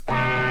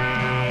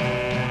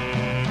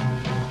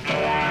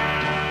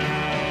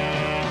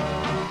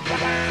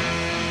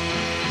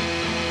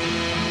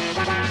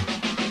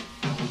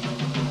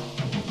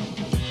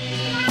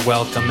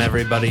Welcome,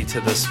 everybody,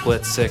 to the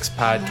Split Six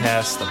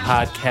Podcast, the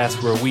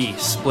podcast where we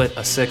split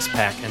a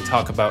six-pack and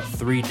talk about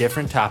 3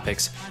 different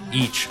topics,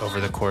 each over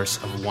the course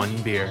of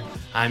 1 beer.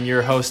 I'm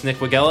your host, Nick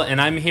Wagella,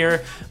 and I'm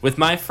here with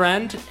my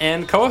friend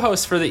and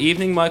co-host for the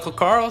evening, Michael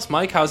Carls.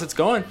 Mike, how's it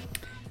going?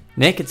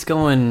 Nick, it's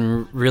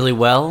going really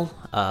well.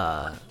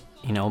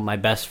 My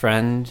best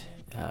friend,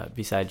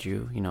 besides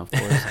you, of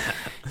course,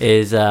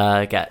 is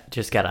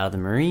just got out of the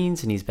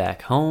Marines and he's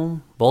back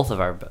home. Both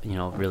of our,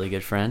 really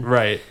good friend.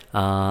 Right.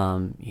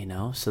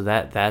 So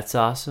that's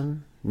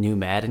awesome. New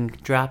Madden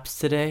drops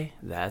today.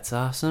 That's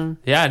awesome.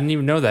 Yeah, I didn't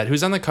even know that.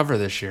 Who's on the cover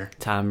this year?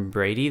 Tom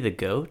Brady, the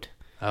GOAT.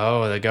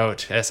 Oh, the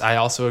GOAT. Yes, I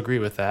also agree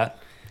with that.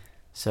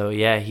 So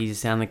yeah,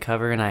 he's on the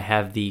cover, and I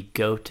have the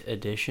GOAT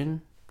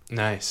edition.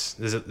 Nice.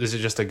 Is it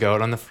just a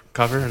goat on the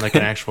cover, like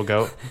an actual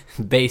goat?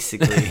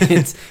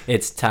 Basically,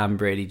 it's Tom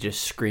Brady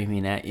just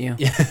screaming at you.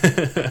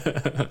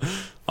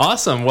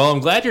 Awesome. Well, I'm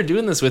glad you're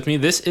doing this with me.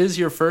 This is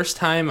your first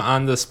time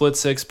on the Split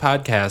Six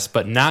Podcast,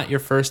 but not your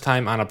first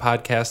time on a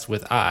podcast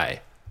with I.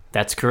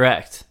 That's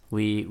correct.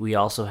 We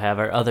also have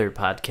our other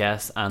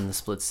podcast on the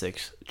Split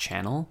Six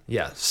channel.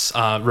 Yes.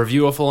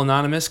 Reviewable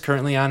Anonymous,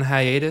 currently on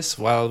hiatus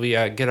while we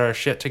get our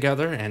shit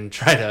together and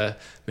try to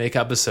make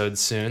episodes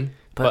soon.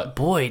 But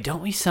boy,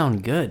 don't we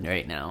sound good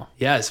right now?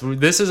 Yes,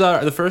 this is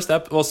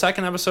the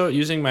second episode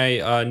using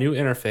my new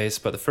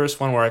interface, but the first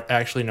one where I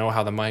actually know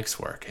how the mics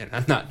work, and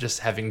I'm not just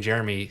having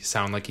Jeremy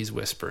sound like he's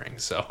whispering.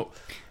 So,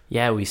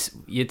 yeah,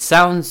 it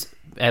sounds,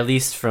 at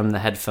least from the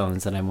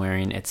headphones that I'm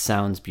wearing, it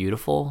sounds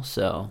beautiful.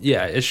 So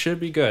yeah, it should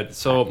be good.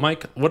 So,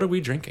 Mike, what are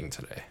we drinking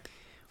today?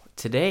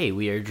 Today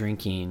we are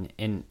drinking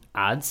an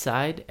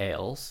Oddside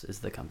Ales is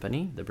the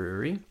company, the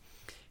brewery,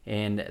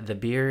 and the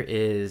beer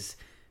is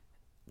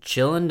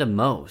Chillin' de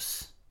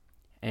Mos,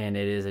 and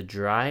it is a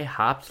dry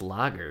hopped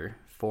lager,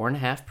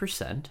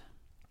 4.5%.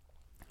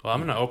 Well,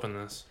 I'm going to open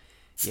this.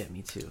 Yeah,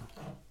 me too.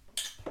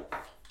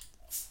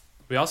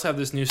 We also have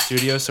this new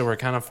studio, so we're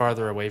kind of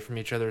farther away from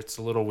each other. It's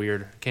a little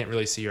weird. Can't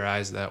really see your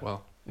eyes that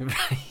well.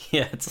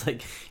 Yeah, it's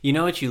like,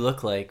 what you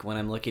look like when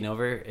I'm looking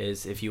over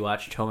is if you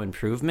watched Home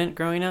Improvement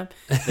growing up,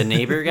 the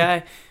neighbor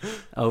guy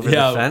over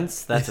the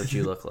fence, that's what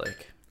you look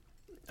like.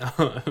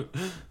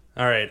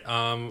 All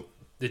right.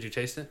 Did you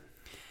taste it?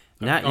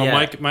 Not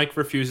yet. Mike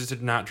refuses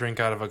to not drink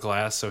out of a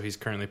glass, so he's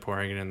currently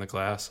pouring it in the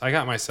glass. I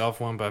got myself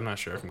one, but I'm not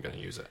sure if I'm going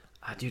to use it.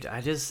 Dude,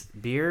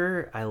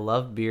 I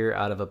love beer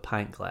out of a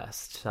pint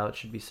glass. That's how it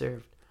should be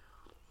served.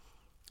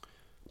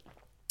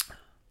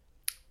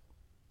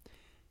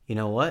 You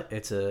know what?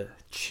 It's a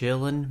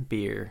chillin'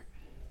 beer.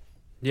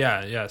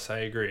 Yeah, yes, I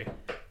agree.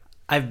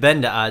 I've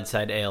been to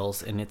Oddside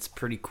Ales, and it's a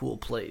pretty cool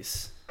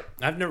place.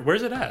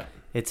 Where's it at?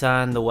 It's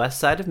on the west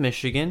side of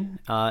Michigan,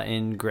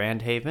 in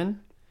Grand Haven.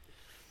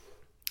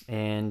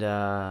 And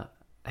I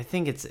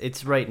think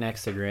it's right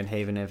next to Grand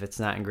Haven if it's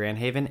not in Grand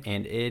Haven,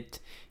 and it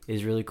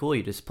is really cool.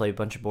 You just play a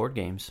bunch of board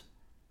games.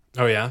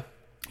 Oh, yeah?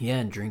 Yeah,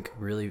 and drink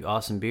really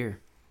awesome beer.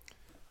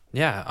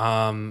 Yeah,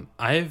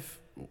 I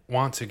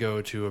want to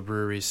go to a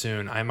brewery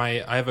soon. I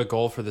have a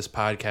goal for this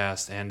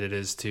podcast, and it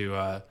is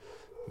to,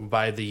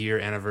 by the year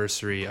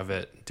anniversary of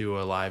it, do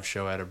a live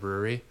show at a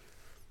brewery.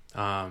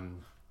 I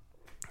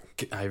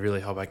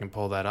really hope I can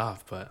pull that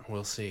off, but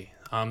we'll see.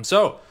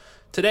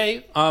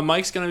 Today,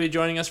 Mike's going to be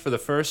joining us for the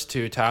first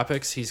 2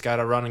 topics. He's got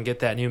to run and get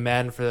that new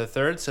Madden for the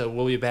third, so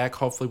we'll be back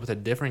hopefully with a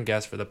different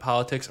guest for the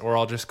politics, or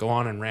I'll just go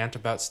on and rant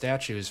about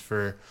statues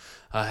for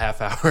a half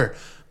hour.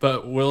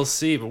 But we'll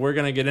see. But we're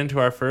going to get into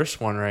our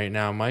first one right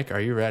now. Mike, are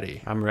you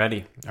ready? I'm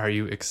ready. Are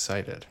you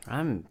excited?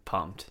 I'm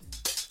pumped.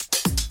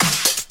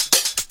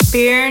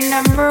 Beer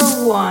number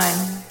 1,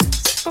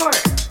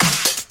 sport.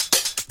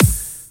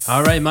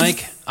 All right,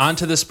 Mike, on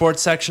to the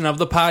sports section of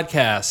the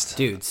podcast.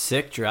 Dude,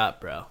 sick drop,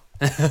 bro.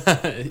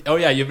 Oh,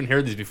 yeah, you haven't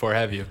heard these before,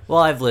 have you? Well,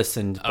 I've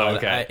listened, but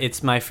okay.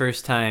 It's my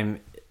first time,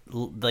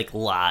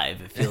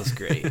 live. It feels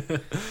great.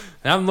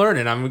 I'm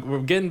learning.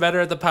 We're getting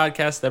better at the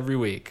podcast every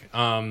week.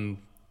 So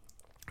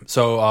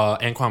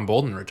Anquan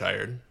Boldin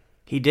retired.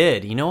 He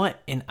did. You know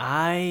what? And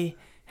I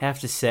have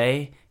to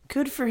say,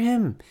 good for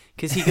him,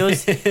 because he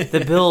goes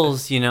the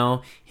Bills.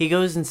 He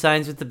goes and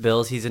signs with the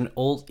Bills. He's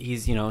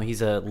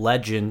he's a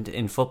legend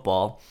in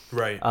football.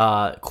 Right.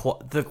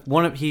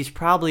 He's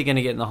probably going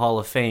to get in the Hall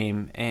of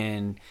Fame,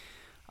 and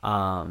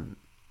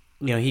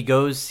he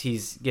goes.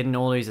 He's getting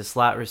older. He's a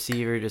slot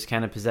receiver, just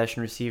kind of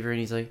possession receiver, and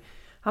he's like,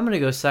 I'm going to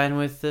go sign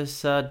with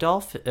this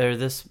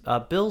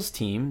Bills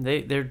team.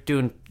 They're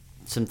doing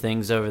some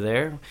things over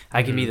there.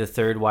 I can be the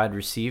third wide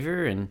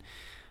receiver, and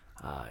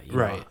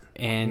right.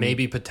 And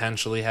maybe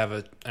potentially have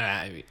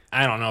I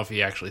don't know if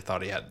he actually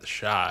thought he had the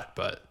shot,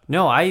 but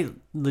no, I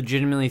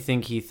legitimately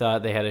think he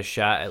thought they had a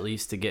shot at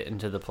least to get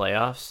into the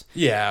playoffs.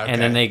 Yeah, okay.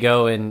 And then they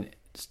go and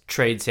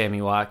trade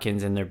Sammy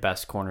Watkins and their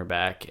best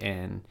cornerback,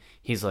 and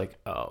he's like,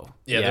 oh.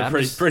 Yeah,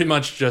 they pretty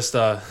much just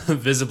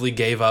visibly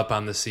gave up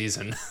on the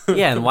season.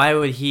 Yeah, and why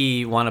would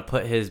he want to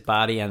put his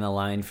body on the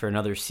line for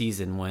another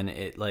season when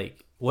it,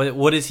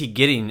 what is he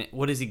getting?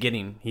 What is he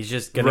getting? He's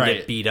just going to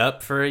get beat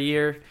up for a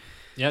year?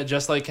 Yeah,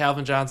 just like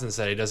Calvin Johnson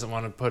said, he doesn't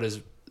want to put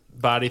his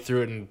body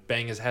through it and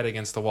bang his head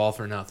against the wall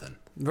for nothing.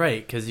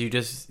 Right, because you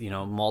just,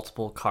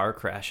 multiple car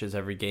crashes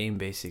every game,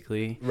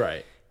 basically.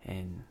 Right.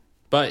 And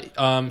But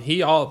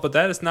but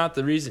that is not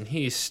the reason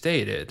he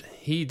stated.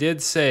 He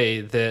did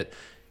say that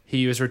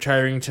he was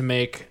retiring to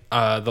make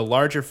the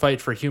larger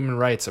fight for human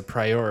rights a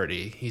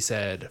priority. He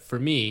said, "For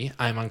me,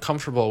 I'm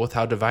uncomfortable with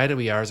how divided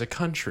we are as a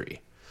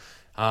country."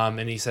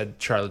 And he said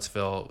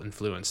Charlottesville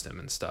influenced him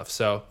and stuff.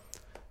 So,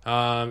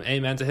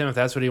 amen to him. If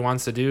that's what he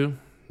wants to do,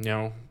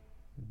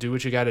 do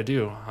what you got to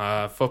do.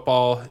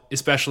 Football,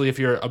 especially if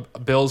you're a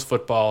Bills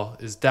football,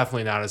 is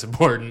definitely not as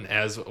important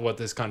as what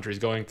this country's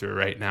going through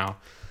right now.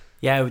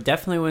 yeah, I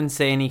definitely wouldn't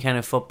say any kind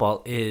of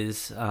football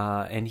is.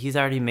 And he's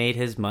already made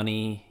his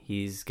money.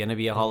 He's going to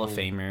be a Hall of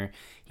Famer.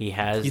 He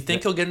has. You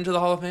think he'll get into the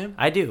Hall of Fame?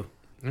 I do.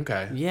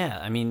 Okay. Yeah,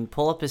 I mean,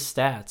 pull up his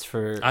stats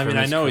for. I from mean,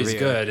 I his know he's career.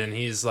 good, and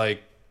he's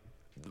like,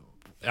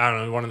 I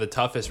don't know, one of the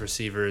toughest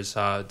receivers.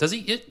 Does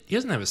he? He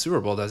doesn't have a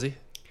Super Bowl, does he?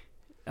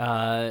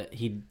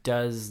 He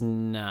does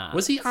not.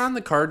 Was he on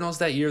the Cardinals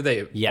that year?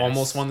 They Yes.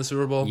 almost won the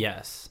Super Bowl.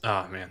 Yes.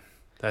 Oh man,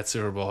 that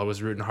Super Bowl! I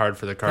was rooting hard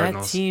for the That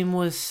Cardinals. team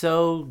was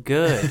so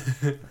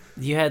good.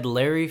 You had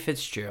Larry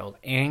Fitzgerald,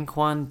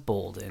 Anquan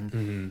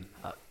Bolden,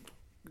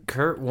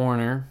 Kurt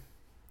Warner.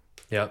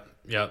 Yep.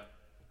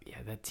 Yeah,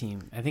 that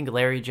team. I think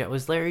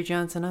was Larry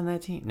Johnson on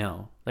that team?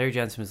 No, Larry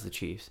Johnson was the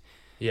Chiefs.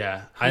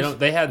 Yeah, I don't.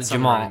 They had some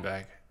Jamal. running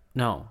back.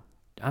 No,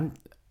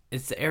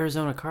 it's the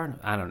Arizona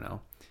Cardinals. I don't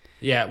know.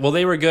 Yeah, well,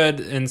 they were good,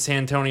 and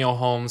Santonio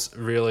Holmes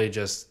really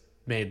just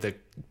made the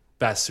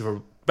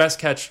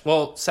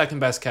second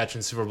best catch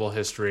in Super Bowl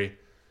history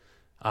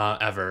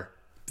ever.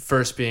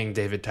 First being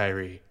David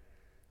Tyree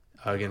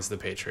against the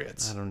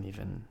Patriots. I don't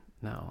even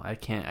know. I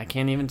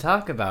can't even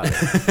talk about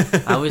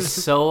it. I was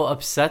so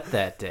upset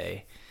that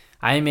day.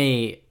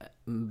 I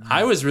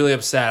was really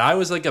upset. I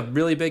was like a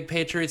really big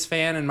Patriots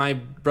fan, and my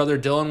brother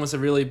Dylan was a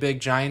really big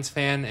Giants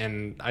fan,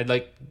 and I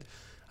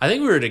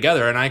think we were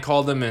together, and I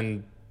called him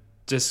and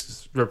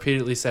just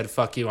repeatedly said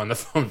 "fuck you" on the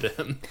phone to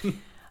him.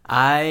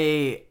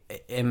 I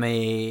am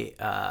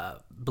a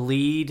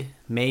bleed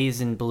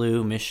maize and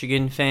blue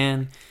Michigan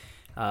fan.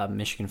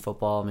 Michigan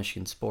football,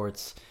 Michigan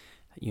sports,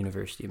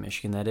 University of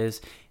Michigan, that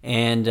is.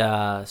 And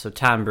so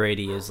Tom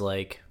Brady is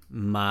like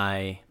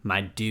my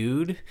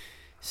dude.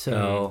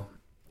 So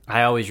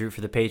I always root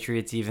for the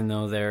Patriots, even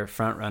though they're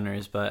front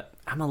runners. But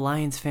I'm a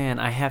Lions fan.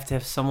 I have to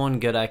have someone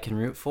good I can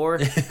root for.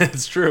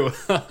 It's true.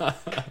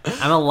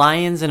 I'm a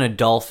Lions and a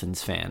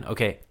Dolphins fan.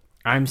 Okay,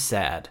 I'm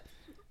sad.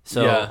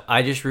 So Yeah.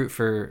 I just root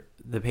for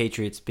the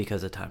Patriots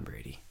because of Tom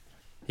Brady.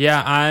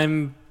 Yeah,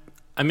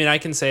 I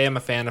can say I'm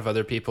a fan of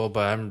other people,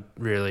 but I'm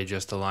really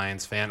just a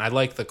Lions fan. I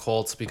like the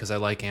Colts because I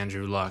like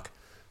Andrew Luck,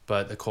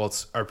 but the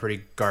Colts are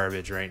pretty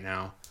garbage right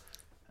now.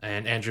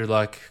 And Andrew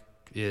Luck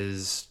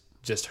is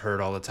just hurt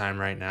all the time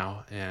right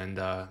now. And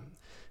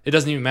it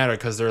doesn't even matter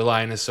because their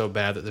line is so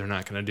bad that they're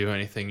not going to do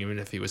anything even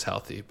if he was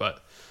healthy.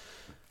 But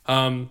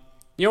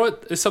you know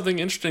what? It's something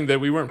interesting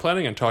that we weren't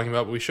planning on talking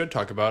about, but we should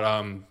talk about.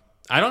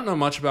 I don't know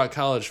much about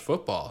college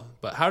football,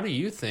 but how do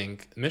you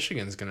think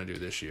Michigan's going to do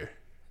this year?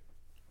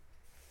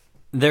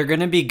 They're going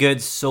to be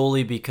good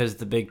solely because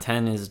the Big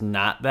Ten is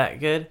not that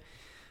good.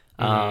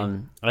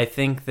 I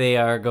think they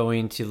are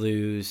going to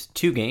lose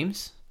 2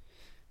 games.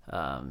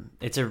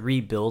 It's a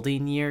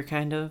rebuilding year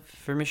kind of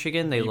for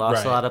Michigan. They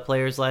lost a Right. lot of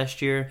players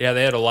last year. Yeah,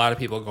 they had a lot of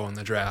people go in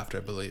the draft, I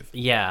believe.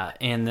 Yeah,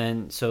 and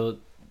then so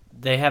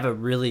they have a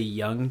really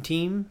young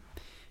team,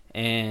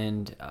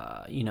 and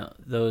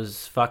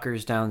those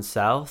fuckers down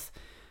south.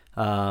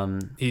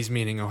 He's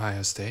meaning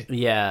Ohio State.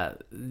 Yeah,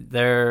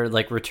 they're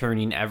like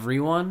returning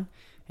everyone,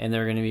 and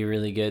they're going to be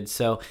really good.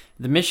 So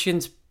the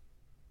Michigan's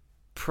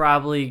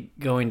probably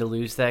going to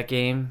lose that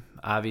game.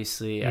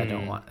 Obviously,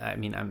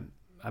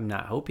 I'm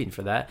not hoping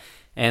for that.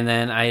 And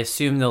then I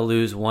assume they'll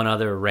lose one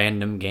other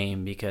random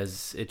game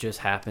because it just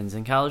happens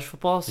in college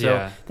football. So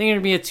Yeah. they're going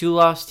to be a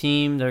 2-loss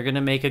team. They're going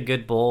to make a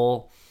good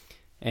bowl,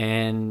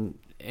 and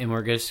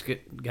we're just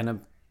going to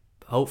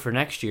hope for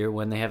next year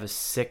when they have a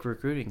sick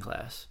recruiting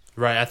class.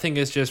 Right. I think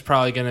it's just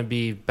probably going to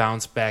be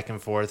bounced back and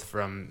forth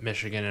from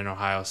Michigan and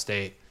Ohio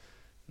State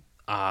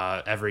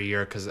every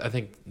year because I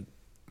think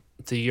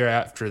the year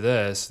after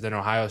this, then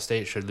Ohio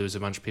State should lose a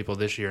bunch of people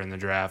this year in the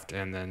draft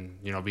and then,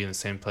 be in the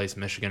same place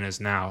Michigan is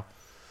now.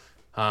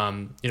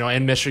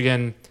 In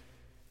Michigan,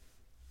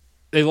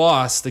 they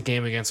lost the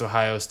game against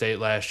Ohio State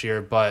last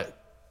year,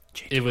 but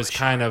it was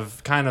kind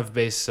of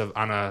based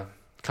on a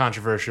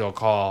controversial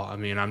call. I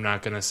mean, I'm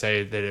not going to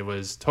say that it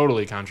was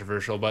totally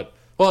controversial, but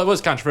it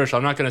was controversial.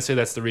 I'm not going to say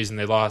that's the reason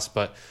they lost,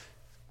 but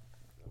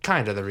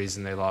kind of the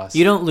reason they lost.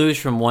 You don't lose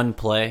from one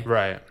play.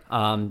 Right.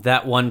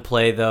 That one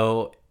play,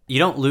 though, you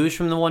don't lose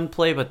from the one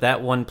play, but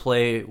that one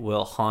play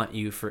will haunt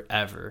you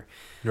forever.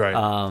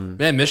 Right.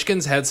 Man,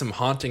 Michigan's had some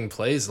haunting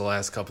plays the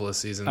last couple of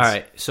seasons. All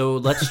right, so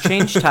let's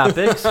change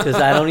topics because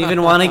I don't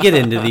even want to get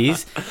into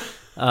these.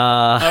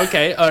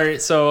 Okay. All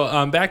right.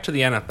 So back to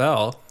the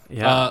NFL.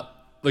 Yeah.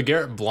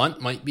 LeGarrette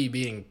Blount might be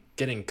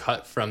getting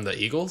cut from the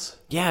Eagles.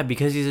 Yeah,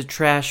 because he's a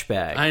trash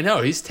bag. I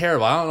know. He's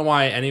terrible. I don't know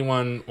why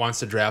anyone wants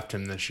to draft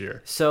him this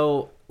year.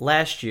 So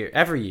last year,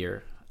 every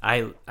year,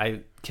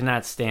 I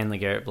cannot stand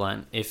LeGarrette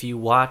Blount. If you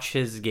watch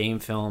his game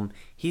film,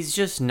 he's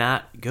just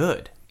not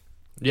good.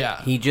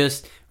 Yeah. He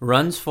just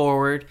runs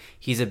forward.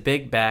 He's a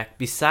big back.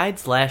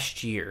 Besides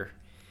last year,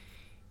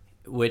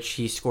 which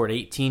he scored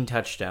 18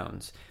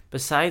 touchdowns.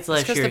 Besides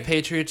last because year, the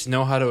Patriots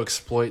know how to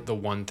exploit the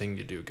one thing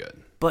you do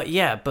good.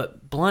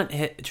 but Blount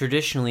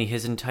traditionally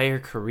his entire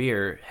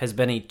career has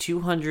been a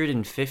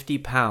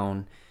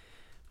 250-pound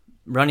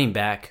running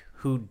back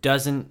who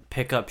doesn't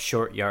pick up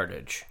short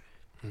yardage.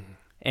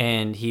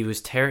 And he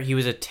was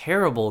a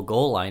terrible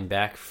goal line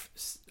back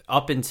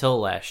up until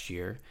last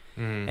year.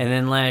 And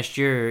then last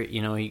year,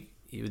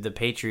 the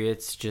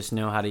Patriots just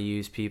know how to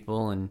use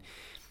people, and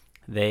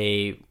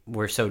they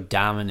were so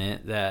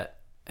dominant that,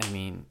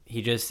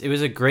 it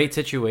was a great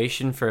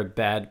situation for a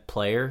bad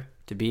player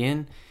to be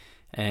in.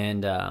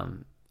 And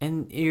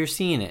you're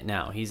seeing it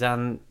now. He's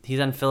on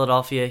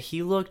Philadelphia.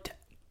 He looked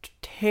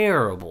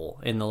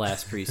terrible in the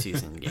last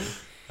preseason game.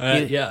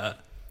 Yeah.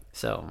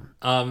 So,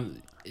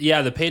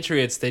 the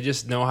Patriots, they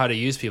just know how to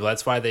use people.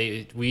 That's why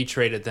we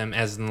traded them,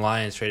 as in the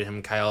Lions traded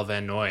him Kyle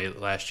Van Noy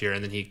last year,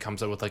 and then he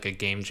comes up with like a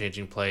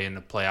game-changing play in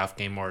a playoff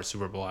game or a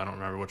Super Bowl. I don't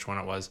remember which one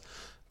it was.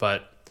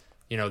 But,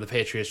 the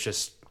Patriots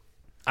just,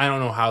 I don't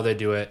know how they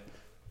do it,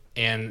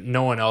 and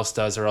no one else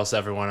does, or else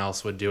everyone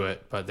else would do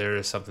it. But there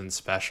is something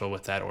special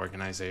with that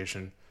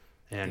organization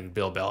and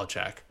Bill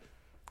Belichick.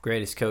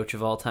 greatest coach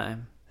of all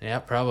time. Yeah,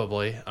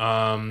 probably.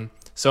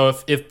 So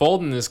if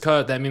Bolden is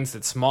cut, that means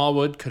that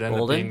Smallwood could end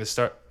up being the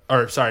start.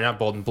 Or sorry, not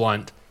Bolden,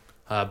 Blunt.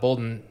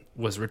 Bolden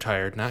was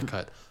retired, not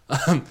cut.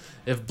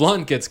 If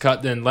Blunt gets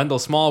cut, then Lendell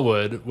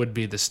Smallwood would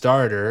be the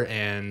starter,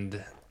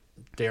 and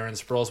Darren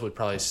Sproles would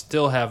probably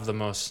still have the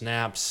most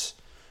snaps.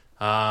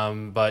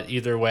 But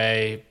either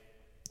way,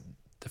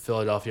 the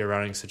Philadelphia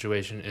running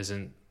situation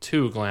isn't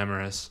too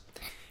glamorous.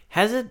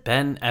 Has it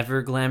been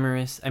ever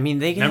glamorous? They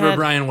Remember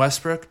Brian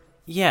Westbrook?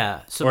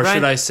 Yeah. So Or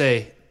should I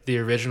say the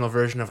original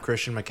version of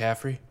Christian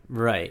McCaffrey?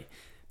 Right.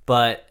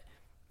 But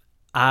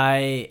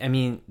they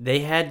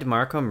had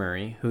DeMarco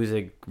Murray, who's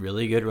a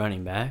really good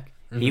running back.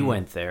 Mm-hmm. He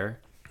went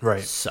there.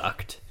 Right.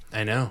 Sucked.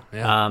 I know.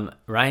 Yeah.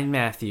 Ryan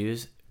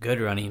Matthews,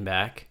 good running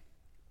back.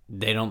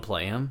 They don't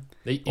play him.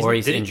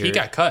 He's injured. He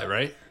got cut,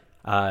 right?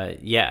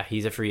 Yeah,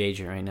 he's a free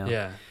agent right now.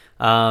 Yeah.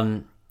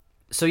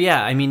 So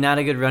yeah, not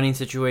a good running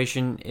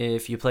situation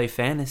if you play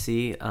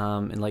fantasy.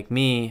 And like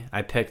me,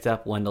 I picked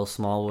up Wendell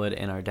Smallwood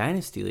in our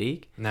Dynasty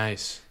League.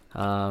 Nice.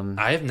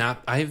 I've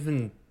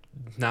been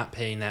not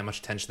paying that much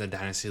attention to the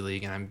Dynasty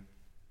League, and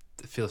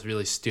it feels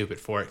really stupid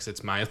for it because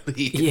it's my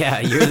league. Yeah,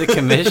 you're the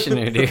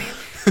commissioner, dude.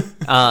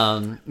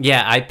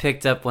 I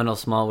picked up Wendell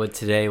Smallwood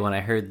today when I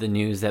heard the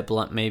news that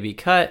Blunt may be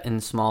cut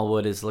and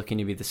Smallwood is looking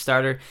to be the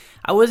starter.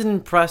 I wasn't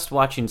impressed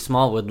watching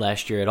Smallwood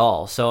last year at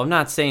all, so I'm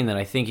not saying that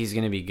I think he's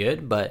going to be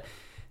good, but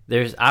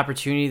there's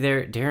opportunity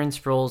there. Darren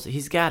Sproles,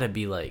 he's got to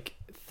be like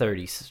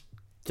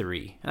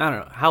 33. I don't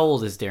know. How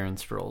old is Darren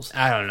Sproles?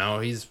 I don't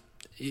know.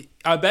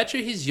 I bet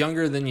you he's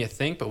younger than you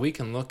think, but we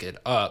can look it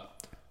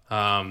up.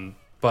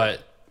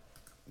 But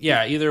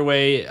yeah, either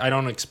way, I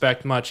don't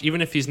expect much.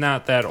 Even if he's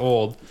not that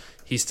old,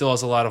 he still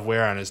has a lot of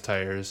wear on his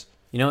tires.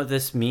 You know what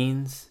this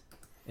means?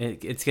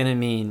 It's going to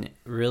mean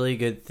really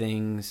good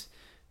things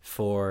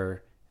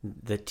for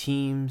the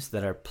teams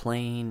that are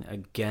playing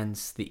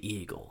against the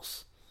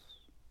Eagles.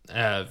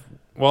 The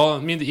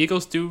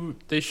Eagles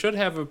they should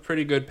have a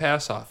pretty good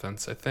pass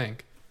offense, I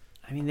think.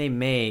 They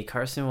may.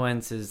 Carson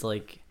Wentz is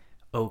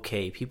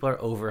okay. People are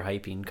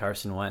overhyping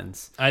Carson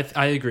Wentz.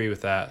 I agree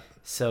with that.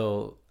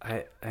 So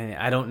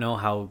I don't know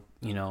how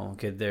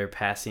good their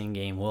passing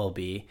game will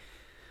be.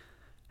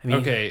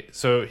 Okay,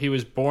 so he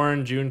was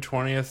born June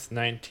 20th,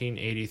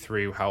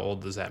 1983. How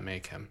old does that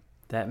make him?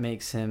 That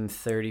makes him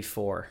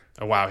 34.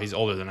 Oh wow, he's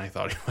older than I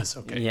thought he was.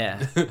 Okay.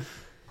 Yeah.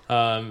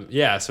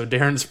 So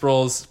Darren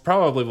Sproles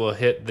probably will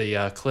hit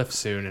the cliff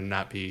soon and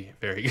not be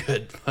very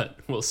good, but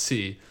we'll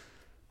see.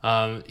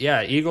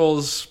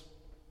 Eagles,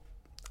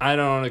 I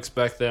don't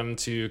expect them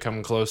to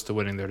come close to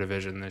winning their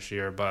division this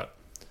year, but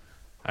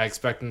I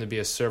expect them to be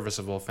a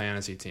serviceable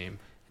fantasy team.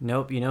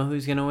 Nope. You know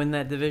who's going to win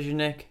that division,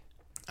 Nick?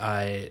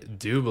 I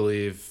do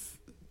believe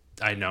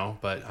I know,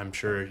 but I'm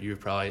sure you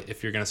probably,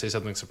 if you're going to say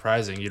something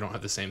surprising, you don't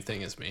have the same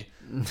thing as me.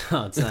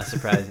 No, it's not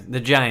surprising. The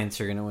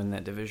Giants are going to win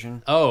that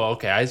division. Oh,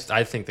 okay.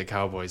 I think the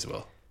Cowboys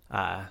will.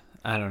 I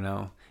don't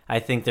know. I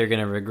think they're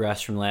going to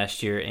regress from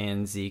last year,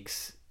 and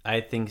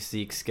I think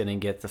Zeke's going to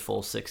get the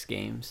full 6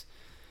 games.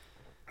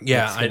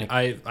 Yeah,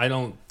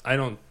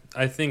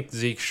 I think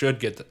Zeke should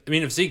get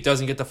if Zeke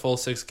doesn't get the full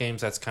 6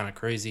 games, that's kind of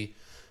crazy.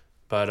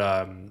 But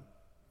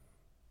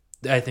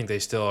I think they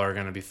still are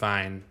going to be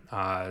fine.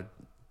 I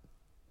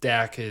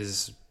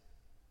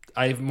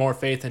have more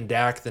faith in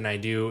Dak than I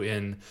do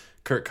in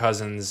Kirk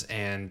Cousins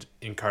and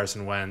in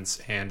Carson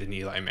Wentz and in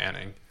Eli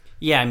Manning.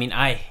 Yeah,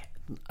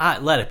 I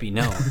let it be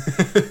known.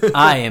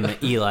 I am an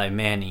Eli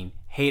Manning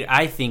hater.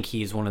 I think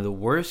he's one of the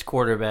worst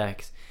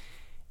quarterbacks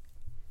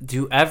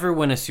to ever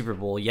win a Super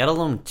Bowl, yet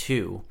alone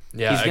 2.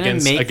 Yeah, he's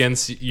gonna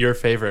against your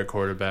favorite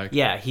quarterback.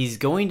 Yeah, he's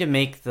going to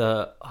make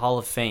the Hall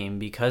of Fame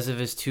because of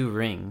his 2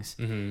 rings.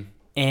 Mm-hmm.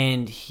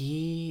 And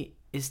he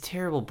is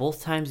terrible.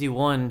 Both times he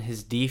won,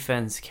 his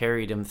defense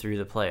carried him through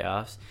the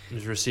playoffs.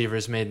 His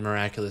receivers made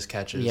miraculous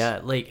catches.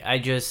 Yeah,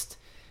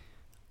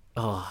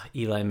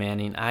 Eli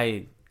Manning,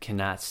 I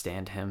cannot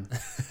stand him.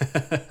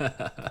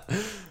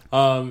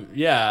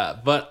 Yeah,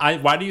 but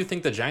why do you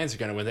think the Giants are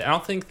going to win? I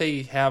don't think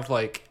they have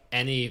like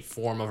any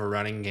form of a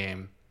running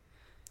game.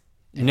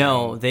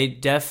 No, they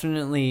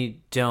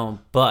definitely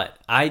don't. But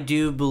I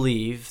do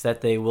believe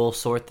that they will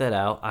sort that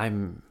out.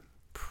 I'm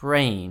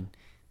praying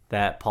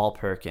that Paul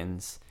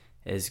Perkins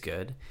is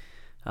good.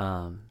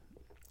 Paul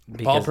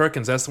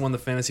Perkins, that's the one the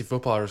fantasy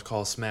footballers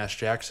call Smash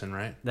Jackson,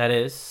 right? That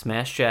is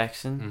Smash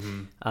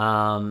Jackson.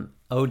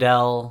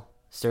 Odell,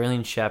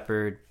 Sterling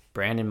Shepard,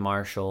 Brandon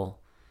Marshall.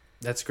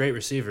 That's great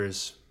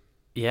receivers.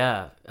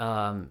 Yeah.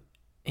 And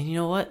you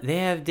know what? They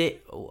have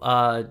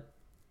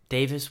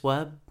Davis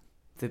Webb,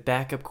 the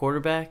backup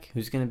quarterback,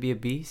 who's going to be a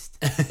beast.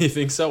 You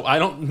think so? I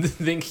don't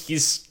think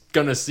he's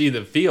going to see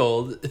the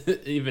field,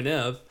 even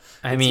if.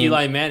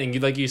 Eli Manning,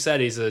 like you said,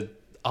 he's a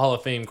Hall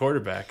of Fame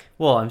quarterback.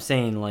 Well, I'm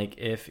saying, like,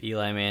 if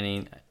Eli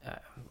Manning...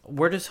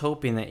 we're just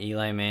hoping that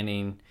Eli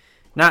Manning...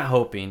 Not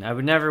hoping. I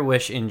would never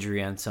wish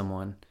injury on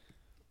someone.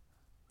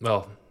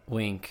 Well...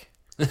 Wink.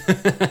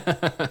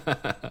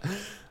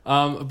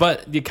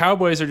 But the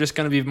Cowboys are just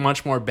going to be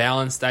much more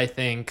balanced, I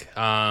think.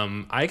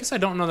 I guess I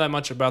don't know that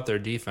much about their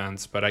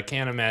defense, but I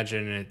can't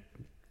imagine it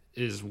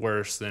is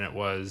worse than it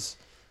was.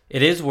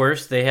 It is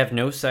worse. They have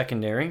no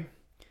secondary.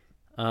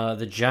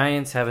 The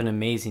Giants have an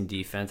amazing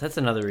defense. That's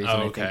another reason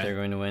I think they're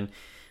going to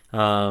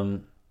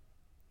win.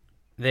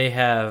 They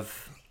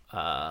have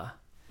a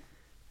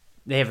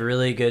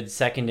really good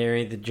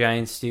secondary. The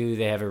Giants do.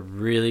 They have a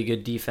really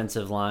good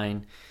defensive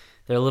line.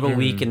 They're a little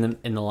weak in the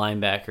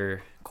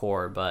linebacker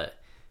core, but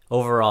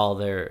overall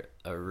they're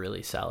a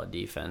really solid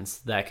defense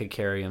that could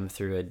carry them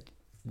through a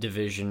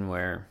division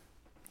where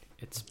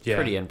it's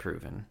pretty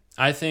unproven.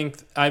 I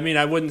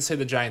wouldn't say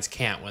the Giants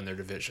can't win their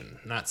division.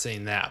 Not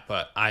saying that,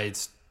 but I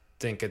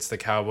think it's the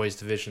Cowboys'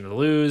 division to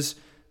lose.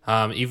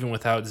 Even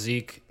without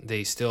Zeke,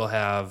 they still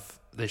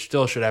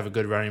should have a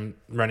good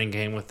running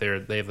game with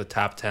they have the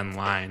top 10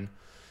 line.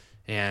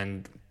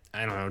 And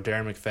I don't know,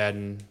 Darren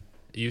McFadden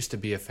used to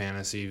be a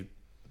fantasy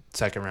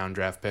second round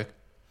draft pick.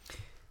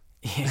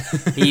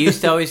 He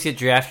used to always get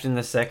drafted in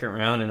the second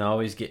round and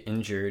always get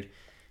injured.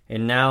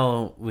 And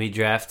now we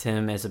draft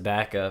him as a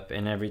backup,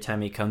 and every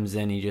time he comes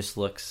in, he just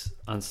looks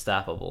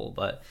unstoppable.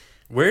 But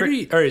all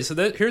right, so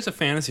here's a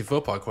fantasy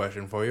football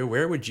question for you.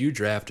 Where would you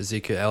draft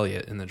Ezekiel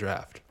Elliott in the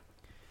draft?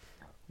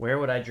 Where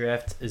would I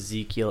draft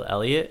Ezekiel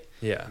Elliott?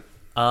 Yeah.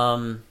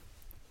 I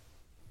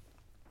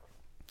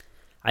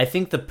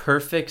think the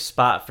perfect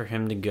spot for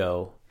him to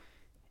go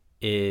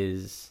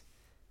is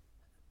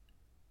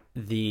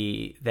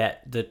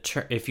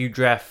if you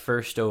draft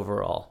first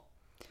overall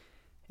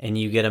and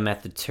you get him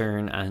at the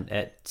turn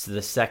at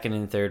the second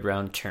and third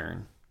round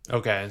turn.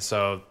 Okay,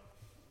 so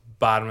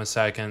bottom of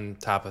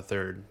second, top of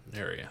third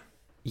area.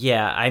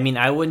 Yeah,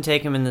 I wouldn't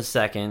take him in the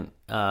second,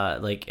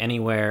 like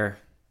anywhere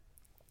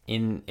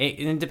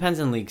it depends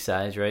on league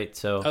size, right?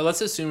 So let's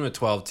assume a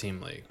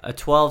 12-team league. A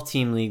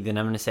 12-team league, then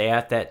I'm going to say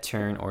at that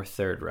turn or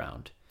third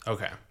round.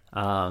 Okay.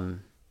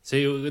 So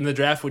in the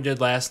draft we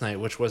did last night,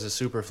 which was a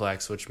super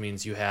flex, which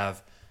means you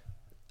have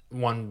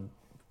one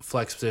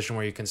flex position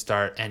where you can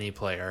start any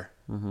player,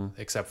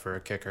 except for a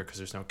kicker because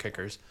there's no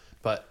kickers.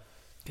 But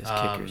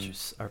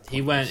kickers are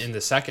he went in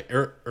the second,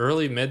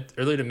 early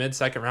to mid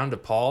second round to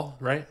Paul,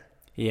 right?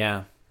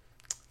 Yeah.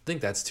 I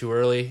think that's too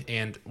early.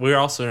 And we're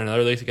also in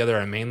another league together,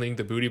 our main league,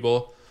 the Booty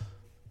Bowl.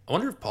 I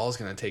wonder if Paul's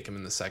going to take him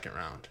in the second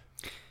round.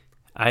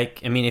 I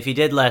mean, if he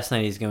did last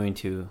night, he's going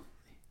to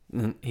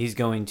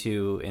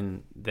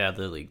in the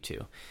other league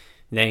too.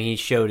 Then he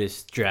showed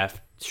his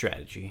draft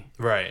strategy.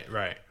 Right.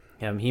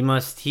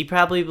 He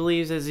probably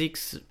believes that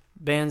Zeke's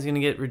band's going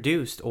to get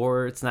reduced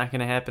or it's not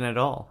going to happen at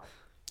all.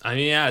 I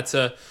mean, yeah,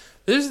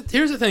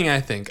 here's the thing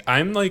I think.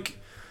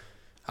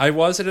 I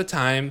was at a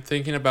time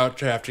thinking about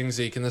drafting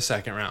Zeke in the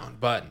second round,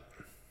 but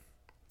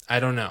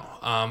I don't know.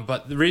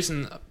 But the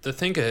reason to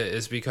think of it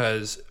is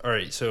because, all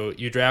right, so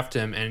you draft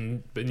him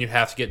and you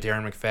have to get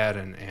Darren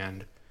McFadden,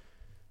 and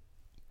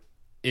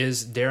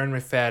is Darren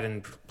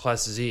McFadden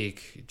plus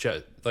Zeke,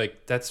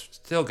 that's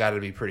still got to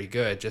be pretty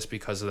good just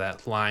because of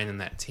that line and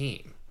that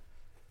team.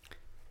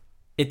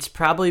 It's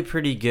probably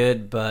pretty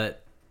good,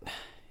 but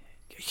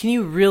can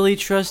you really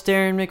trust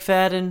Darren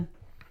McFadden?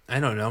 I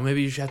don't know.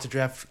 Maybe you should have to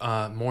draft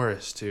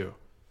Morris too.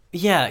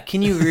 Yeah,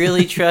 can you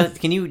really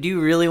trust? Do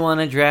you really want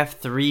to draft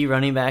 3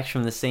 running backs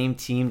from the same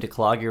team to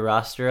clog your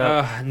roster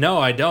up? No,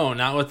 I don't.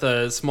 Not with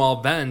a small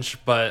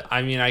bench, but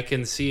I mean, I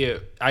can see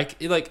it.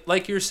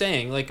 Like you're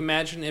saying, like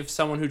imagine if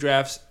someone who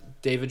drafts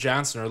David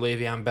Johnson or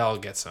Le'Veon Bell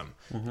gets him,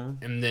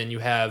 and then you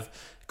have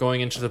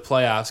going into the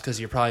playoffs because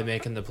you're probably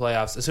making the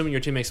playoffs. Assuming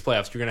your team makes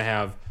playoffs, you're going to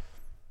have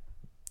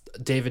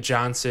David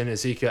Johnson,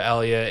 Ezekiel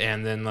Elliott,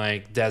 and then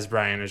like Des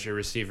Bryant as your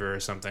receiver or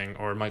something,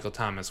 or Michael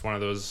Thomas, one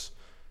of those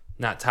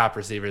not top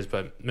receivers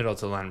but middle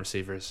to line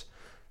receivers.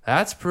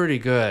 That's pretty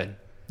good.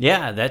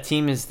 Yeah, that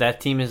team is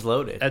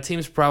loaded. That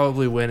team's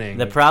probably winning.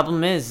 The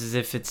problem is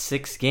if it's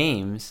 6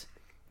 games.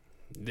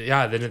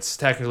 Yeah, then it's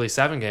technically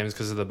 7 games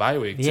because of the bye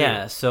week, too.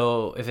 Yeah,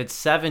 so if it's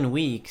 7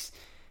 weeks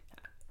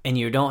and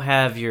you don't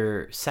have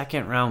your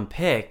second round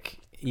pick,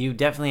 you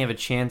definitely have a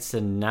chance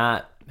to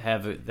not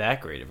have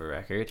that great of a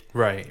record.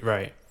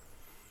 Right.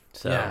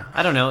 So Yeah.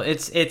 I don't know.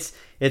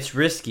 It's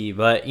risky,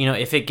 but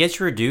if it gets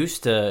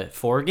reduced to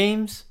 4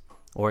 games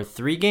or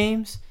 3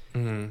 games,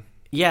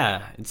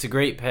 yeah, it's a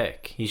great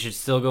pick. He should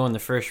still go in the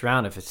first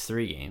round if it's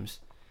 3 games.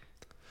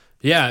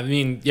 Yeah, I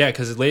mean, yeah,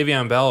 because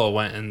Le'Veon Bell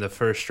went in the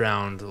first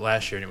round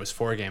last year, and it was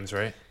 4 games,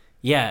 right?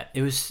 Yeah,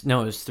 it was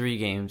 3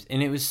 games,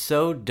 and it was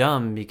so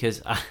dumb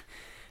because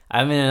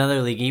I'm in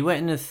another league. He went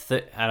in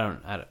the I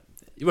don't.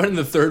 You went in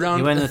the third round?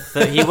 He went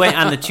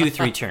on the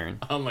 2-3 turn.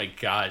 Oh my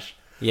gosh.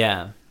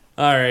 Yeah.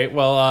 All right.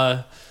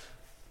 Well,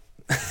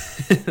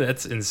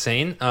 that's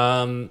insane.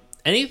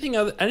 Anything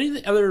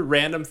other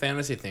random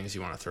fantasy things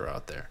you want to throw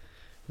out there?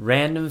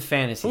 Random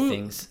fantasy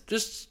things.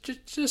 Just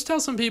tell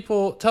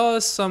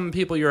us some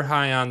people you're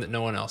high on that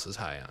no one else is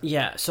high on.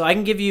 Yeah, so I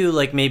can give you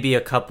like maybe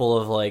a couple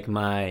of like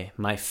my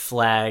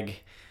flag,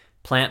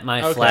 plant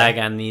my flag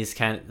on these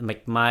kind of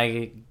like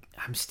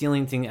I'm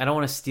stealing things. I don't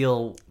want to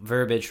steal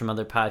verbiage from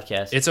other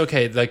podcasts. It's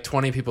okay. Like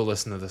 20 people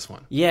listen to this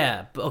one.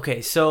 Yeah.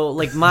 Okay. So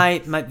like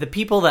the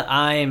people that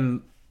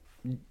I'm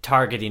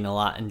targeting a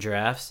lot in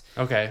drafts.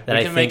 Okay.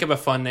 We can make up a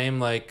fun name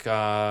like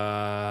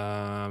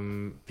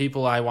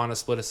people I want to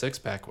split a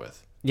 6-pack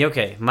with. Yeah.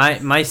 Okay.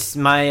 My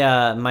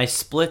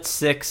split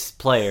 6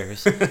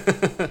 players.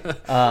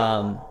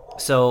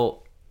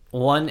 So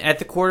one at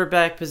the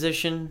quarterback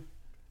position,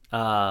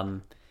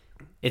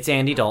 it's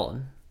Andy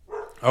Dalton.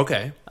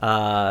 Okay.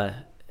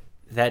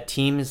 That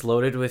team is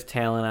loaded with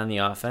talent on the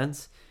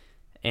offense,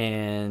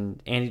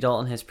 and Andy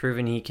Dalton has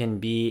proven he can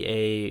be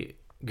a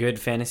good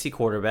fantasy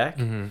quarterback.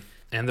 Mm-hmm.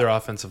 And their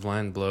offensive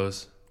line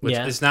blows, which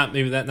is not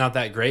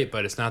that great,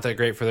 but it's not that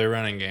great for their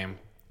running game.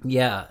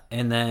 Yeah,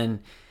 and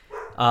then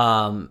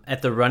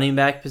at the running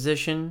back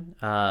position,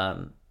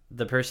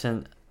 the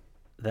person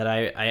that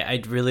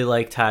I really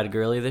like Todd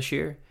Gurley this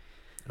year.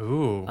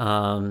 Ooh.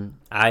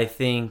 I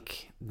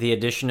think the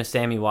addition of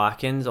Sammy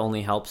Watkins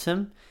only helps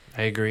him.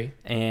 I agree.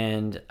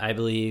 And I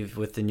believe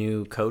with the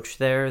new coach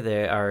there,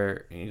 they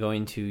are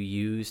going to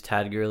use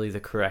Todd Gurley the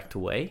correct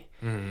way.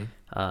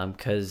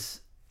 Because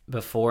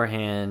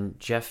beforehand,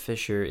 Jeff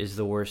Fisher is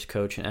the worst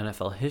coach in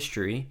NFL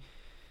history.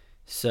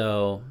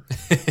 So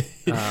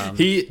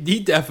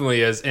he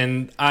definitely is,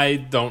 and I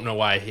don't know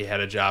why he had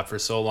a job for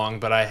so long,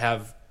 but I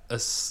have a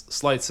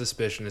slight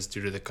suspicion it's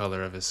due to the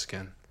color of his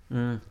skin.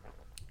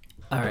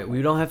 All right,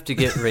 we don't have to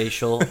get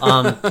racial.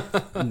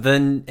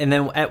 Then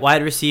at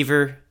wide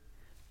receiver,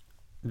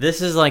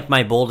 this is like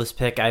my boldest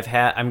pick I've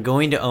had. I'm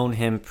going to own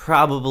him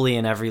probably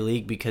in every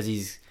league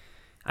because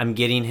I'm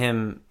getting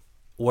him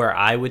where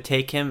I would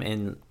take him,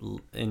 and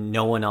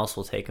no one else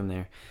will take him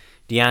there.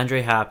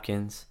 DeAndre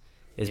Hopkins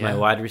is my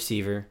wide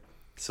receiver.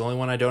 It's the only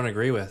one I don't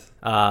agree with.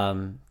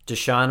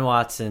 Deshaun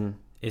Watson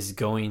is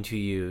going to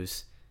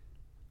use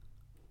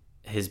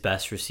his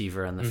best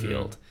receiver on the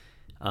field.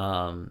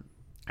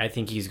 I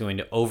think he's going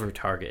to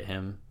over-target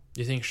him.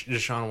 You think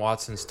Deshaun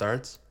Watson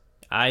starts?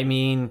 I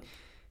mean,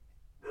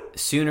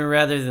 sooner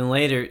rather than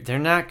later, they're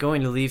not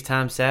going to leave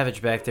Tom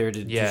Savage back there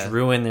to just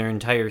ruin their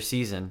entire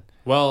season.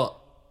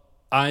 Well,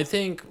 I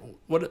think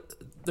let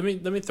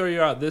me throw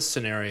you out this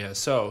scenario.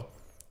 So,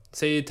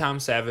 say Tom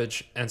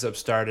Savage ends up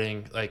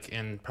starting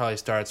and probably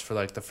starts for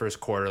the first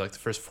quarter, the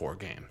first 4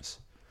 games.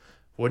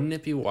 Wouldn't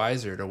it be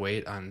wiser to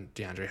wait on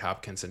DeAndre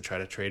Hopkins and try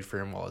to trade for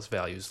him while his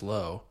value's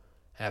low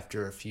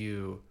after a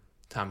few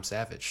Tom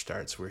Savage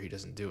starts where he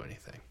doesn't do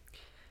anything?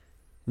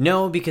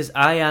 No, because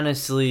I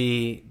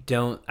honestly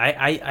don't.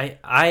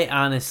 I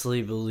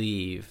honestly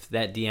believe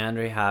that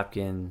DeAndre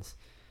Hopkins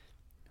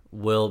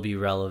will be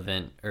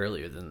relevant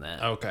earlier than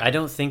that. Okay. I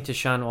don't think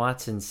Deshaun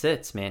Watson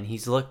sits, man.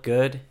 He's looked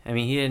good. I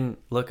mean, he didn't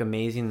look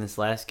amazing this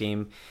last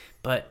game,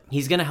 but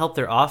he's going to help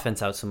their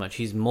offense out so much.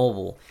 He's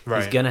mobile.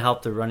 Right. He's going to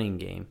help the running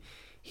game.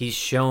 He's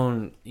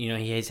shown,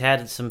 he has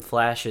had some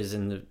flashes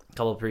in the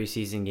couple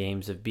preseason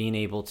games of being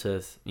able to,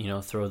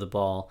 throw the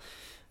ball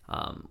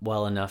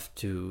well enough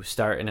to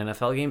start an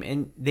NFL game,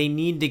 and they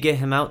need to get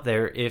him out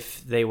there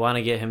if they want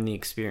to get him the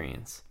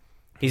experience.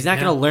 He's not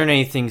going to learn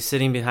anything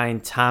sitting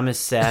behind Thomas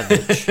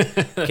Savage.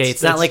 Okay,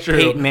 it's not like true.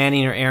 Peyton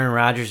Manning or Aaron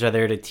Rodgers are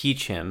there to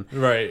teach him.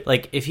 Right.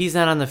 Like, if he's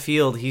not on the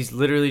field, he's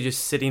literally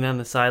just sitting on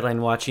the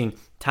sideline watching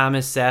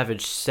Thomas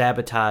Savage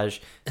sabotage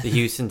the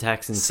Houston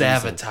Texans.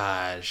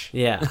 Sabotage.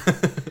 Yeah.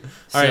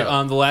 All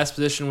right, the last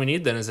position we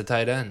need then is a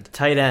tight end.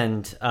 Tight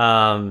end.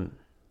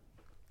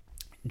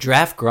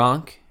 Draft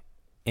Gronk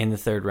in the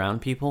 3rd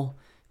round, people.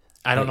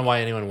 I don't know why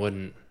anyone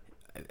wouldn't.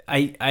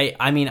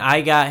 I mean,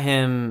 I got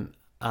him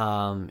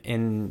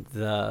in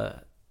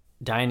the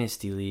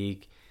Dynasty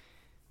League,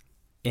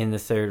 in the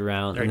third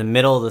round, in the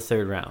middle of the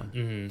third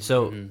round.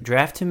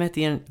 Draft him at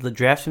the end.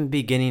 Draft him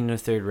beginning of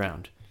the third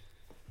round,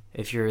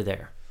 if you're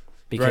there,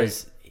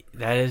 because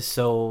that's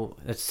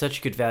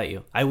such good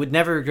value. I would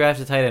never draft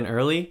a tight end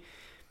early,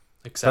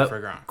 except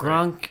for Gronk.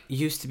 Gronk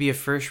used to be a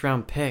first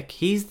round pick.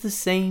 He's the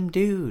same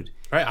dude.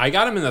 Right, I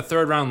got him in the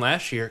third round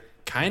last year.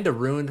 Kind of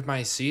ruined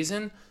my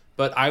season,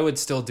 but I would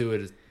still do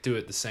it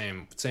the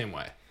same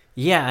way.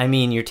 Yeah, I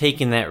mean, you're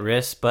taking that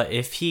risk, but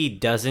if he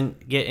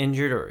doesn't get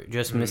injured or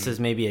just misses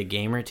maybe a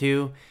game or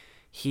two,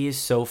 he is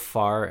so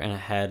far and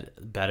ahead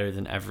better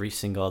than every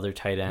single other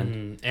tight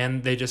end.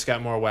 And they just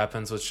got more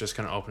weapons, which is just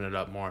going to open it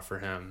up more for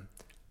him.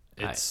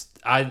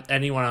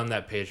 Anyone on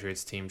that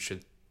Patriots team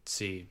should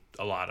see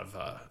a lot of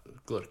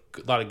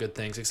good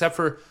things, except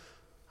for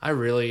I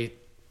really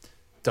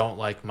don't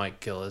like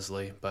Mike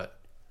Gillislee, but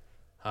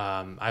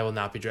I will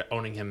not be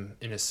owning him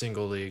in a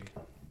single league.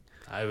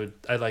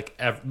 I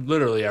like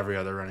literally every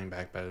other running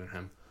back better than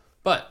him.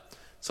 But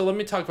so let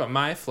me talk about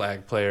my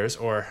flag players,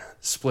 or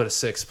split of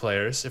six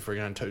players, if we're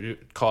going to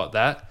call it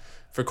that.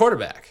 For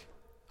quarterback,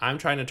 I'm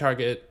trying to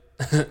target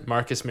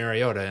Marcus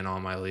Mariota in all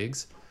my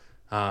leagues.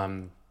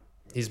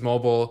 He's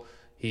mobile.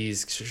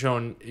 He's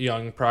shown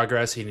young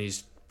progress, and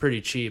he's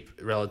pretty cheap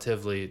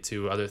relatively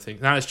to other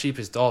things. Not as cheap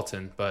as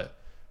Dalton, but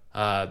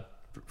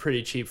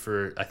pretty cheap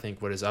for, I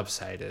think, what his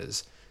upside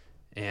is.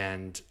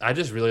 And I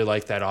just really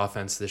like that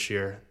offense this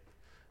year,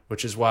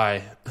 which is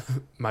why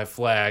my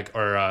flag,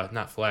 or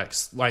not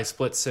flex, my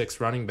split six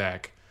running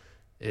back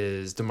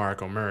is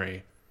DeMarco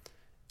Murray,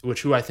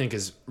 who I think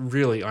is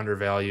really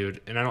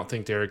undervalued. And I don't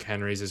think Derrick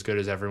Henry's as good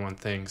as everyone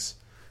thinks.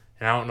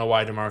 And I don't know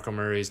why DeMarco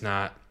Murray's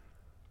not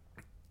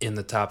in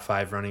the top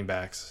 5 running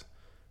backs.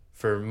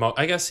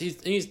 I guess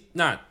he's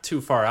not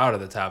too far out of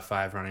the top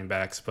 5 running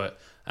backs, but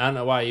I don't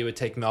know why you would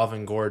take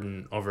Melvin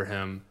Gordon over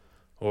him,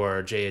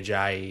 or Jay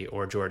Ajayi,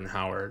 or Jordan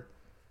Howard.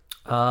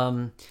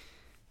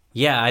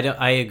 Yeah,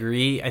 I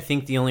agree. I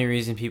think the only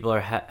reason people are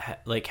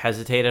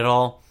hesitate at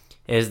all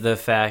is the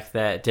fact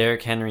that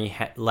Derrick Henry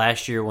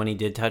last year, when he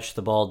did touch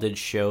the ball, did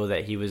show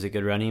that he was a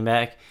good running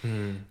back.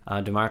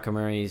 DeMarco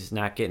Murray's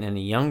not getting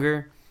any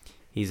younger.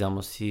 He's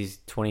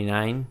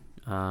 29.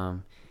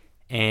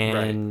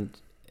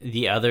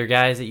 The other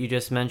guys that you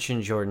just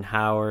mentioned, Jordan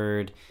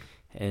Howard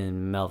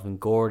and Melvin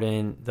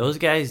Gordon, those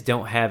guys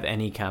don't have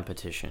any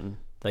competition.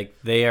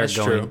 Like they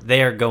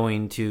are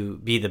going to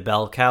be the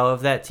bell cow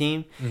of that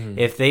team.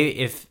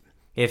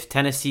 If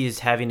Tennessee is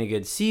having a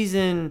good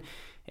season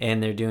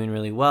and they're doing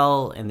really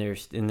well and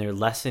they're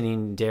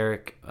lessening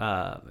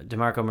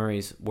DeMarco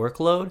Murray's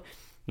workload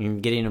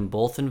and getting them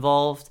both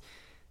involved,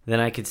 then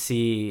I could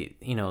see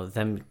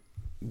them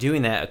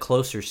doing that, a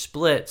closer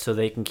split, so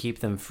they can keep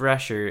them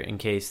fresher in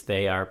case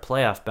they are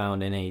playoff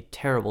bound in a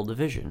terrible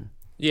division.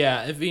 Yeah,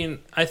 I mean,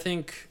 I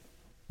think,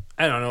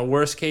 I don't know,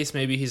 worst case,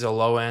 maybe he's a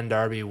low-end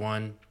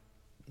RB1,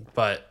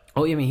 but...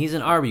 Oh, I mean, he's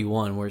an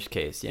RB1, worst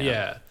case, yeah.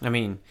 Yeah. I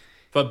mean...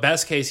 But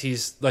best case,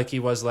 he's like he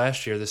was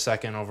last year, the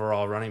second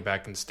overall running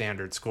back in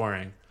standard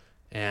scoring.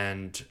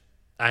 And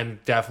I'm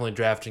definitely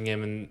drafting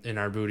him in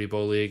our Booty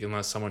Bowl League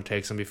unless someone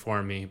takes him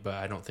before me, but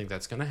I don't think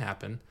that's going to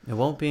happen. It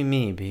won't be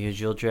me, because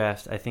you'll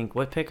draft, I think,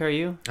 what pick are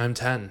you? I'm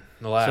 10,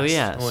 the last.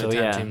 Only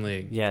 10-team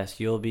league. Yes,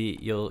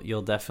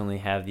 you'll definitely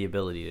have the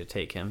ability to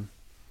take him.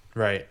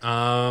 Right.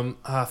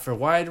 For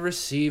wide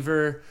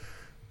receiver,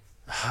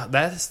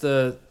 that's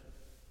the...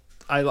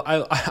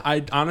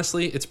 I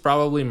honestly, it's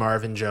probably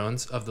Marvin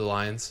Jones of the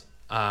Lions,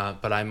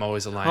 but I'm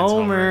always a Lions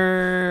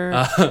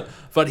homer.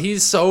 But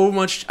he's so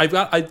much...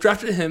 I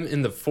drafted him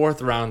in the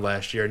 4th round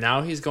last year.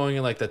 Now he's going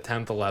in like the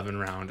 10th,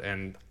 11th round,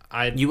 and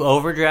You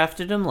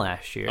overdrafted him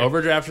last year.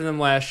 Overdrafted him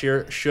last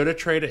year. Should have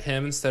traded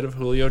him instead of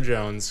Julio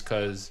Jones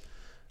because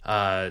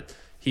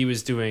he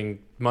was doing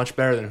much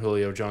better than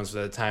Julio Jones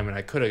at the time, and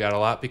I could have got a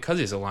lot because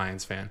he's a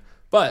Lions fan.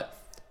 But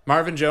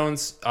Marvin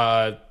Jones,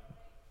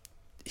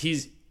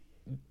 he's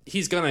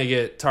going to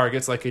get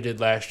targets like he did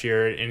last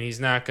year, and he's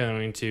not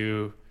going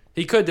to...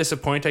 He could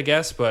disappoint, I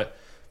guess, but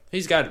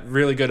he's got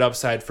really good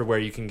upside for where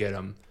you can get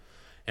him.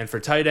 And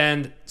for tight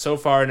end, so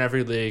far in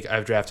every league,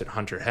 I've drafted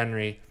Hunter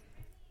Henry.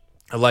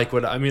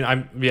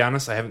 I'm be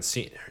honest, I haven't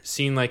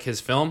seen like his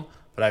film,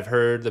 but I've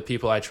heard the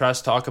people I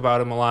trust talk about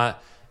him a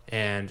lot,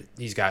 and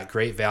he's got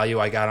great value.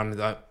 I got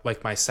him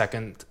like my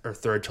second or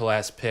third to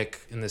last pick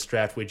in this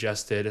draft we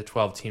just did, a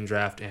 12-team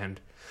draft, and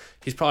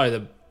he's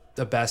probably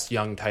the best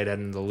young tight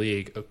end in the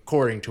league,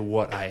 according to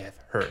what I have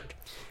heard.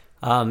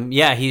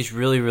 Yeah, he's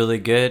really, really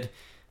good.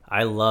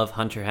 I love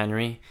Hunter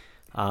Henry.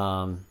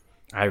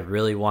 I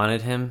really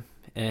wanted him.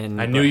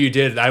 And I knew you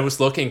did. I was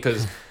looking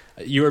because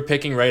you were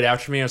picking right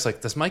after me. I was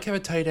like, does Mike have a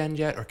tight end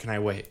yet, or can I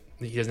wait?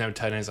 He doesn't have a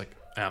tight end. He's like,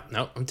 oh,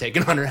 no, I'm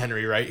taking Hunter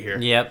Henry right here.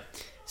 Yep.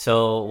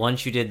 So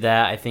once you did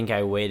that, I think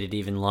I waited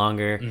even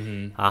longer.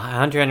 Mm-hmm.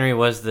 Hunter Henry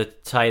was the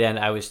tight end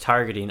I was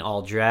targeting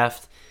all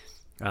draft.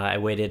 I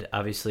waited,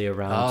 obviously,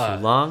 around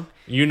too long.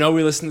 You know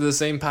we listen to the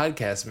same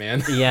podcast,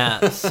 man.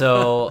 Yeah,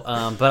 so,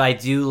 but I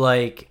do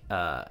like,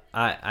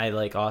 I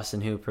like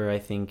Austin Hooper. I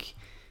think,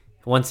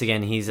 once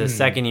again, he's a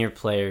second-year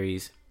player.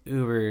 He's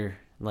uber,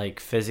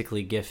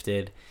 physically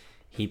gifted.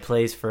 he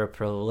plays for a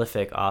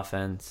prolific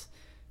offense,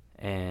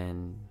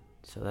 and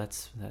so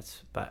that's.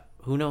 But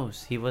who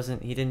knows? He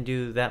didn't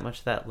do that much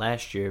of that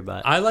last year.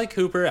 But I like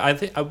Hooper. I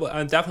think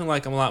I definitely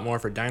like him a lot more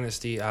for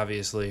Dynasty,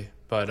 obviously.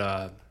 But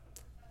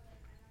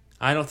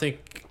I don't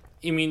think.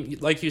 I mean,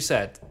 like you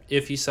said,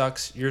 if he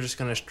sucks, you're just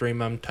gonna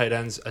stream him. Tight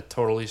end's a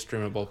totally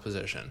streamable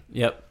position.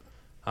 Yep.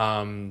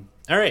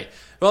 All right.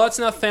 Well, that's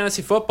enough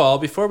fantasy football.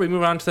 Before we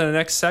move on to the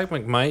next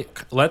segment,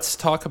 Mike, let's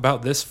talk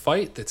about this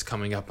fight that's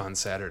coming up on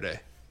Saturday.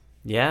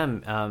 Yeah.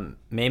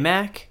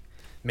 Maymac.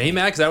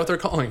 Maymac, is that what they're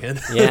calling it?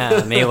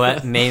 Yeah,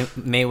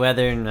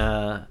 Mayweather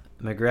and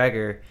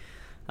McGregor.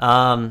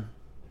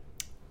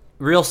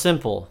 Real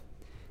simple.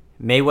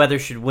 Mayweather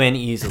should win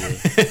easily.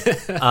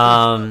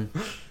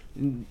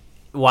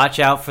 Watch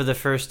out for the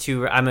first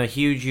two. I'm a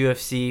huge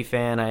UFC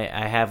fan.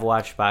 I have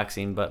watched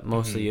boxing, but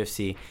mostly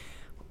UFC.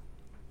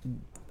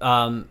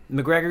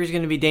 McGregor is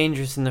going to be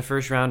dangerous in the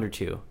first round or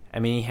two. I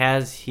mean,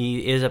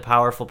 he is a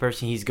powerful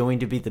person. He's going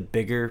to be the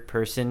bigger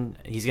person.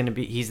 He's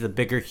the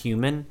bigger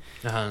human.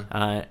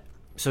 Uh-huh.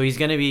 So he's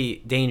going to be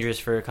dangerous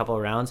for a couple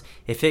of rounds.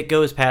 If it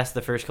goes past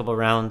the first couple of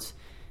rounds,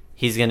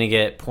 he's going to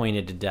get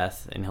pointed to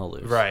death and he'll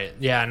lose. Right.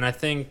 Yeah, and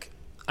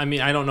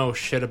I don't know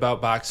shit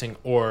about boxing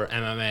or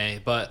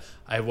MMA, but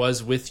I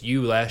was with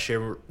you last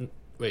year.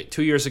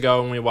 2 years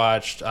ago when we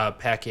watched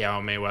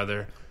Pacquiao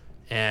Mayweather,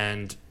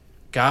 and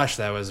gosh,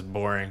 that was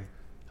boring.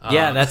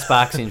 Yeah, that's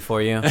boxing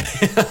for you.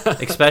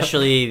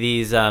 Especially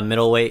these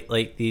middleweight,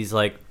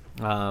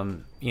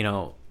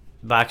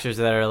 boxers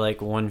that are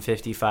like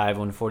 155,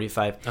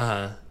 145.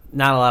 Uh-huh.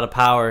 Not a lot of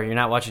power. You're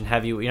not watching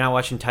You're not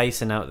watching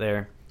Tyson out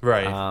there.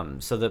 Right.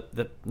 So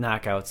the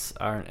knockouts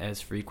aren't as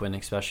frequent,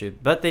 especially.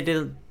 But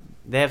they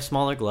have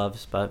smaller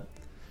gloves, but.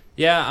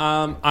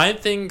 Yeah, I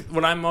think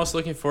what I'm most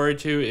looking forward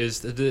to is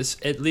that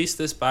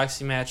this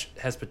boxing match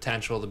has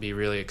potential to be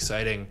really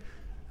exciting.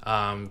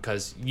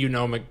 Because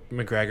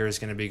McGregor is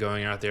going to be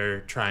going out there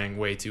trying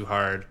way too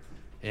hard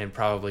and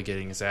probably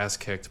getting his ass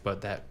kicked,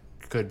 but that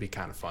could be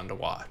kind of fun to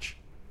watch.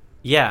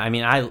 Yeah, I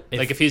mean,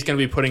 if he's going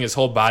to be putting his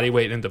whole body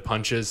weight into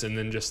punches and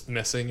then just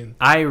missing.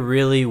 I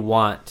really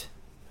want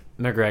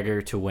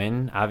McGregor to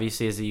win,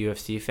 obviously as a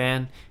UFC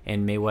fan,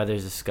 and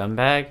Mayweather's a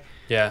scumbag.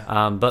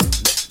 Yeah. But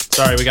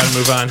sorry, we got to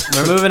move on.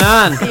 We're moving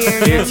on.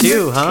 Beer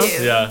two, huh?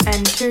 Yeah.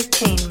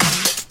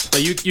 Entertainment.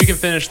 But you can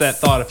finish that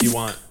thought if you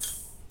want.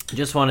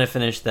 Just want to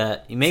finish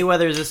that.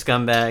 Mayweather is a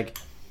scumbag,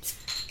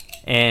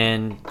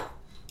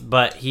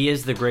 but he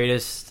is the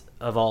greatest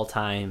of all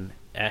time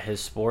at his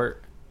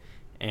sport,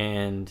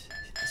 and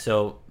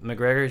so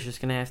McGregor is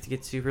just gonna have to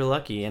get super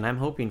lucky, and I'm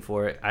hoping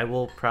for it. I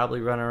will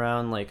probably run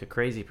around like a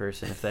crazy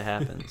person if that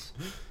happens.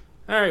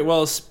 All right.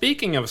 Well,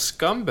 speaking of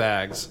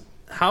scumbags,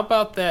 how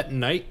about that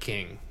Night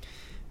King?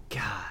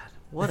 God.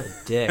 What a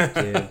dick,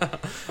 dude.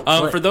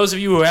 For those of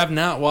you who have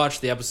not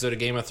watched the episode of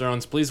Game of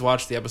Thrones, please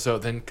watch the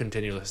episode, then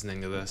continue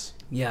listening to this.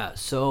 Yeah,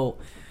 so,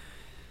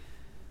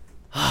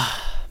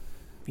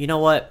 you know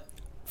what?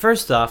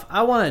 First off,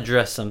 I want to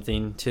address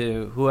something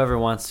to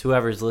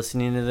whoever's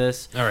listening to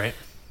this. All right.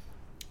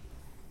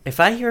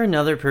 If I hear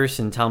another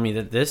person tell me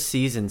that this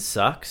season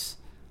sucks,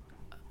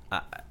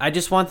 I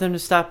just want them to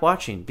stop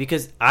watching,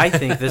 because I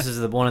think this is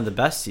one of the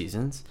best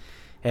seasons.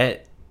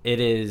 It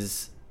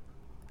is...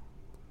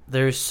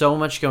 There's so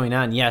much going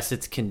on. Yes,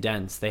 it's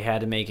condensed. They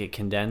had to make it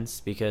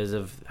condensed because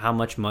of how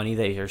much money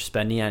they are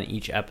spending on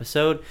each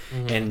episode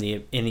and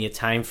in the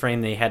time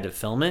frame they had to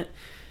film it.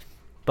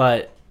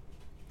 But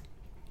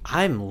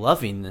I'm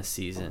loving this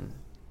season.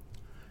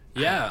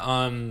 Yeah,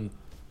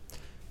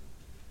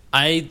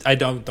 I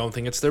don't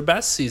think it's their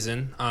best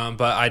season,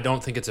 but I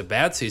don't think it's a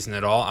bad season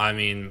at all. I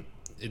mean,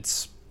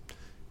 it's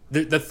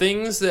the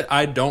things that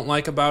I don't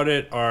like about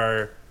it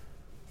are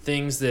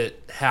things that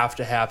have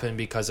to happen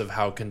because of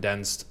how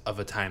condensed of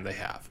a time they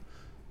have.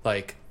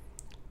 Like,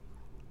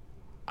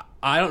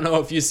 I don't know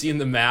if you've seen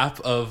the map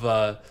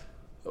of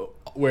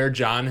where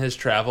Jon has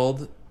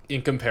traveled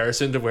in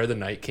comparison to where the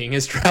Night King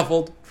has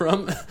traveled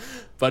from,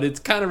 but it's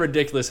kind of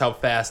ridiculous how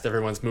fast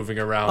everyone's moving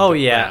around. Oh,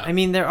 yeah. I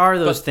mean, there are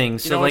those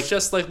things. So it's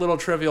just like little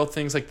trivial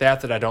things like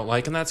that I don't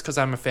like, and that's because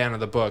I'm a fan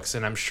of the books,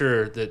 and I'm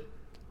sure that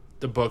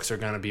the books are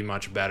going to be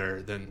much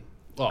better than...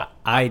 Well,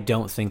 I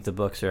don't think the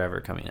books are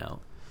ever coming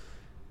out.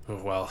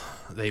 Well,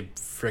 they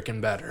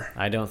frickin' better.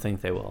 I don't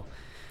think they will.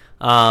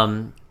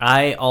 I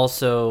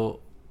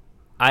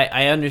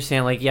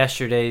understand, like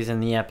yesterday's in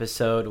the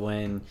episode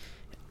when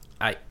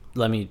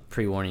let me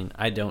pre-warning,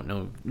 I don't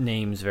know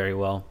names very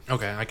well.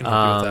 Okay, I can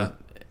help you with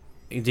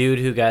that. Dude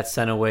who got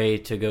sent away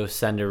to go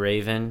send a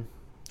raven.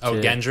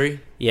 Gendry?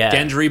 Yeah.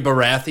 Gendry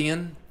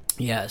Baratheon?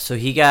 Yeah, so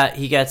he got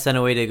sent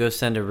away to go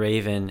send a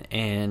raven,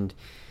 and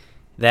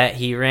that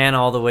he ran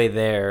all the way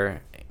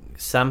there,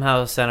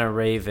 somehow sent a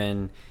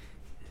raven,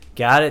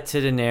 got it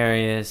to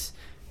Daenerys,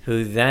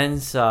 who then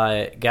saw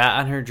it, got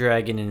on her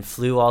dragon, and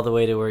flew all the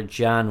way to where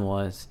Jon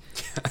was.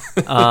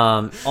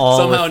 All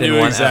somehow knew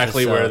one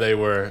exactly episode. where they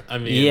were. I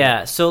mean,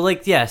 yeah. So,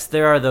 like, yes,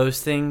 there are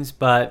those things,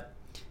 but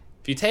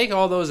if you take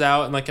all those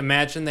out and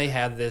imagine they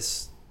had a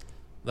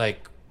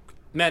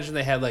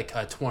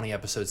 20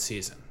 episode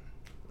season,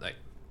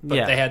 But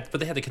Yeah. they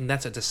had to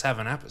condense it to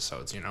 7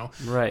 episodes,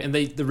 Right. And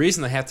the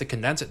reason they have to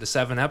condense it to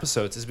 7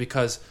 episodes is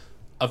because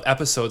of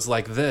episodes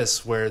like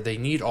this where they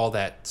need all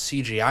that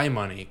CGI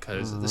money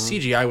because the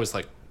CGI was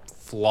like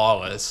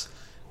flawless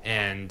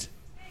and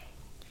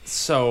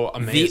so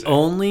amazing. The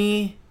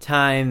only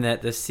time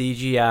that the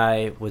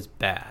CGI was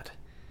bad,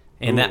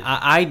 and that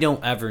I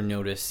don't ever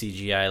notice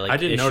CGI like I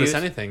didn't issues. notice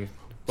anything.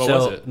 What So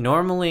was it?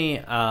 normally,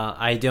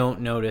 I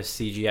don't notice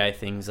CGI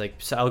things. Like,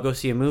 so I'll go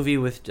see a movie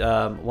with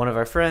one of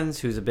our friends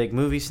who's a big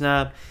movie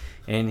snob,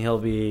 and he'll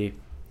be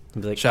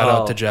like, Shout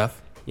 "Oh." out to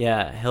Jeff.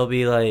 Yeah, he'll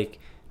be like,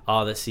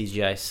 "Oh, the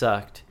CGI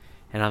sucked,"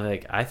 and I'm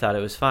like, "I thought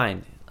it was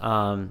fine."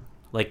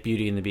 Like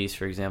Beauty and the Beast,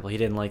 for example, he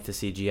didn't like the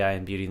CGI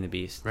in Beauty and the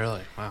Beast.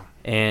 Really? Wow.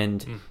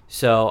 And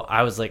so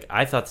I was like,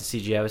 I thought the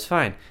CGI was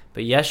fine.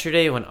 But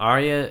yesterday when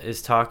Arya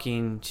is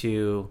talking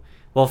to,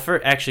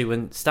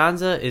 when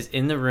Stanza is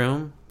in the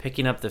room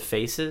picking up the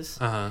faces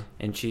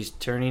and she's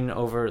turning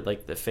over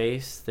like the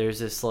face, there's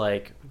this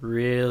like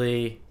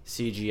really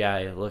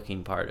CGI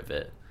looking part of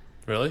it.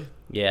 Really?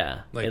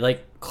 Yeah. It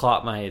like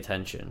caught my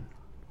attention.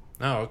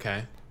 Oh,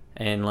 okay.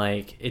 And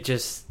like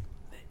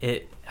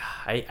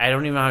I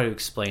don't even know how to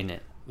explain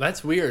it.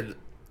 That's weird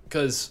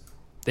because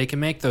they can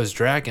make those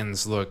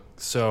dragons look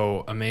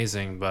so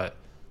amazing, but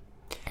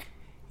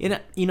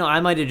You know, I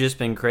might have just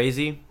been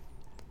crazy.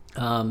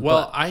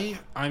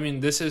 I mean,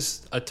 this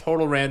is a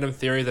total random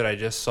theory that I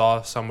just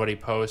saw somebody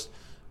post,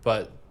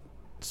 but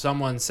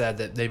someone said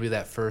that maybe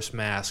that first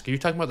mask. Are you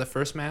talking about the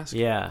first mask?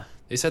 Yeah.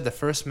 They said the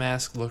first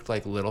mask looked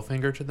like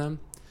Littlefinger to them,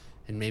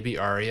 and maybe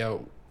Arya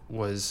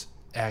was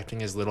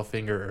acting as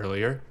Littlefinger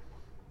earlier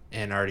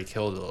and already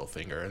killed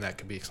Littlefinger, and that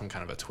could be some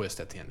kind of a twist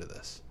at the end of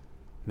this.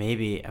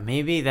 Maybe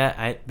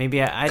I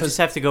just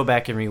have to go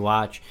back and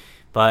rewatch.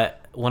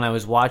 But when I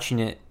was watching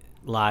it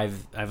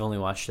live, I've only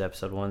watched the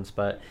episode once,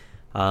 but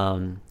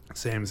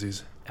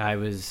Samesies. I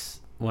was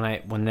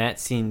when that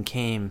scene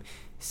came,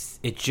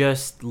 it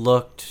just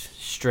looked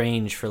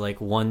strange for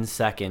like 1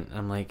 second.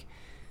 I'm like,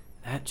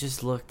 that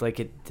just looked like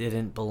it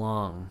didn't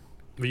belong.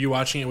 Were you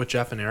watching it with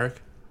Jeff and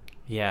Eric?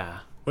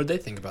 Yeah. What did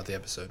they think about the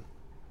episode?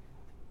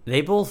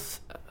 They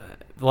both,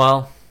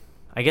 well,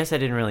 I guess I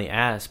didn't really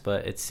ask,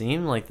 but it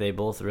seemed like they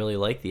both really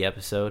liked the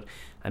episode.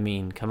 I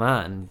mean, come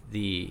on,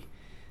 the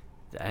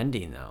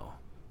ending though.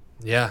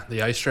 Yeah,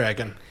 the ice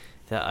dragon.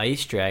 The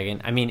ice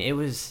dragon. I mean, it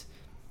was.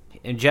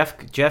 And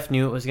Jeff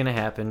knew it was going to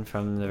happen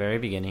from the very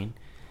beginning.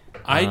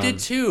 I did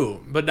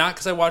too, but not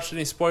because I watched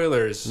any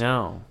spoilers.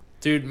 No.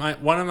 Dude,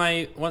 someone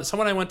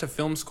I went to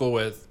film school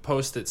with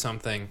posted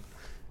something,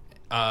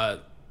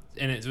 and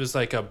it was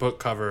like a book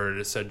cover.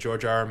 It said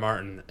George R. R.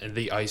 Martin and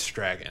the Ice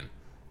Dragon,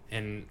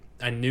 and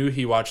I knew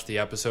he watched the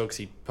episode because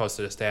he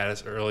posted a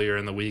status earlier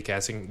in the week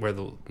asking where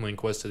the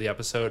link was to the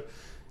episode,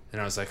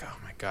 and I was like, oh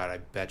my god, I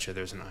bet you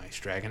there's an ice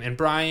dragon. And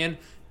Brian,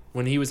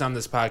 when he was on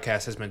this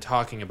podcast, has been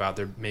talking about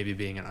there maybe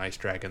being an ice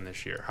dragon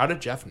this year. How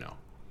did Jeff know?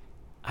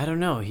 I don't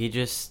know. He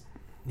just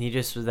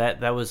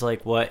that was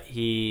like what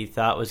he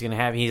thought was going to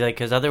happen. He's like,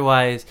 because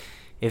otherwise,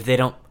 if they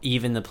don't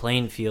even the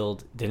playing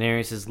field,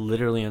 Daenerys is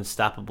literally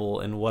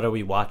unstoppable. And what are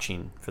we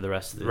watching for the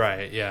rest of the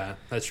Right? Yeah,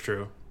 that's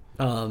true.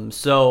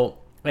 So,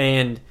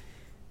 and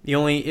the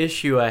only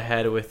issue I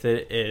had with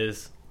it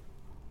is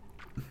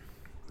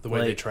The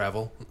way they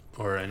travel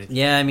or anything.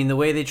 Yeah, I mean the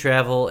way they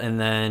travel, and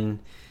then,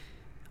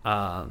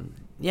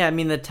 yeah, I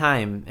mean the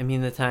time. I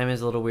mean the time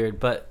is a little weird,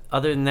 but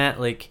other than that,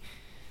 like.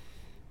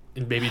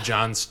 And Baby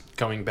John's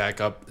coming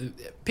back up.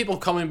 People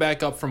coming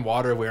back up from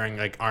water wearing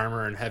like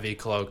armor and heavy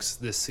cloaks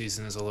this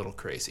season is a little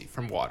crazy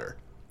from water.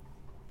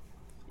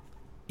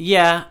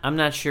 Yeah, I'm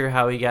not sure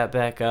how he got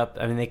back up.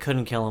 I mean, they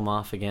couldn't kill him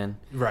off again.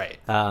 Right.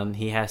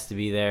 He has to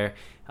be there.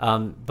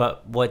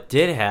 But what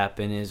did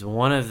happen is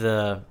one of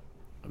the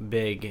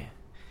big...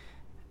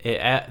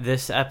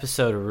 this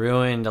episode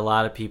ruined a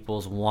lot of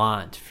people's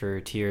want for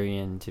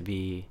Tyrion to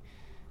be,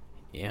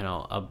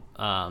 to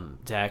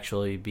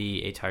actually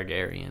be a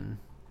Targaryen.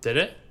 Did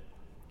it?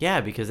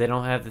 Yeah, because they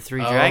don't have the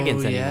 3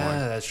 dragons anymore.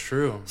 Yeah, that's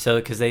true. So,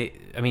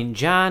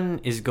 Jon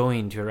is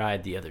going to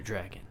ride the other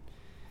dragon.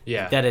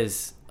 Yeah. That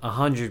is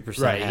 100%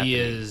 right. happening. He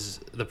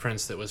is the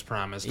prince that was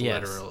promised,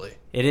 Yes. literally.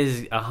 It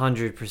is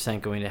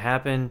 100% going to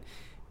happen,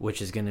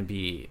 which is going to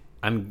be...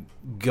 I'm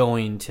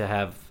going to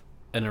have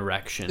an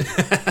erection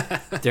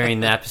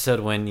during the episode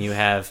when you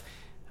have...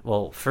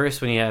 Well,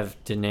 first when you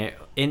have Daenerys...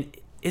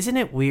 Isn't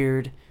it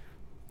weird?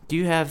 Do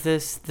you have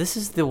this? This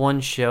is the one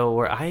show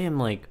where I am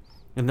like...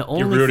 And the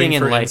only thing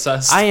in life...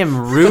 incest? I am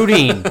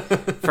rooting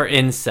for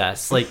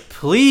incest. Like,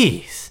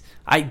 please...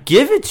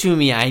 give it to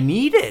me. I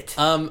need it.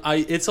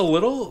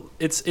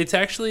 It's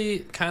actually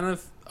kind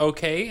of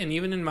okay, and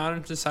even in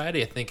modern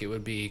society, I think it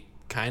would be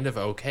kind of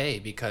okay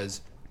because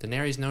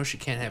Daenerys knows she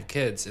can't have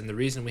kids, and the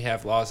reason we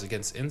have laws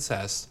against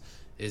incest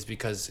is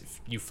because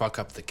if you fuck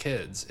up the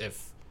kids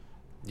if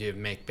you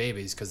make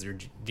babies because their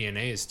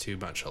DNA is too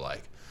much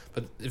alike.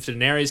 But if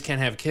Daenerys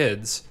can't have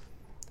kids,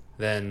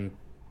 then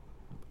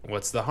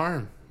what's the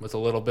harm with a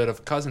little bit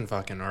of cousin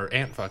fucking or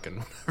aunt fucking,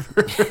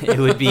 whatever? It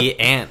would be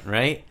aunt,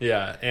 right?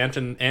 Yeah, aunt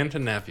and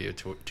nephew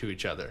to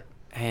each other.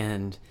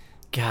 And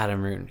God,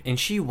 I'm rooting. And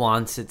she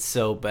wants it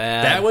so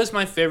bad. That was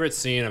my favorite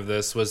scene of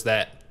this, was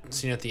that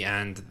scene at the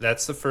end.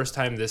 That's the first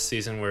time this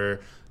season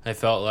where I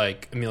felt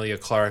like Emilia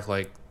Clarke,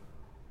 like,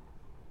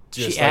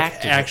 just She like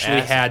acted her actually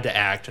ass had to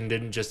act and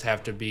didn't just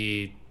have to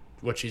be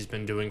what she's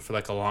been doing for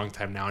like a long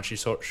time now. And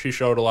she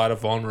showed a lot of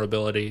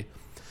vulnerability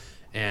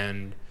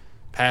and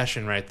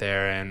passion right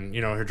there. And,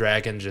 you know, her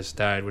dragon just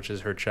died, which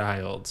is her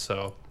child.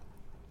 So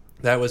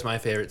that was my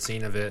favorite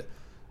scene of it.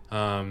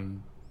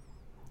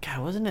 God,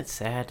 wasn't it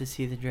sad to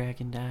see the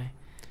dragon die?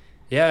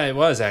 Yeah, it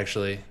was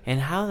actually.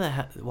 And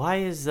why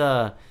is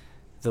the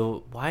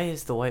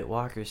White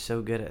Walker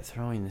so good at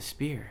throwing the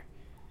spear?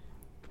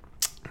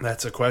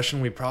 That's a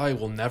question we probably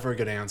will never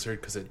get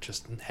answered because it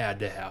just had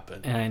to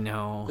happen. I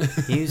know.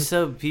 He was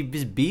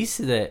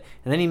beasted it,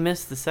 and then he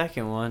missed the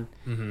second one.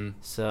 Mm-hmm.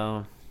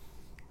 So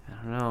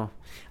I don't know.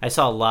 I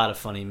saw a lot of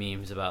funny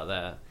memes about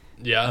that.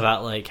 Yeah,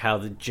 about like how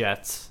the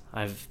Jets.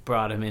 I've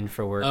brought him in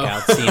for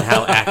workouts, seeing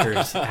how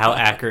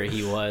accurate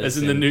he was. As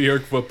in the New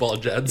York Football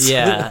Jets.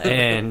 Yeah,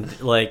 and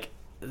like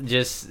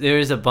just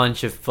there's a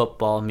bunch of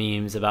football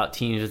memes about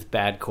teams with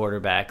bad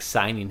quarterbacks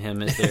signing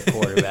him as their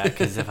quarterback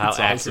because of how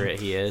accurate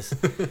he is.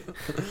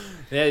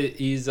 Yeah,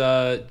 he's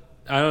I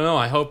don't know.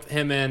 I hope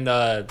him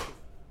and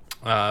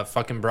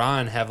fucking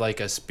Braun have like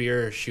a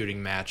spear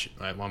shooting match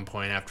at one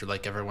point after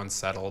like everyone's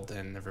settled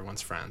and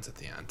everyone's friends at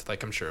the end.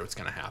 Like I'm sure it's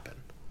gonna happen.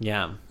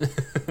 Yeah.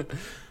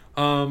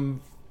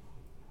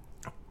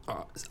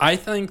 I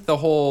think the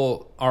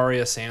whole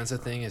Arya Sansa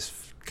thing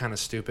is kind of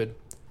stupid.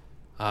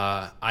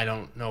 I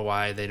don't know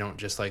why they don't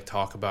just like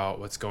talk about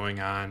what's going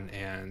on,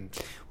 and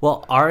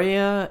Well,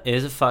 Arya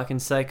is a fucking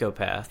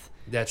psychopath.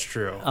 that's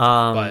true.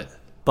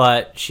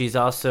 But she's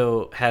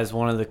also has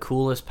one of the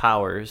coolest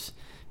powers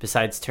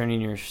besides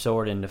turning your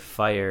sword into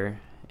fire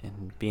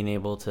and being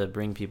able to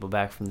bring people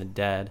back from the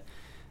dead.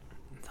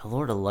 The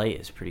Lord of Light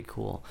is pretty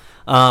cool.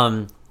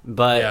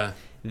 But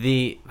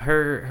Yeah.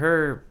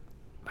 her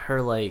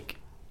like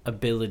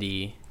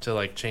ability to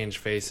like change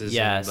faces,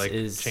 yes, and like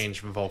is, change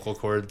vocal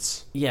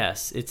cords.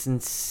 Yes, it's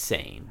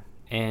insane.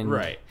 And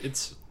Right.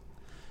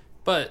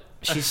 But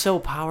she's so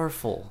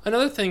powerful.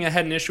 another thing I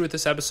had an issue with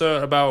this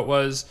episode about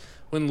was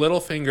when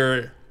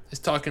Littlefinger is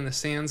talking to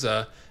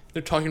Sansa,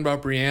 they're talking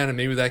about Brienne, and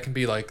maybe that can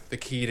be like the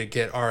key to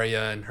get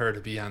Arya and her to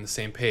be on the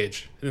same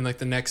page. And then like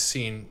the next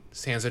scene,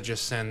 Sansa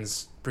just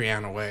sends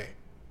Brienne away.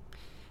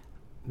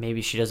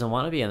 Maybe she doesn't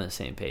want to be on the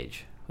same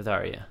page with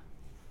Arya.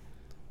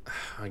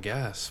 I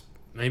guess.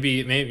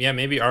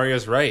 Maybe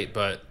Arya's right,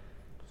 but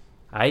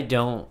I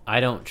don't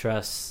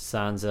trust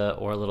Sansa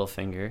or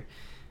Littlefinger.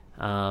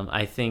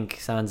 I think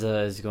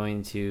Sansa is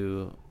going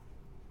to.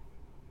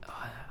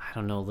 I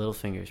don't know.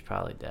 Littlefinger's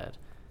probably dead.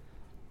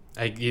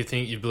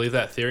 you believe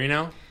that theory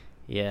now?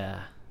 Yeah,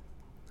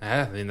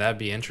 I mean that'd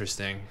be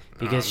interesting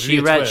because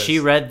maybe she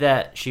read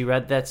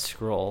that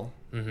scroll,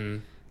 Mm-hmm.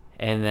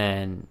 and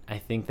then I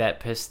think that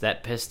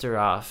pissed her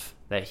off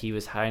that he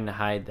was trying to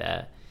hide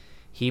that.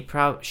 She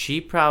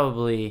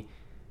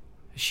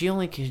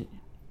only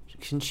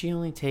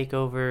take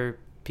over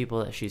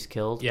people that she's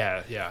killed?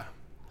 Yeah.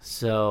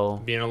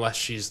 So, Unless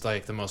she's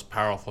like the most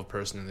powerful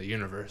person in the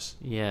universe.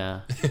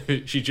 yeah.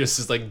 She just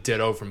is like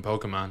Ditto from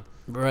Pokemon.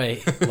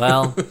 Right.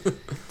 Well,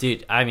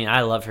 dude, I mean,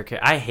 I love her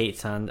character. I hate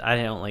Sansa.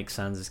 I don't like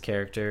Sansa's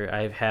character.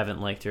 I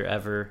haven't liked her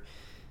ever.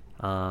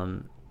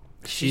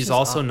 She's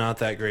also not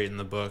that great in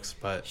the books,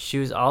 but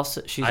she's always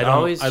a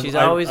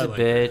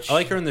bitch. I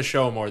like her in the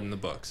show more than the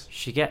books.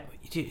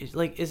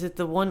 Is it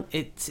the one?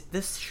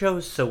 This show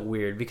is so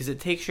weird because it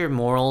takes your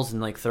morals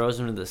and like throws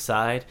them to the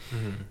side,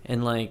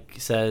 and like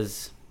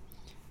says,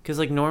 because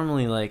like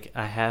normally like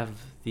I have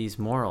these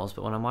morals,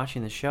 but when I'm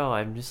watching the show,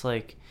 I'm just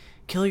like,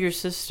 kill your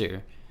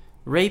sister,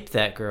 rape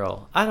that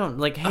girl. I don't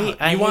like hate.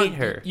 I hate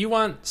her. You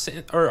want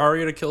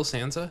Arya to kill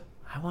Sansa?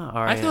 I want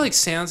Arya. I feel like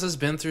Sansa's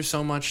been through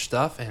so much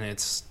stuff, and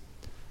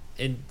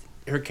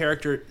her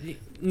character.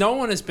 No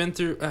one has been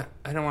through.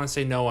 I don't want to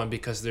say no one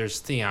because there's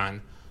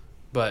Theon,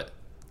 but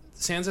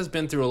Sansa's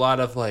been through a lot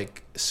of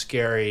like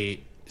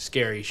scary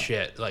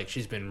shit. Like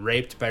she's been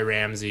raped by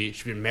Ramsay.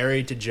 She's been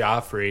married to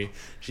Joffrey.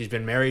 She's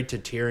been married to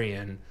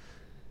Tyrion.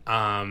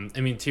 I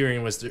mean,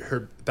 Tyrion was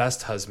her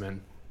best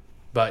husband,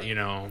 but you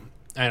know,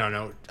 I don't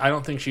know. I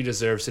don't think she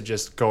deserves to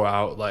just go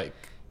out like.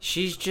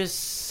 She's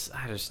just.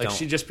 I just like don't.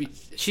 she just be.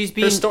 She's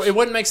being. It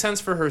wouldn't make sense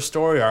for her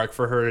story arc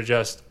for her to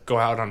just go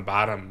out on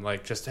bottom,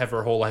 like just have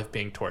her whole life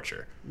being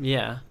torture.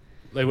 Yeah.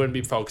 They wouldn't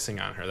be focusing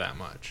on her that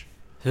much.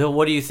 So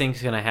what do you think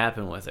is going to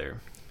happen with her?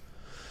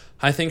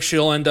 I think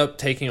she'll end up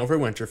taking over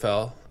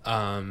Winterfell,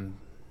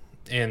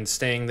 and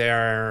staying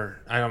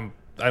there. I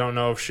don't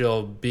know if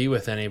she'll be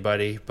with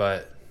anybody,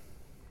 but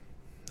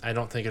I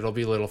don't think it'll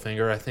be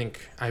Littlefinger.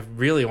 I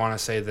really want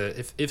to say that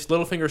if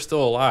Littlefinger's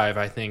still alive,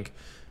 I think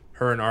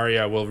her and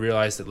Arya will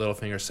realize that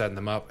Littlefinger's setting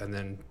them up and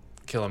then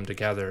kill them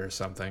together or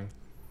something.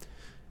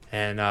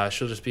 And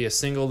she'll just be a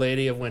single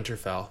lady of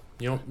Winterfell.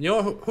 You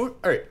know who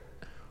all right.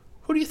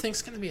 Who do you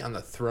think's going to be on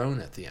the throne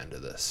at the end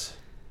of this?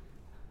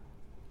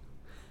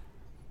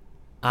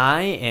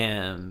 I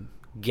am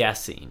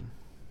guessing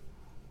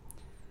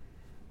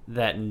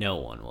that no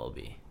one will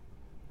be.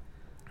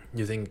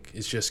 You think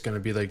it's just going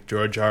to be like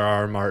George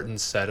R.R. Martin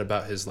said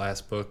about his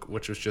last book,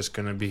 which was just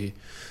going to be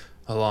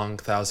a long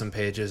 1,000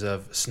 pages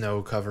of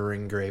snow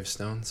covering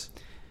gravestones?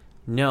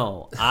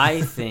 No,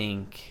 I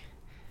think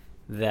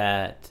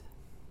that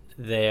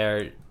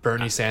they're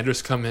Bernie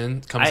Sanders comes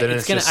in and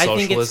it's just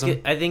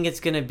socialism? I think it's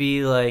gonna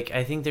be like,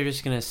 I think they're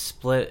just gonna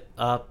split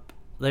up.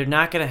 They're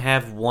not gonna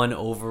have one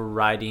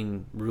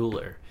overriding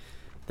ruler.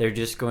 They're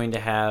just going to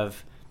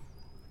have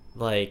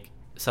like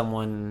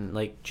someone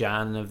like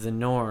Jon of the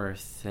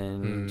North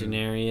and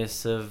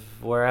Daenerys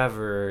of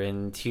wherever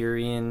and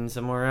Tyrion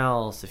somewhere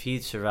else if he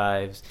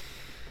survives.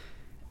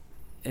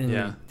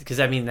 And because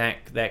I mean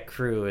that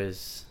crew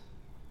is,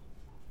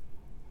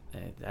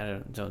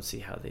 I don't see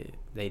how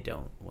they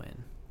don't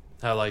win.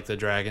 How like the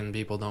dragon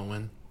people don't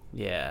win?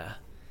 Yeah.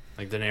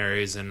 Like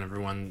Daenerys and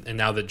everyone, and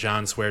now that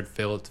Jon sweared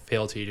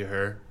fealty to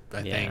her,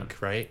 I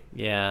think, right?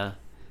 Yeah.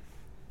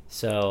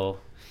 So.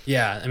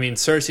 Yeah, I mean,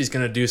 Cersei's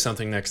going to do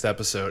something next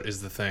episode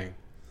is the thing.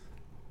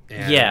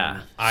 And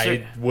yeah.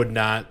 I would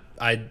not,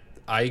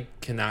 I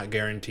cannot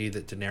guarantee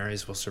that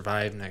Daenerys will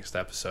survive next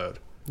episode.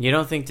 You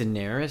don't think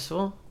Daenerys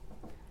will?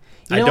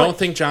 I don't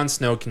think Jon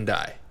Snow can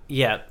die.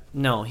 Yeah,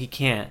 no, he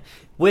can't.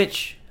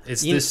 Which,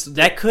 It's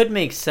that could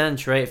make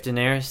sense, right? If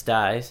Daenerys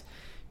dies,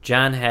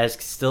 Jon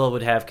still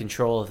would have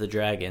control of the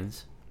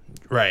dragons.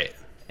 Right.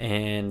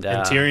 And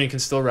Tyrion can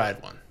still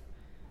ride one.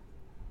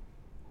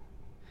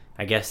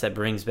 I guess that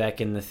brings back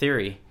in the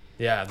theory.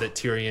 Yeah, that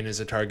Tyrion is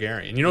a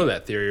Targaryen. You know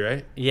that theory,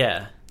 right?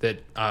 Yeah.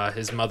 That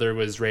his mother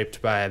was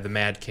raped by the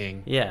Mad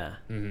King. Yeah.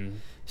 Mm-hmm.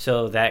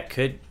 So that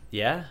could,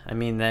 yeah. I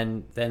mean,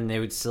 then they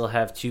would still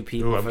have two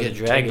people I'm for the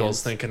getting dragons.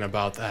 tingles thinking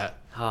about that.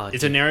 Oh,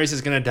 if Daenerys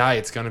is going to die,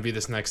 it's going to be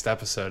this next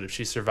episode. If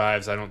she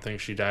survives, I don't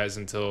think she dies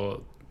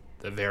until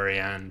the very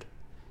end.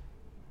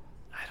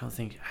 I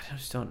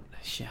just don't.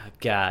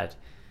 God.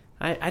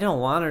 I don't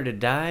want her to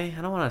die.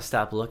 I don't want to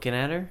stop looking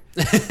at her.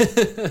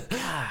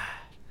 God.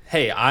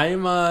 Hey,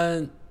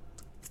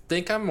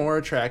 think I'm more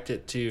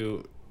attracted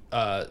to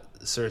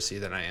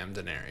Cersei than I am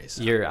Daenerys.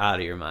 You're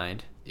out of your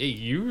mind. Hey,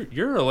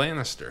 you're a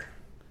Lannister.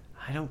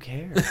 I don't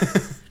care.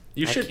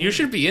 You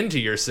should be into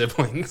your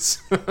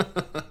siblings.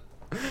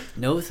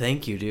 No,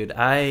 thank you, dude.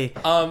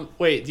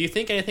 Wait, do you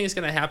think anything is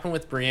going to happen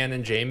with Brienne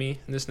and Jaime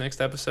in this next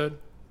episode?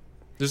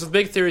 There's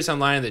big theories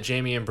online that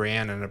Jaime and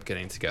Brienne end up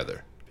getting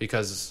together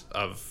because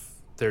of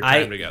their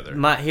time together.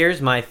 Here's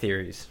my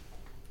theories.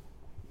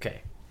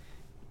 Okay.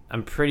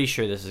 I'm pretty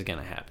sure this is going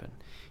to happen.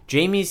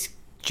 Jaime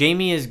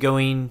is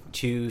going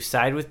to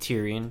side with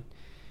Tyrion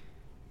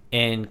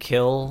and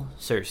kill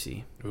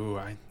Cersei. Ooh,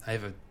 I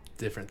have a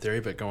different theory,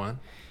 but go on.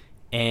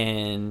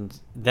 And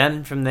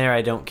then from there,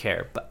 I don't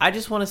care. But I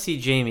just want to see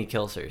Jaime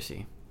kill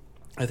Cersei.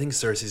 I think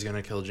Cersei's going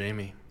to kill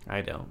Jaime.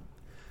 I don't.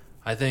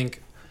 I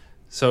think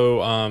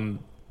so.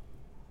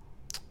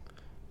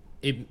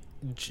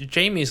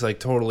 Jaime's like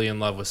totally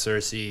in love with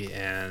Cersei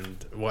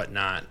and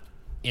whatnot,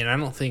 and I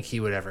don't think he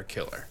would ever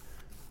kill her.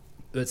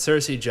 But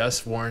Cersei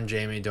just warned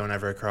Jaime, don't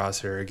ever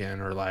cross her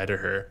again or lie to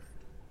her.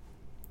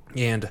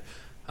 And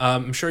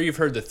I'm sure you've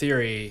heard the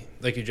theory,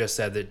 like you just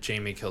said, that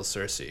Jaime kills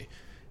Cersei.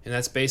 And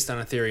that's based on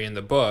a theory in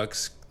the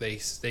books. They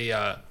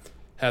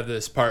have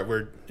this part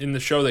where, in the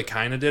show they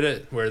kind of did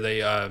it, where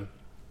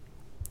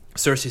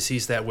Cersei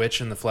sees that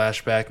witch in the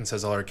flashback and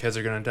says all her kids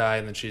are going to die,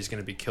 and then she's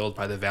going to be killed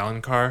by the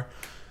Valonqar.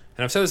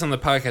 And I've said this on the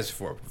podcast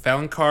before.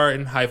 Valonqar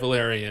in High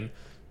Valyrian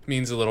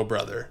means a little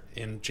brother,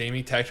 and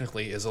Jaime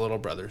technically is a little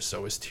brother,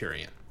 so is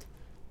Tyrion.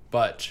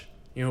 But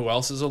you know who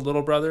else is a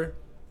little brother?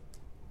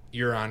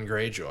 Euron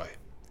Greyjoy.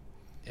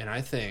 And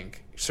I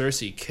think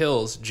Cersei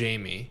kills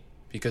Jaime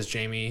because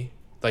Jaime,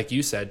 like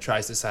you said,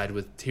 tries to side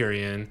with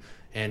Tyrion,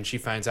 and she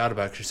finds out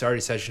about it. She's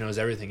already said she knows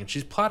everything, and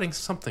she's plotting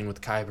something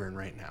with Qyburn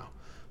right now,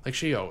 like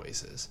she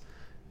always is.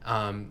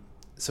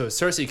 So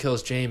Cersei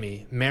kills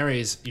Jaime,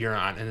 marries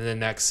Euron, and in the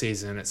next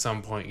season, at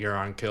some point,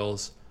 Euron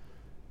kills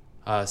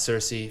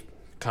Cersei,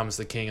 becomes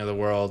the king of the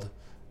world,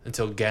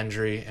 until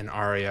Gendry and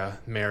Arya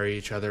marry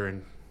each other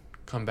and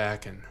come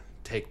back and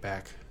take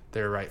back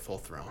their rightful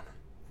throne.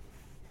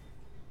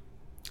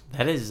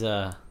 That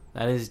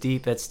is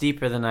deep. That's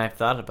deeper than I've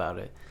thought about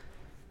it.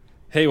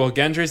 Hey, well,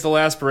 Gendry's the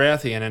last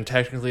Baratheon and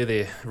technically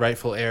the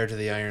rightful heir to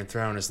the Iron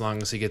Throne as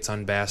long as he gets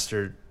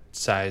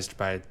unbastardized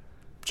by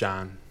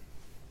Jon.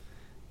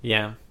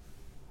 Yeah.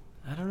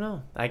 I don't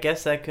know. I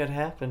guess that could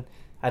happen.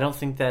 I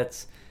think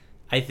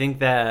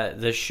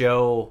that the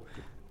show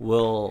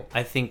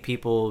I think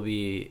people will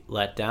be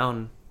let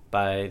down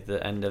by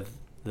the end of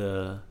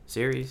the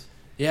series.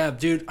 Yeah,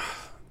 dude.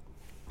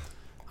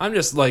 I'm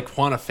just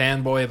want a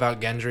fanboy about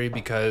Gendry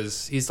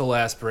because he's the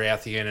last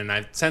Baratheon,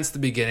 and since the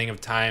beginning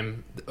of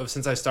time,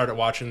 since I started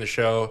watching the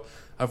show,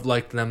 I've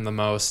liked them the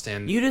most.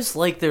 And you just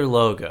like their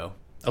logo.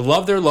 I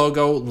love their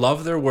logo,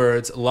 love their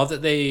words, love that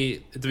at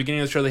the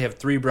beginning of the show they have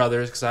three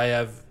brothers because I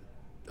have,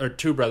 or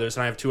two brothers,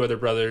 and I have two other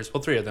brothers.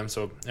 Well, three of them,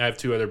 so I have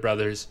two other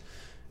brothers,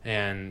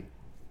 and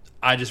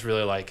I just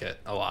really like it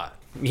a lot.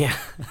 Yeah.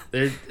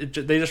 They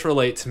just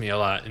relate to me a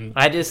lot. And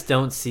I just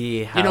don't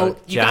see how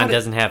Jon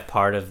doesn't have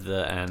part of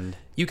the end.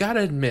 You gotta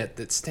admit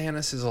that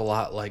Stannis is a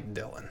lot like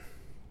Dylan.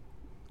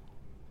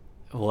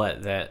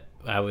 What, that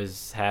I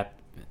was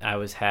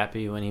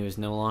happy when he was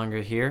no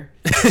longer here?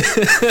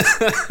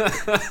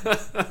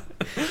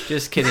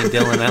 Just kidding,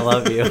 Dylan. I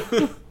love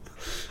you.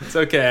 It's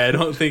okay. I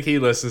don't think he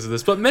listens to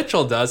this, but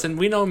Mitchell does, and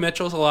we know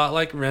Mitchell's a lot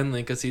like Renly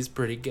because he's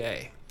pretty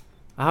gay.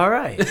 All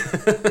right.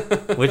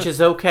 Which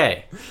is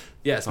okay.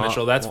 Yes,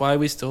 Mitchell. That's why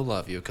we still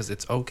love you, because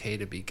it's okay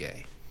to be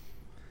gay.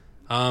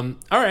 All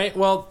right.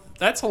 Well,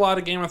 that's a lot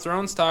of Game of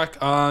Thrones talk.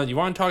 You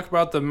want to talk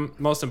about the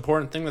most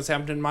important thing that's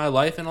happened in my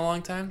life in a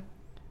long time?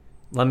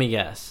 Let me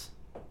guess.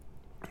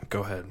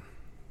 Go ahead.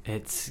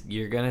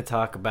 You're gonna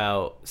talk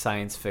about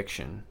science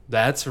fiction.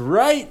 That's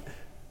right.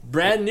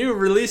 Brand New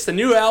released a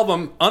new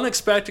album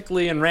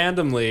unexpectedly and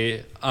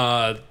randomly.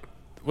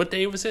 What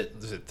day was it?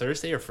 Was it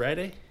Thursday or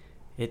Friday?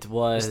 It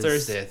was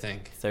Thursday, I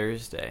think.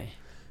 Thursday.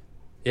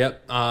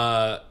 Yep.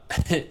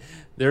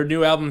 Their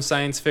new album,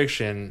 Science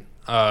Fiction,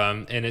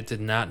 and it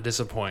did not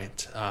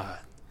disappoint.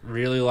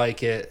 Really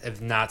like it.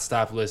 Have not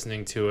stopped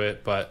listening to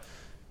it, but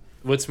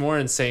what's more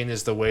insane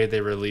is the way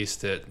they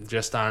released it.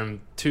 Just on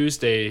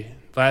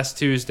last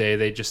Tuesday,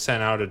 they just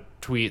sent out a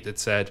tweet that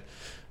said,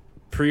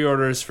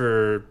 pre-orders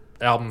for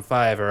album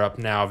 5 are up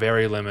now,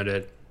 very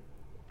limited.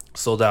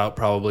 Sold out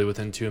probably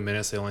within 2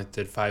 minutes. They only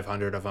did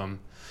 500 of them.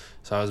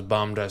 So I was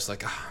bummed. I was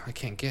like, I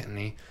can't get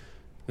any.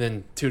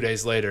 Then 2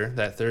 days later,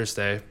 that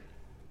Thursday,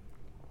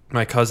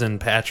 my cousin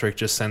Patrick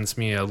just sends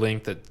me a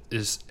link that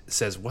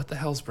says, what the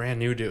hell's Brand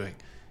New doing?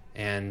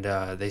 And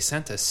they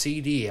sent a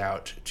CD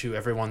out to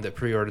everyone that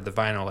pre-ordered the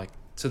vinyl.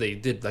 So they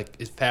did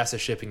as fast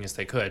as shipping as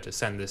they could to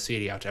send the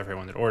CD out to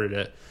everyone that ordered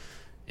it.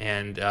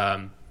 And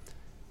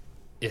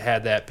it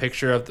had that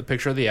picture of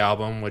the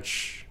album,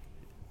 which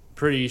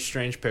pretty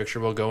strange picture.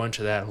 We'll go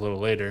into that a little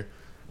later.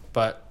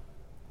 But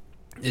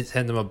it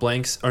had them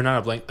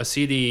a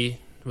CD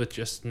with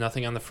just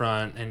nothing on the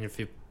front. And if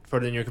you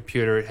put it in your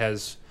computer, it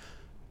has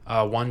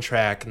one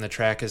track, and the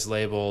track is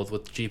labeled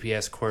with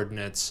GPS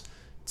coordinates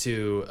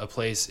to a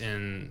place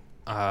in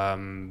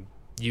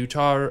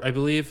Utah, I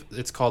believe.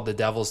 It's called the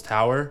Devil's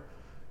Tower,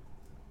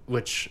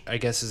 which I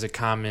guess is a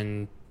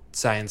common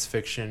science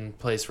fiction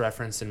place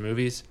referenced in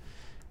movies.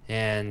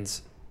 And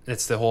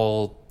it's their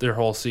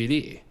whole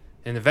CD.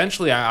 And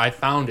eventually I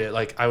found it.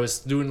 I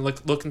was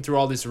looking through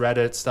all this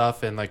Reddit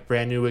stuff and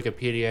Brand New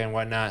Wikipedia and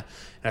whatnot,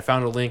 and I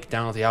found a link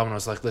down with the album. I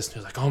was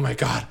listening to it, oh my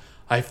god,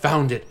 I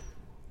found it.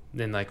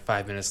 Then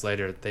 5 minutes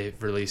later, they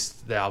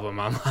released the album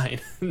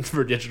online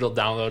for digital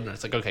download, and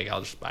it's okay,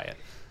 I'll just buy it.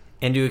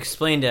 And to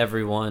explain to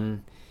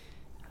everyone,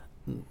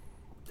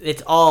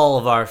 it's all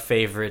of our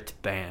favorite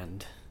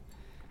band.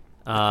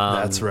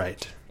 That's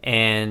right.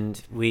 And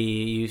we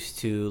used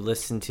to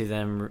listen to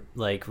them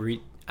we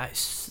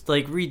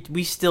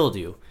still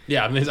do.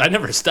 Yeah, I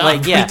never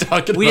stopped.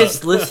 We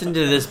just listen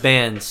to this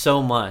band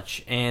so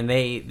much, and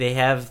they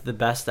have the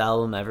best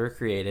album ever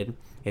created.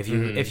 If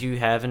you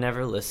haven't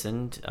ever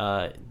listened,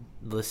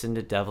 listen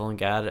to Devil and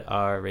God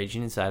Are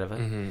Raging Inside of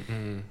It,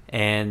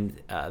 and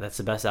that's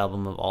the best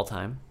album of all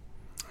time.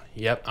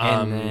 Yep.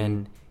 And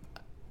then,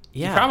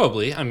 yeah,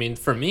 probably. I mean,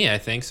 for me, I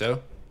think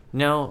so.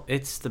 No,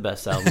 it's the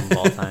best album of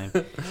all time.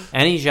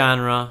 Any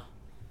genre,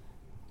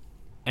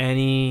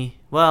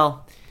 maybe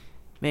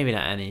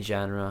not any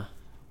genre.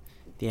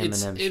 The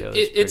Eminem show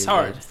is it's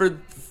hard. good. For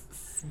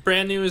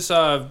Brand New is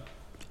a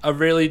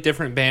really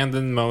different band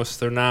than most.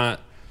 They're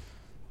not,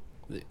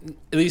 at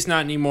least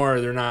not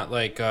anymore. They're not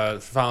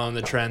following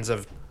the trends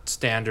of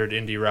standard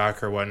indie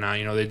rock or whatnot.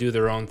 They do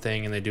their own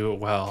thing and they do it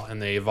well,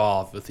 and they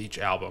evolve with each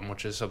album,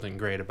 which is something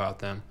great about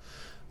them.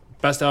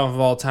 Best album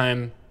of all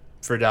time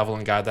for Devil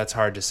and God, that's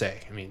hard to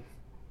say. I mean,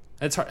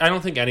 it's hard. I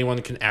don't think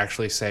anyone can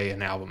actually say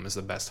an album is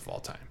the best of all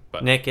time.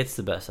 But Nick, it's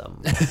the best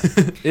album.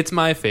 It's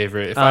my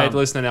favorite. If I had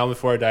listened to an album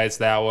before I died, it's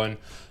that one.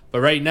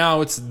 But right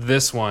now, it's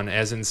this one,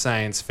 as in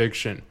science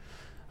fiction.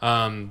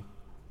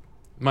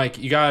 Mike,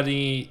 you got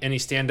any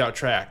standout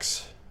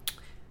tracks?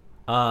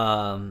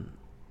 Do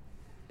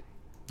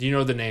you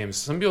know the names?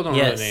 Some people don't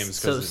know the names.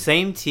 So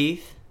Same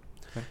Teeth.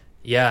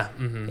 Yeah.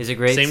 Is it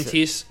great? Same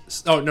Teeth.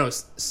 Oh, no.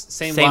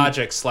 Same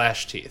Logic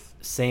 / Teeth.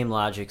 Same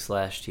Logic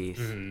 /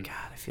 Teeth.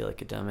 God, I feel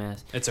like a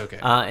dumbass. It's okay.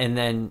 And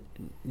then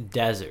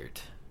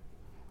Desert.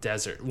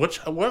 What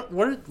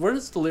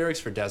is the lyrics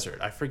for Desert?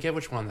 I forget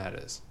which one that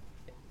is.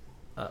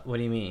 What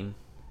do you mean?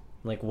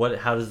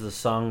 How does the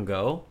song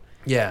go?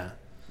 Yeah.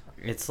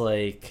 It's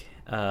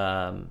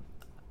I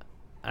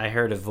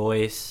heard a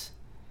voice,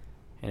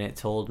 and it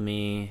told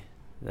me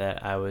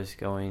that I was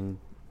going...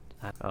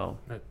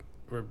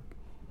 We're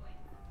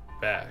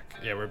back.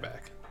 Yeah, we're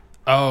back.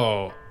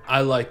 Oh,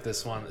 I like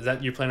this one. Is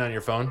that you playing on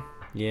your phone?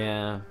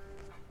 Yeah.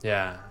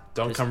 Yeah.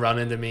 Don't come run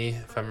into me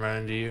if I'm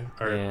running into you.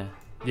 Yeah.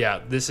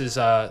 Yeah, this is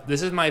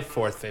my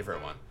fourth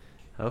favorite one.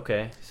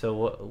 Okay.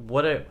 So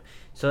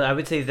so I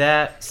would say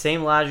that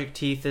Same Logic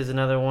Teeth is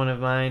another one of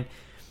mine.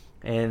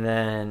 And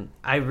then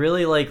I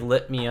really like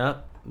Lit Me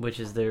Up, which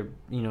is their,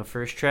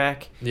 first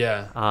track.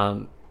 Yeah.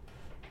 When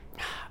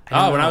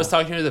I was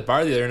talking to you at the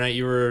bar the other night,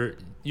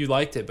 you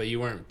liked it, but you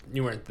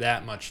weren't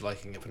that much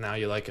liking it, but now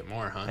you like it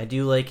more, huh? I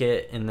do like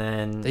it, and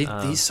then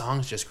these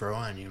songs just grow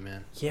on you,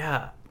 man.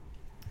 Yeah.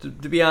 To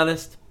be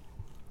honest,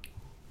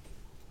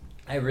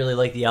 I really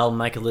like the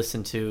album. I could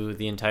listen to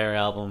the entire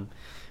album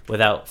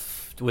without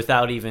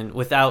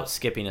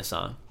skipping a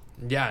song.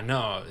 Yeah,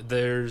 no,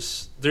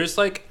 there's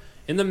like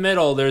in the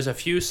middle there's a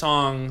few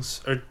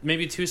songs or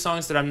maybe 2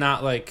 songs that I'm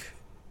not like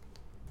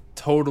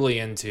totally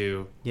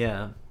into.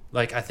 Yeah.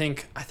 Like I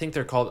think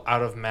they're called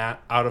Out of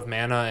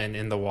Mana and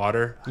In the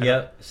Water.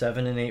 Yep,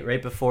 7 and 8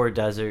 right before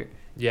Desert.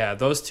 Yeah,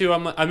 those 2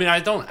 I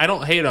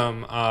don't hate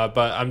them, but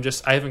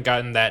I haven't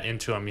gotten that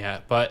into them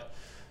yet, but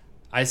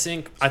I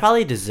think It's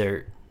probably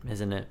Desert,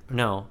 isn't it?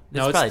 No,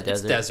 it's probably Desert.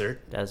 It's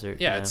Desert.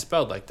 Desert. Yeah, it's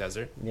spelled like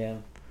desert. Yeah.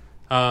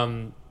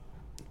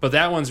 But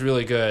that one's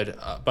really good.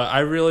 But I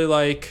really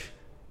like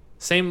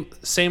same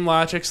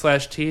logic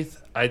 /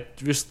 Teeth. I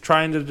was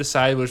trying to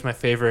decide which my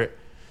favorite,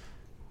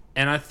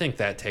 and I think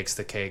that takes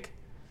the cake.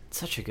 It's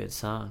such a good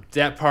song.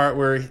 That part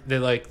where they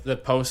like the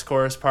post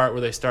chorus part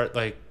where they start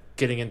like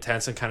getting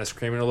intense and kind of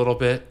screaming a little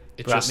bit.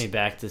 It brought just me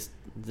back to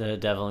the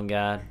Devil and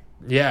God.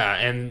 Yeah,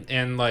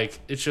 and like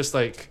it's just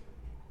like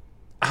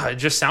it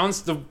just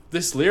sounds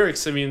this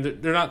lyrics. I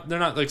mean, they're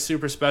not like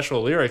super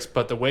special lyrics,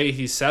 but the way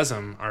he says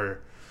them are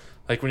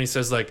like when he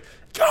says like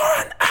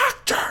 "You're an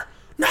actor,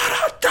 not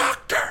a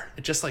doctor."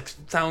 It just like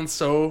sounds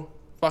so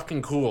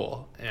fucking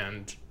cool,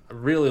 and I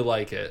really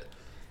like it.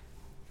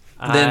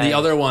 Then the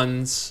other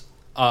ones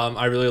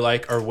I really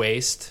like are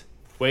Waste.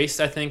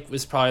 Waste, I think,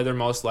 was probably their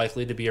most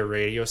likely to be a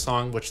radio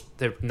song, which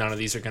none of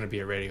these are going to be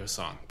a radio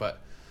song, but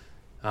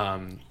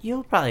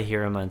you'll probably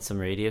hear them on some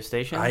radio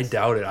stations. I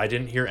doubt it. I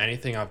didn't hear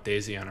anything off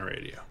Daisy on a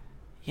radio.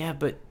 Yeah,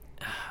 but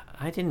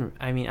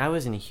I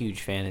wasn't a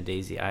huge fan of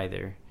Daisy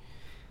either.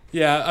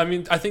 Yeah, I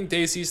mean, I think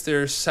Daisy's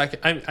their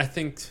second. I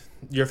think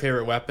Your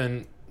Favorite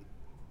Weapon,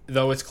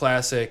 though it's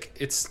classic,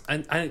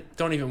 I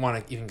don't even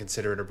want to even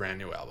consider it a brand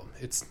new album.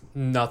 It's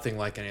nothing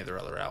like any of their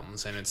other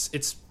albums, and it's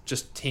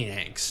just teen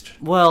angst.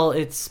 Well,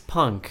 it's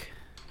punk.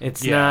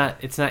 It's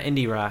not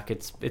indie rock.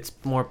 It's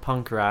more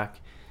punk rock.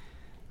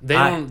 They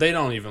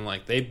don't even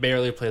like, they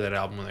barely play that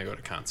album when they go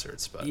to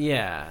concerts, but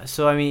yeah.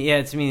 So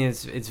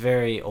it's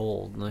very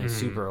old, like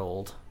super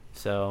old.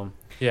 So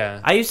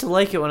yeah, I used to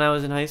like it when I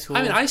was in high school.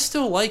 I mean, I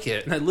still like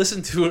it, and I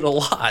listen to it a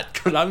lot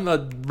because I'm a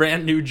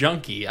brand new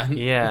junkie.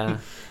 Yeah.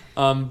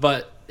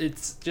 But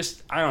it's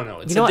just, I don't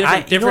know. It's what I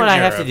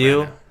have to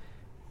do? Right now.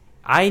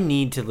 I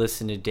need to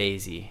listen to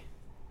Daisy.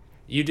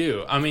 You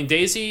do. I mean,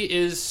 Daisy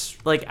is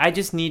like, I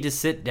just need to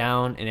sit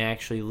down and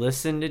actually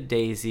listen to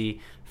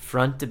Daisy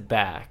front to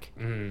back.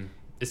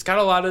 It's got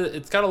a lot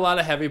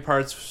of heavy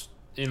parts.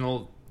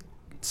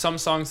 Some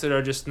songs that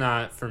are just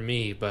not for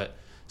me, but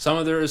some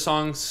of their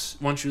songs,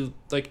 once you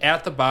like,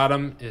 At the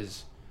Bottom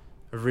is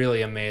a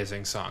really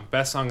amazing song,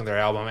 best song of their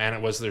album, and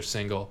it was their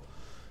single.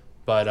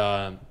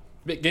 But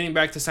getting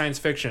back to Science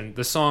Fiction,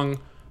 the song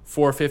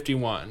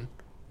 451.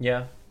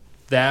 Yeah.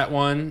 That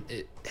one,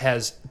 it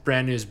has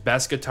Brand New's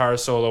best guitar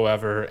solo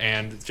ever,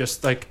 and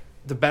just like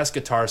the best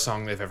guitar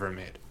song they've ever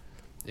made.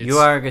 You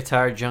are a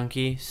guitar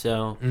junkie,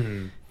 so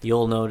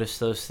you'll notice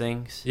those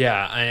things.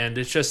 Yeah, and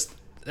it's just,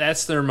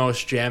 that's their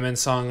most jamming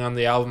song on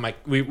the album.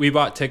 We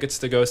bought tickets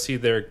to go see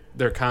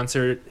their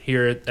concert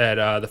here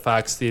at the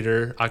Fox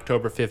Theater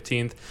October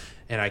 15th,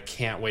 and I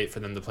can't wait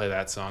for them to play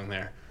that song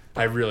there.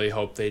 I really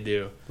hope they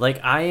do. Like,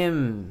 I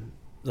am,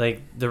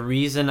 like, the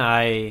reason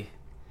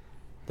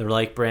they're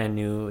like Brand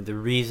New, the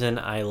reason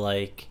I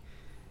like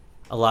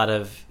a lot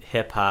of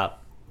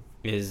hip-hop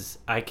is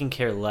I can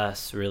care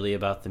less really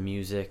about the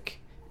music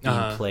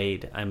being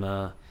played.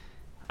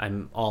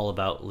 I'm all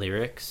about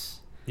lyrics.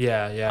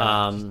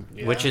 Yeah.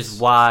 Which is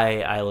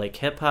why I like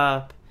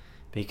hip-hop,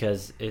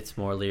 because it's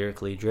more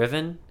lyrically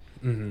driven.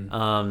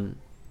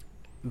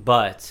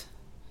 But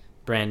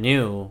Brand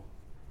New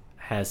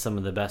has some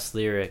of the best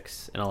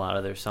lyrics in a lot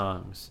of their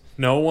songs.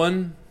 No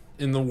one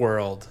in the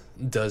world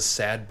does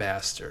Sad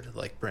Bastard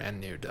like Brand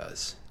New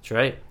does. That's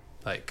right.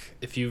 Like,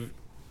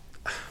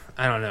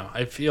 I don't know.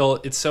 I feel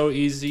it's so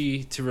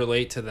easy to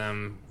relate to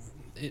them.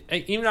 I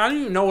don't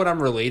even know what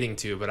I'm relating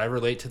to, but I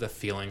relate to the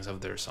feelings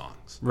of their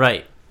songs.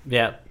 Right.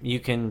 Yeah. You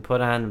can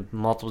put on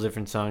multiple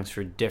different songs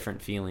for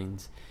different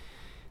feelings.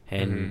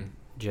 And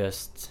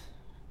just,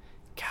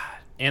 God.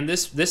 And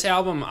this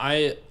album,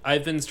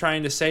 I've been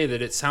trying to say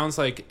that it sounds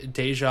like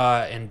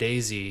Deja and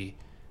Daisy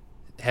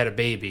had a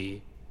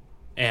baby,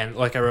 and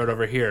like I wrote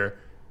over here,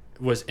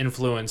 was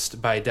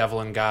influenced by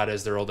Devil and God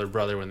as their older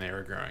brother when they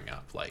were growing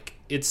up. Like,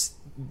 it's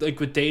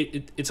like with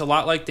it's a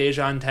lot like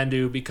Deja and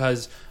Tendu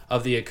because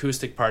of the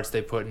acoustic parts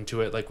they put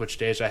into it, like which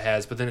Deja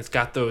has, but then it's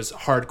got those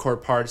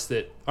hardcore parts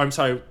it's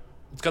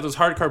got those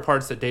hardcore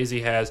parts that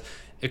Daisy has,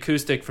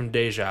 acoustic from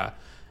Deja,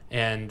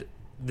 and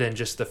then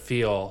just the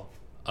feel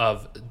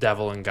of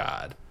Devil and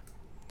God.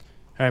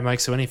 All right, Mike,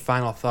 so any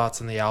final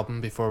thoughts on the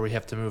album before we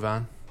have to move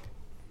on?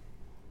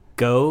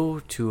 Go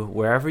to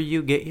wherever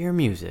you get your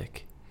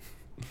music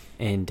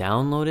and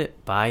download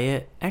it, buy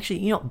it.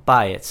 Actually,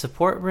 buy it.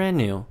 Support Brand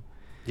New.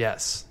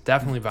 Yes,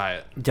 definitely buy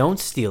it. Don't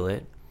steal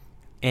it,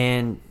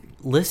 and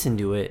listen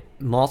to it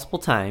multiple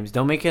times.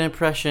 Don't make an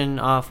impression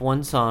off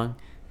one song.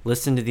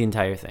 Listen to the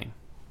entire thing.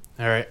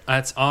 All right,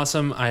 that's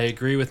awesome. I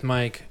agree with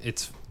Mike.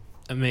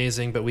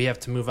 amazing, but we have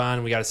to move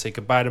on. We got to say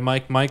goodbye to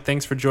Mike. Mike,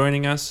 thanks for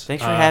joining us.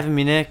 Thanks for having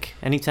me, Nick.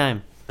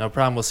 Anytime. No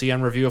problem. We'll see you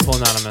on Reviewable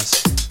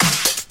Anonymous.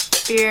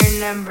 Beer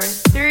number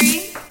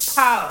 3,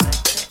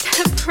 politics.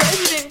 The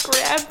president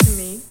grabbed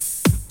me.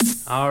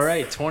 All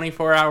right,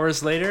 24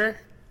 hours later,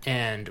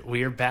 and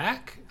we're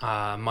back.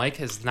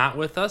 Mike is not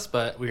with us,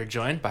 but we are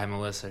joined by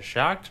Melissa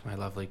Schacht, my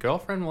lovely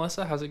girlfriend.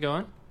 Melissa, how's it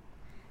going?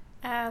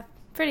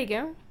 Pretty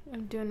good.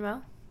 I'm doing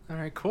well. All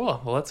right,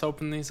 cool. Well, let's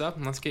open these up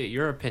and let's get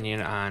your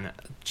opinion on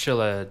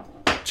Chilindamos.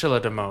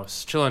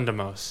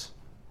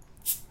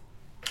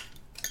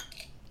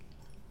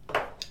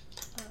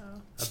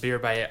 A beer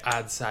by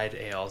Oddside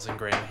Ales in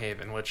Grand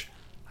Haven, which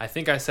I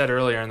think I said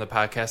earlier in the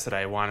podcast that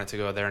I wanted to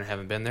go there and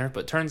haven't been there,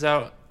 but turns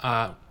out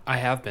I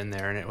have been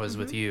there and it was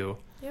with you.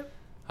 Yep.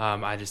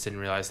 I just didn't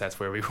realize that's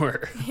where we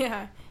were.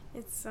 Yeah.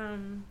 It's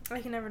I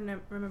can never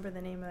remember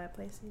the name of that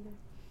place either.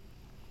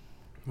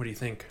 What do you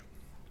think?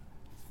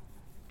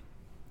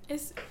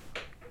 It's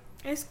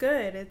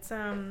good. It's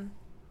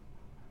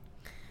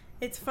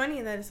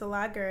funny that it's a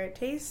lager. It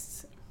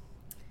tastes,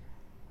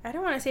 I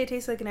don't want to say it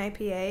tastes like an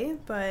IPA,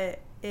 but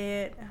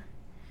it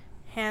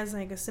has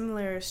like a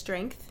similar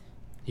strength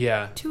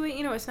Yeah. to it.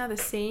 You know, it's not the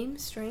same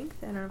strength.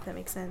 I don't know if that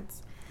makes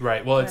sense.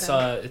 Right. Well,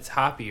 But, it's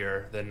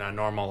hoppier than a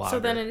normal lager. So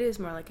then it is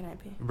more like an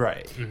IPA.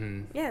 Right.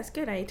 Mm-hmm. Yeah, it's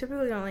good. I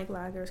typically don't like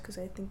lagers because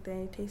I think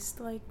they taste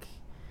like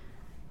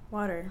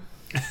water.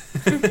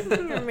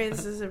 Or maybe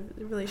this is a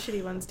really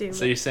shitty ones too.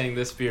 So you're saying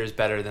this beer is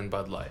better than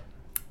Bud Light?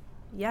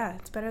 Yeah,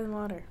 it's better than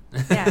water.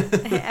 Yeah,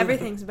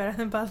 everything's better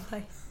than Bud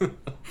Light.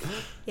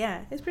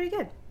 Yeah, it's pretty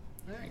good.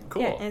 All right,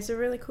 cool. Yeah, and it's a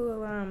really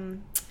cool.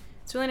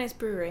 It's a really nice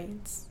brewery.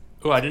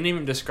 Oh, I didn't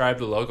even describe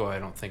the logo. I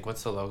don't think.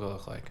 What's the logo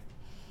look like?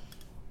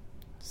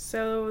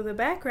 So the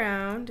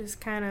background is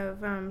kind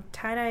of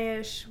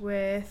tie-dye-ish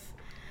with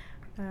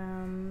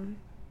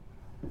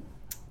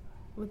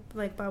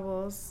like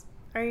bubbles.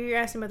 Are you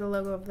asking about the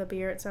logo of the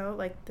beer itself,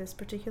 like this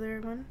particular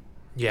one?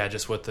 Yeah,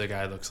 just what the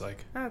guy looks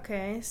like.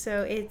 Okay,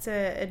 so it's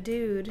a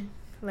dude,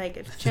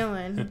 like,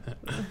 chilling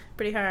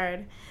pretty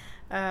hard,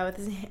 with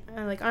his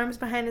like arms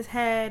behind his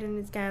head, and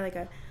he's got like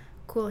a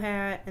cool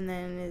hat, and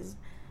then his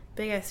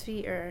big ass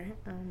feet are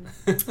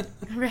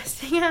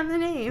resting on the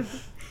name.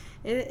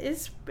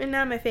 It's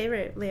not my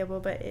favorite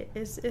label, but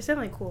it's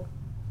definitely cool.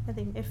 I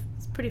think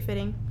it's pretty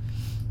fitting.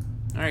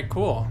 All right,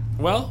 cool.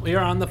 Well, we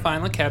are on the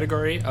final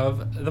category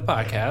of the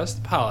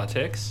podcast,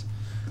 politics.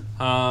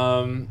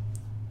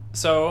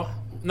 So,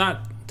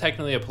 not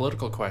technically a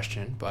political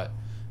question, but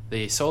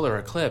the solar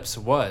eclipse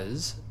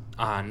was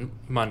on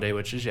Monday,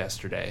 which is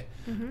yesterday.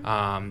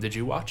 Mm-hmm. Did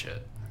you watch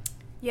it?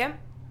 Yep.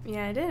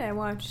 Yeah, I did. I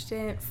watched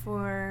it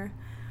for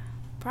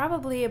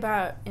probably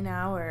about an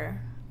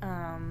hour.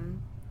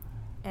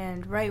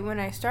 And right when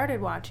I started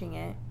watching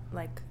it,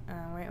 like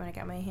right when I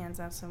got my hands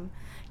on some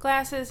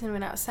glasses and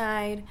went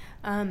outside,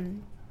 I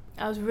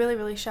was really,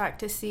 really shocked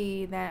to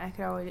see that I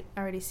could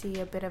already see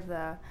a bit of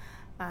the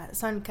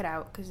sun cut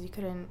out because you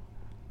couldn't...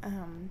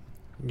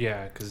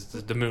 Yeah, because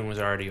the moon was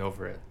already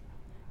over it.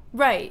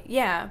 Right,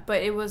 yeah,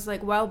 but it was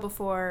like well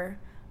before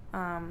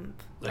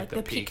like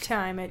the peak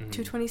time at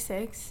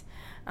 2:26.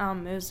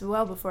 It was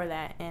well before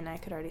that, and I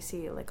could already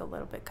see like a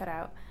little bit cut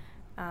out,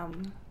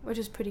 which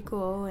is pretty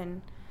cool.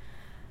 And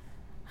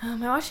I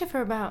watched it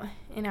for about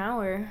an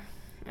hour,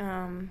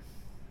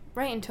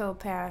 right until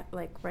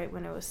right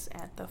when it was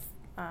at the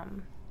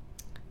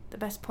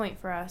best point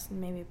for us, and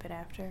maybe a bit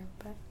after.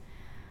 But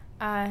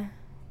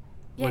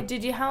yeah,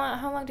 did you?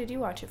 How long did you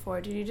watch it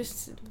for? Did you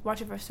just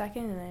watch it for a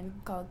second and then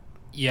call?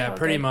 Yeah,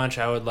 pretty much.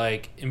 I would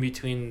in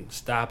between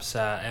stops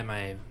at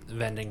my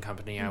vending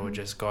company, I would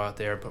just go out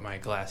there, put my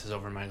glasses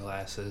over my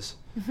glasses,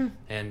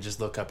 and just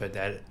look up at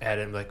it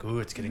and be like, ooh,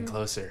 it's getting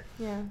closer.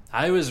 Yeah.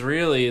 I was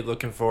really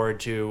looking forward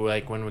to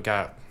when we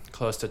got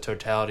close to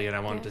totality, and I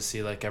wanted to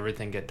see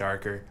everything get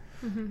darker,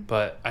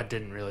 but I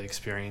didn't really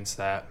experience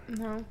that.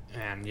 No.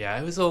 And yeah,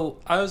 I was a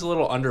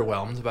little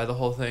underwhelmed by the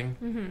whole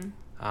thing.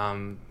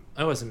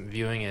 I wasn't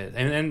viewing it,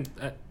 and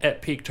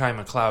at peak time,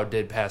 a cloud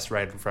did pass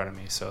right in front of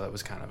me, so that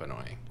was kind of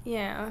annoying.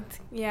 Yeah,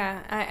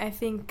 I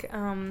think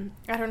I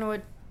don't know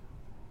what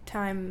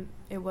time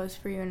it was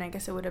for you, and I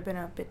guess it would have been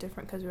a bit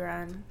different because we were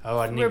on. Oh,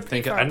 I didn't even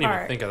think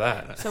of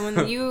that. So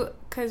when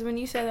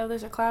you said, "Oh,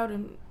 there's a cloud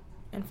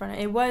in front of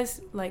it," was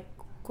like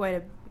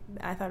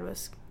I thought it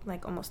was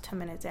like almost 10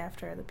 minutes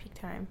after the peak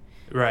time.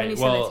 Right. When you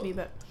said that to me,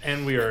 but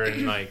and we were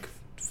in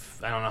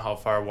I don't know how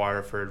far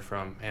Waterford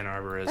from Ann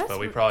Arbor is, but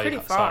we probably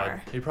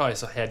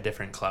had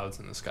different clouds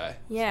in the sky.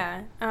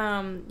 Yeah.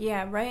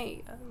 Yeah.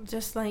 Right.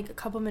 Just like a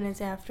couple minutes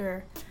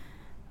after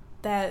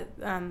that,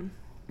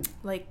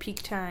 like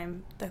peak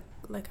time, a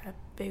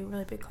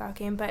really big cloud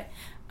came. But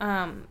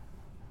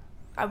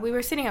we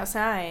were sitting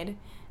outside,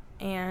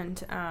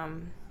 and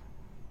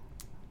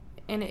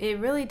it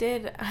really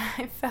did.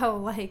 I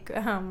felt like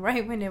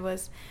right when it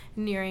was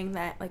nearing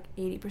that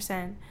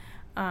 80%.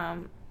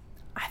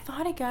 I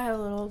thought it got a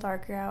little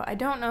darker out. I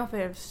don't know if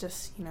it was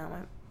just,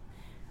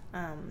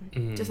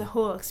 just the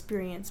whole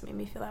experience made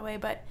me feel that way,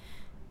 but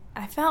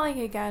I felt like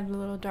it got a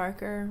little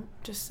darker.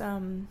 Just,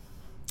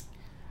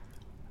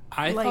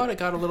 I thought it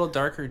got a little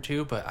darker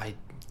too, but I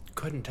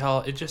couldn't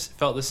tell. It just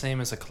felt the same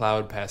as a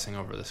cloud passing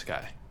over the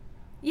sky.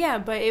 Yeah,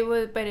 but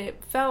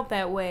it felt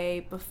that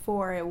way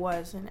before it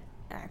was an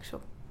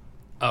actual.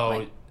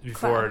 Oh,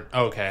 before.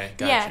 Cloud. Okay,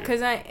 gotcha.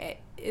 Yeah,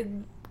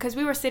 because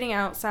we were sitting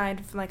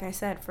outside, like I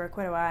said, for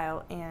quite a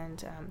while,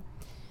 and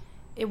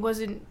it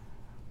wasn't.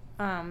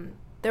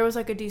 There was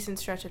like a decent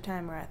stretch of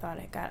time where I thought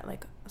it got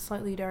like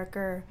slightly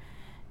darker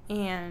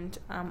and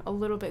a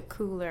little bit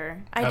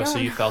cooler. So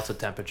you felt a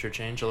temperature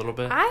change a little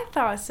bit? I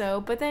thought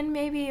so, but then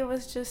maybe it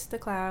was just the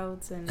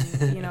clouds and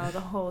the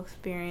whole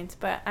experience.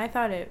 But I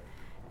thought it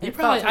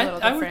felt a little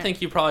different. I would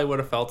think you probably would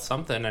have felt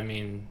something. I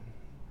mean,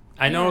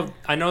 I know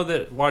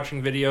that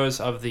watching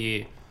videos of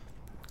the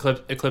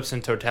eclipse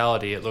in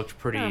totality, it looked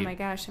pretty. Oh my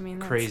gosh! I mean,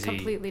 that's crazy.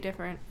 Completely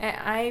different.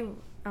 I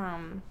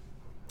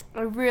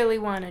really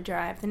want to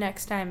drive the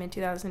next time in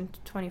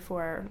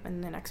 2024,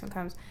 and the next one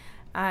comes.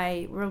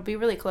 I will be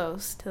really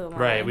close to the line.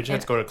 Right, we just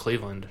have to go to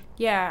Cleveland.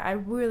 Yeah, I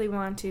really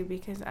want to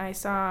because I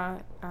saw,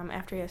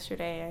 after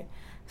yesterday, I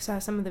saw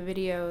some of the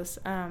videos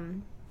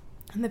and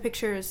the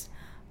pictures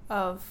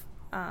of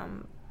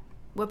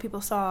what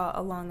people saw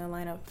along the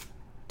line of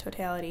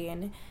totality,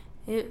 and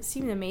it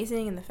seemed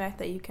amazing, and the fact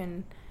that you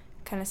can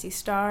kind of see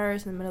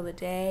stars in the middle of the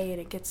day, and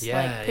it gets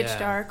pitch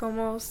dark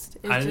almost.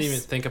 I didn't even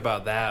think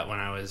about that when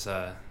I was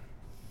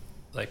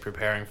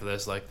preparing for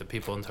this. Like, the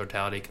people in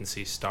totality can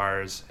see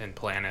stars and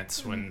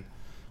planets when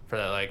for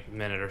that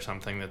minute or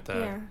something that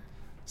the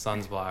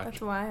sun's blocked.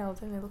 That's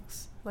wild, and it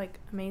looks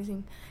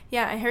amazing.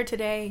 Yeah, I heard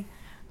today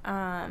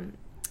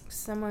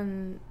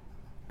someone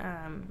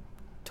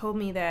told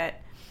me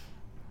that,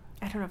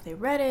 I don't know if they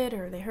read it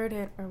or they heard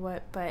it or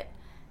what, but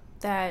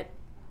that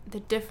the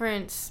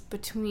difference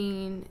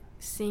between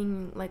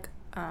seeing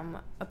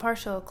a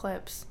partial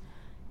eclipse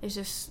is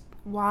just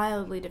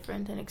wildly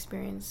different an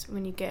experience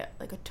when you get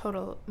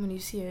when you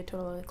see a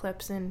total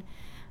eclipse. And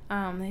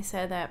they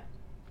said that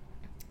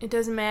it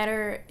doesn't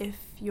matter if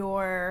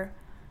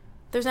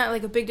there's not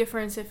a big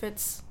difference if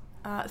it's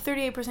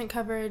 38%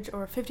 coverage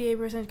or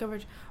 58%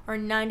 coverage or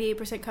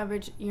 98%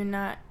 coverage. You're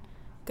not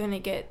gonna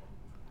get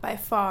by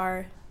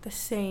far the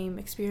same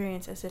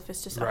experience as if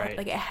it's just right.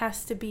 It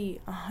has to be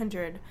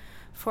 100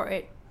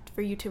 for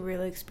you to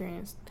really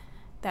experience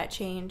that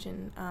change.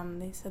 And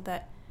they said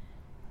that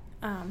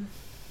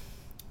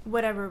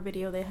whatever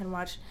video they had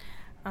watched,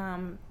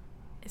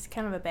 it's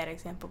kind of a bad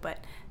example,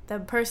 but the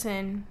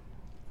person,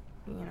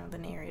 the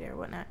narrator or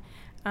whatnot,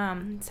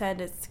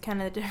 said it's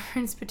kind of the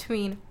difference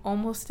between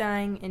almost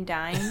dying and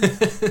dying.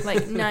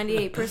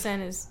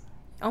 98% is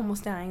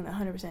almost dying, the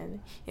 100%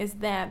 is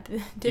that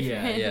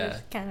different. Yeah.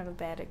 It's kind of a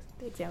bad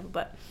example,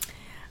 but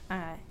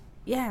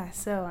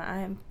so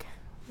I'm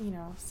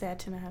sad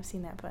to not have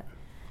seen that, but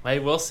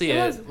we'll see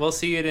it. We'll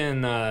see it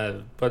in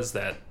what is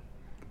that?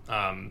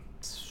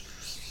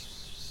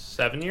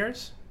 7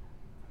 years?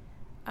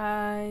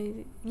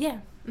 Yeah.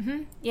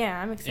 Mm-hmm.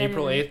 Yeah, I'm excited.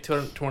 April 8th,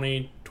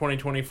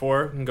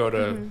 2024. You can go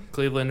to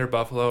Cleveland or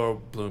Buffalo or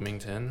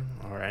Bloomington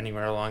or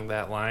anywhere along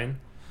that line.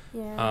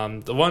 Yeah.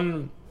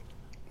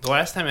 The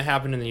last time it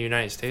happened in the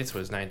United States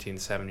was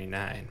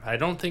 1979. I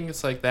don't think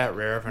it's that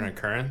rare of an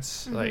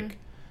occurrence,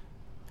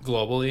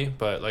 globally,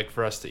 but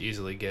for us to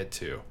easily get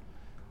to,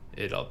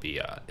 it'll be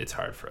it's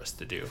hard for us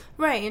to do.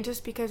 Right, and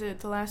just because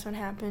the last one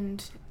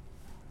happened,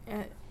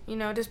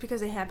 just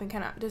because it happened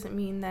kind of doesn't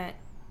mean that,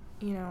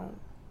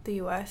 the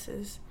U.S.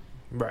 is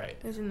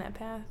in that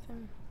path.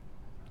 And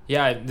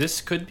yeah,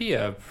 this could be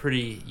a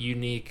pretty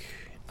unique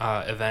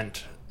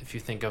event if you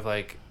think of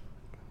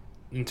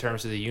in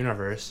terms of the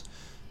universe,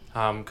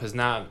 because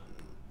not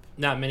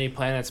many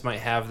planets might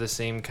have the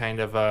same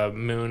kind of a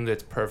moon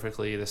that's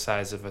perfectly the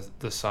size of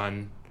the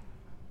sun,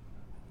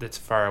 that's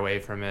far away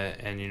from it,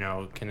 and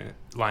can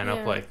line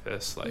up like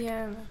this.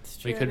 That's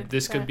true.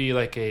 This could be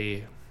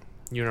a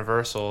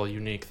universal,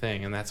 unique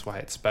thing, and that's why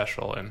it's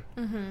special. And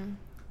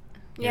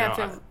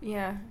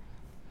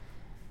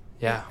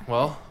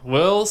well,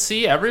 we'll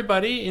see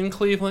everybody in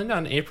Cleveland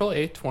on April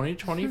 8th,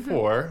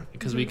 2024,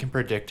 because we can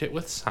predict it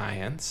with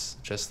science,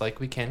 just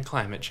like we can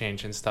climate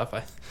change and stuff.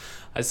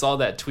 I saw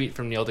that tweet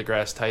from Neil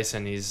deGrasse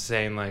Tyson. He's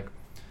saying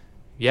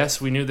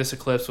yes, we knew this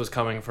eclipse was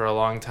coming for a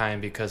long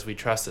time because we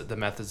trusted the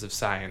methods of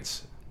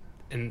science.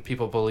 And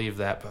people believe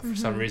that, but for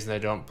some reason they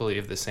don't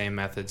believe the same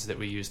methods that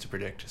we use to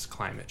predict is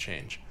climate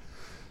change.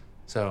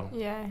 So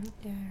yeah,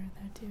 I heard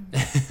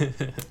that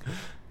too.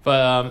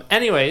 But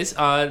anyways,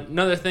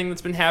 another thing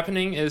that's been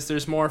happening is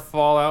there's more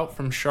fallout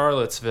from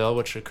Charlottesville,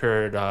 which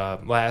occurred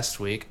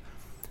last week.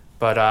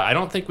 But I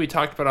don't think we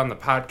talked about it on the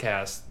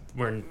podcast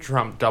when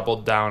Trump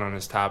doubled down on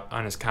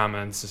his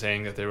comments,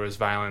 saying that there was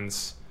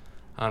violence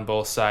on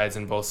both sides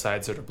and both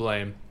sides are to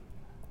blame,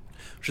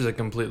 which is a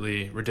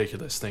completely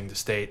ridiculous thing to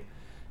state.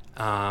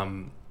 I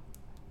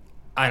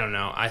don't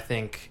know. I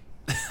think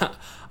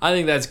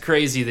that's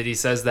crazy that he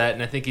says that,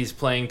 and I think he's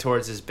playing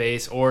towards his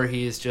base, or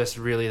he's just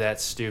really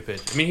that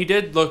stupid. I mean, he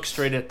did look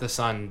straight at the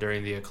sun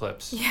during the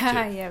eclipse.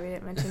 Yeah, we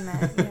didn't mention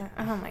that. Yeah.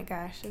 Oh my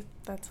gosh,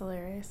 that's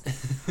hilarious.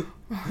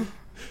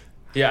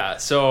 Yeah,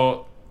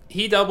 so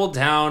he doubled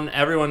down.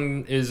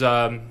 Everyone is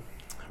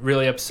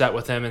really upset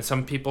with him, and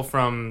some people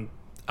from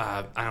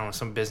I don't know,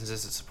 some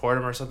businesses that support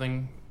him or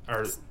something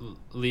are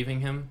leaving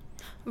him.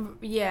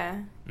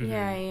 Yeah,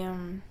 yeah.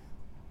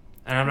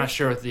 And I'm not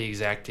sure what the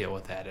exact deal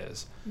with that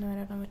is. No, I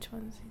don't know which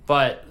ones.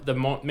 But the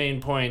main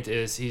point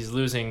is he's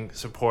losing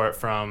support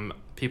from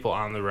people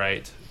on the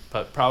right,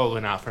 but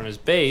probably not from his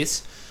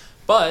base.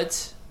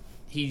 But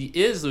he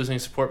is losing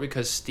support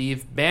because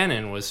Steve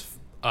Bannon was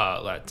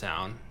let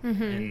down.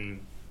 And,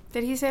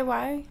 did he say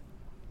why?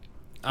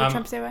 Did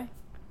Trump say why?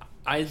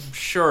 I'm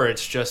sure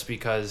it's just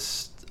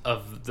because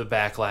of the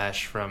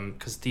backlash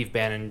because Steve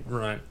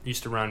Bannon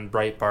used to run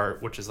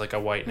Breitbart, which is like a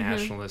white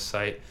nationalist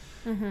site.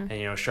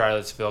 And,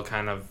 Charlottesville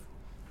kind of,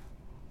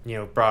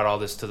 brought all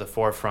this to the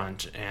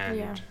forefront.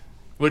 And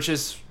which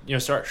is,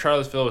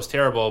 Charlottesville was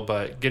terrible,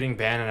 but getting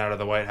Bannon out of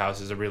the White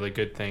House is a really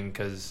good thing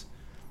because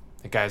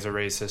the guy's a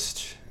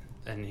racist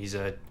and he's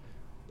a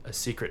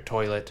secret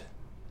toilet.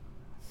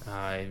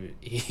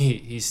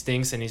 He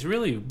stinks and he's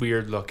really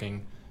weird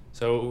looking.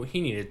 So he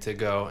needed to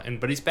go,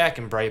 but he's back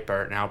in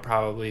Breitbart now,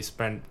 probably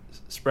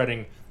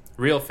spreading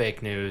real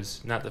fake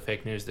news, not the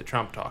fake news that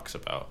Trump talks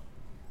about.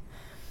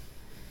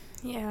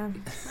 Yeah,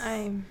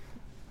 I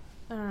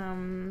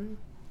don't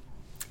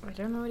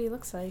know what he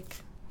looks like.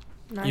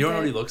 You don't know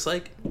what he looks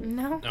like?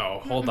 No. Oh,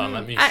 hold on,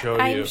 let me show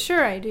you. I'm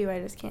sure I do,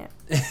 I just can't.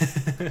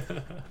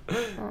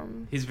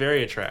 He's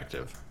very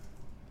attractive.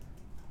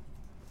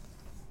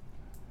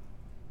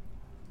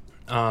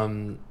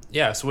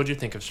 Yeah, so what'd you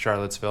think of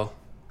Charlottesville?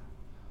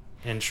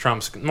 And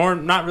Trump's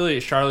not really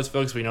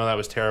Charlottesville because we know that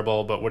was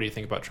terrible, but what do you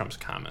think about Trump's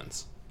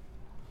comments?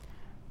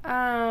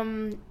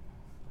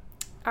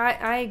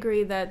 I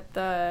agree that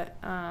the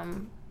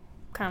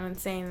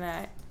comments saying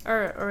that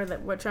or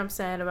that what Trump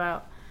said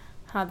about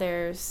how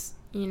there's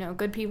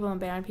good people and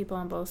bad people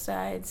on both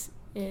sides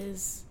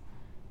is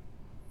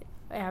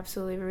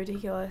absolutely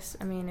ridiculous.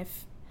 I mean,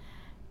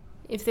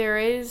 if there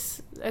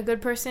is a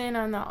good person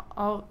on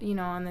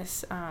on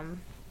this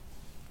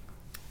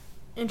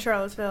in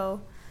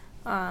Charlottesville,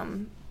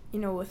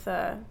 with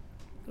the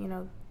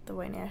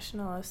white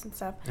nationalists and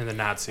stuff. And the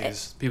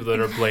Nazis. People that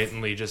are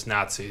blatantly just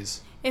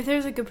Nazis. If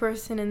there's a good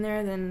person in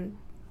there, then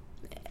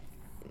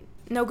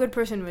no good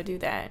person would do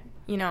that.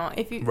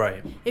 If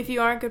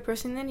you aren't a good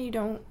person, then you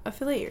don't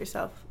affiliate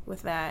yourself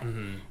with that.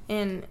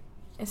 And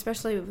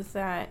especially with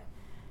that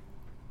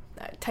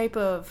type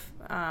of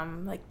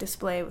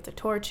display with the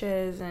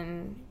torches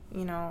and,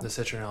 The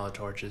citronella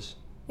torches.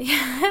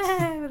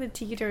 Yeah, with the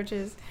tiki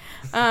torches.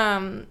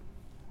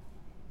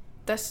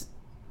 That's,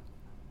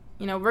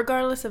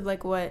 regardless of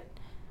what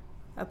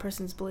a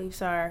person's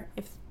beliefs are,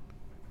 if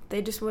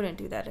they just wouldn't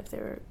do that if they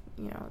were,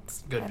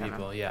 it's good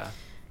people. Yeah.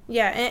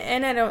 Yeah,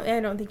 and I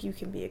don't think you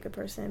can be a good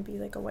person and be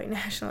like a white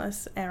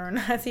nationalist or a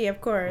Nazi,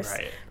 of course.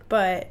 Right.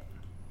 But,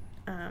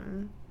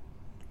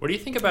 what do you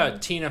think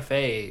about Tina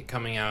Fey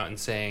coming out and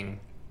saying,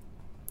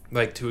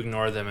 to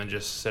ignore them and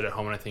just sit at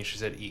home? And I think she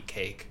said eat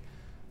cake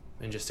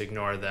and just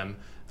ignore them.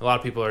 A lot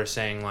of people are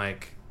saying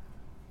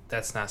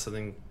that's not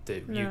something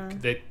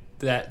that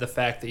that the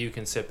fact that you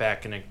can sit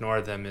back and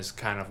ignore them is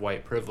kind of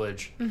white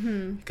privilege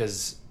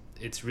because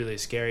it's really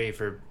scary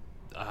for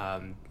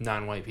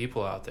non-white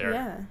people out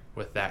there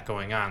with that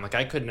going on.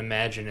 I couldn't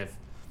imagine if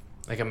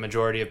a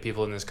majority of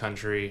people in this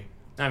country,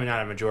 I mean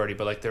not a majority,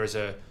 but there was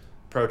a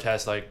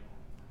protest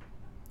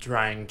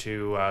trying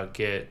to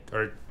get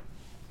or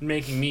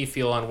making me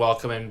feel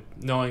unwelcome and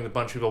knowing a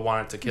bunch of people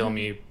wanted to kill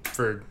me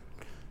for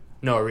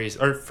no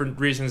reason or for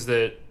reasons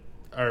that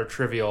are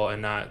trivial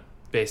and not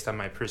based on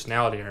my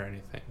personality or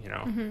anything,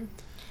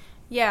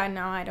 Yeah,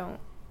 no,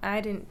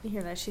 I didn't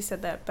hear that she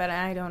said that, but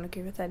I don't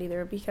agree with that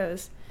either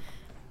because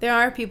there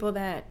are people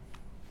that,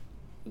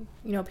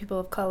 people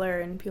of color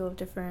and people of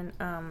different,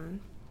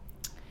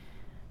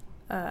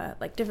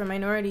 different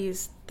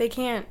minorities, they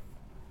can't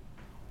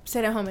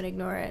sit at home and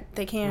ignore it.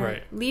 They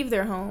can't leave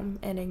their home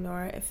and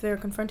ignore it. If they're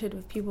confronted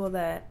with people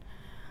that,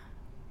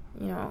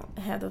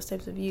 have those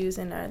types of views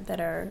and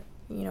that are,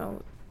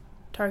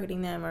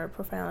 targeting them or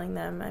profiling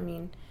them, I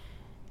mean,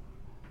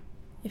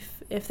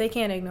 if they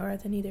can't ignore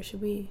it, then neither should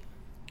we.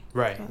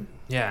 Right.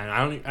 Yeah,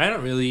 and I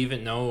don't really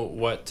even know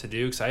what to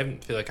do because I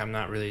feel like I'm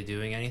not really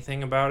doing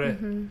anything about it.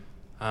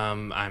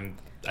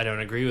 I don't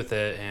agree with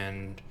it,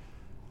 and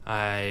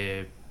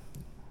I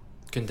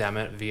condemn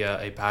it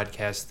via a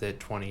podcast that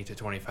 20 to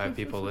 25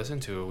 people listen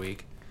to a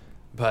week.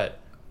 But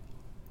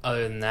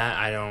other than that,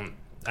 I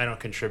don't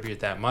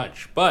contribute that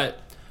much. But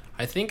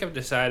I think I've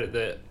decided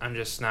that I'm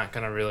just not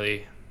going to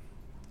really,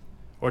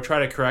 or try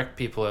to correct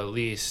people at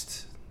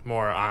least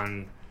more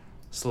on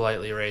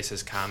slightly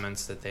racist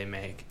comments that they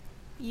make.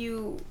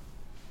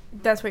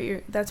 That's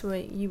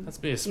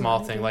be a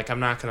small thing. I'm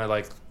not gonna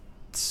let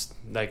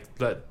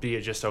be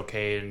it just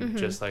okay and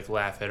just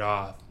laugh it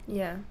off.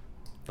 Yeah.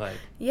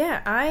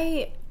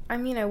 I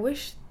mean, I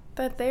wish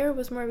that there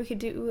was more we could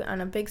do on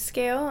a big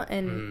scale,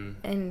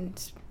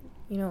 and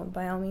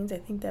by all means, I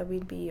think that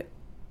we'd be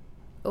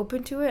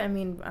open to it. I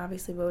mean,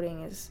 obviously,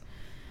 voting is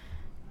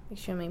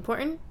extremely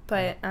important,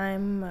 but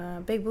I'm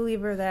a big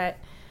believer that,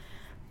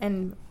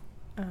 and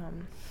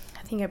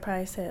I think I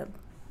probably said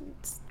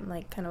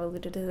like kind of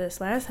alluded to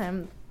this last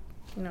time,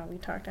 we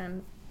talked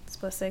on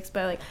Split Six,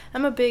 but like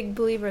I'm a big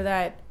believer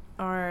that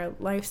our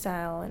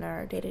lifestyle and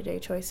our day-to-day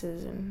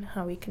choices and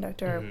how we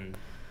conduct our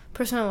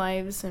personal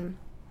lives and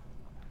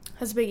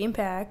has a big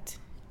impact.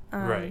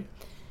 Right.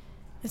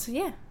 And so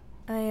yeah,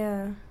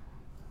 I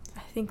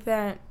think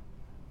that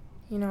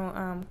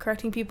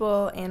correcting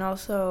people and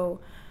also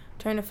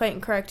trying to fight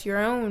and correct your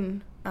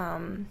own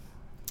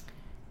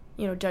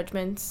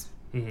judgments.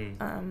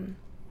 Mm-hmm.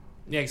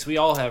 Yeah, because we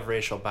all have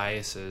racial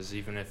biases,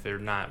 even if they're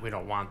not, we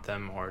don't want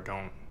them or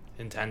don't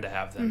intend to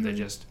have them. They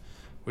just,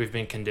 we've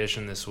been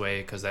conditioned this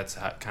way because that's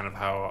kind of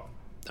how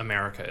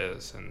America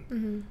is,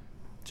 and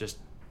it's just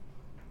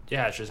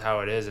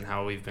how it is and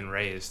how we've been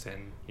raised,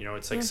 and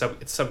it's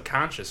like it's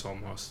subconscious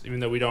almost, even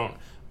though we don't,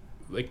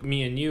 like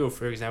me and you,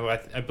 for example,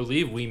 I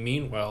believe we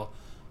mean well,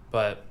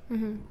 but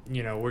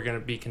we're going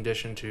to be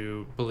conditioned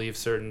to believe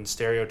certain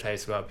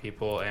stereotypes about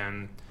people,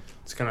 and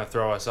it's going to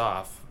throw us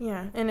off.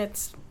 Yeah, and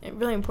it's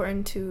really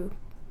important to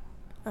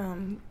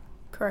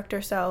correct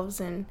ourselves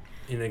and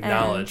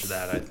acknowledge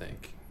that, I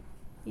think.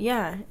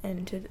 Yeah,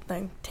 and to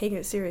like take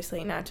it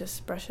seriously, not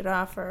just brush it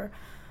off or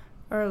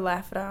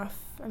laugh it off.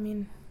 I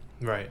mean,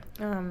 right.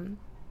 And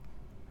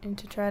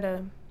to try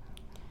to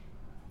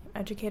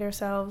educate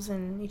ourselves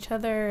and each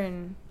other,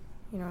 and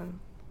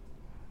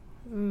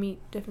meet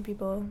different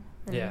people.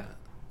 Yeah,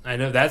 I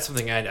know that's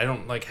something I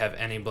don't like have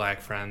any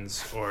black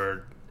friends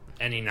or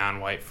any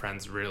non-white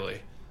friends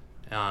really,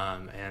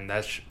 and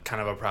that's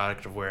kind of a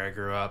product of where I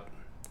grew up.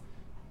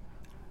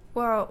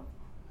 Well,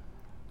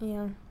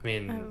 yeah. I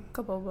mean, I have a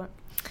couple, but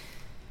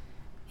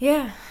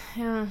yeah.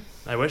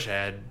 I wish I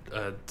had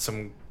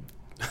some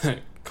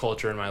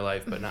culture in my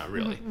life, but not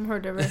really. More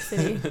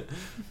diversity.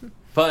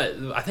 But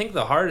I think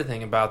the harder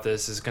thing about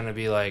this is going to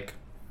be like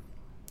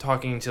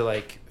talking to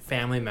like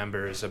family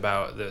members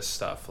about this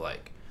stuff.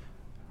 Like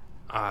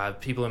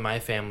people in my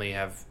family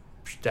have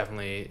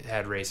definitely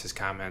had racist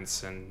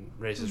comments and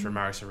racist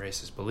remarks and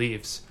racist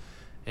beliefs,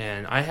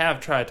 and I have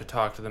tried to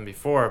talk to them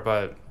before,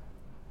 but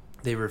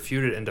they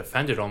refuted and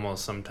defended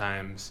almost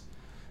sometimes,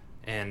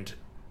 and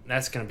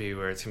that's going to be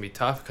where it's going to be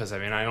tough, because I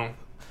mean I don't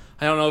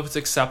know if it's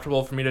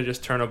acceptable for me to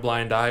just turn a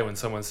blind eye when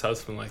someone says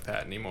something like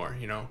that anymore,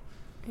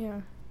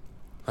 Yeah.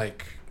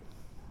 Like,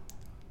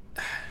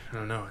 I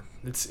don't know.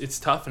 It's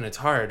tough and it's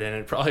hard, and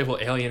it probably will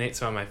alienate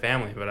some of my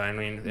family, but I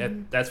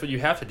mean, that's what you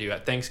have to do.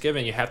 At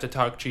Thanksgiving, you have to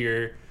talk to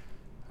your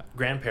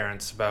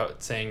grandparents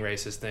about saying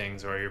racist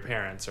things, or your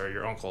parents, or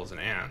your uncles and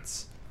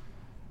aunts,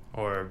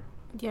 or...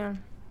 Yeah.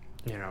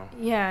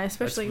 Yeah,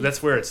 especially...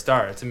 That's where it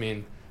starts. I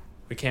mean,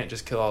 we can't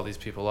just kill all these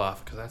people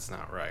off, because that's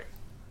not right.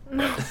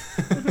 No.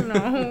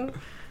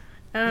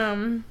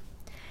 No.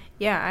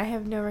 Yeah, I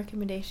have no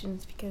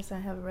recommendations because I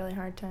have a really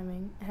hard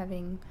time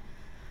having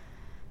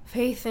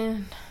faith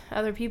in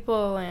other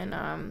people,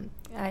 and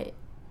I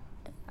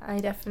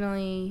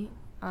definitely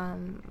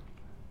call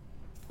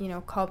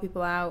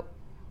people out.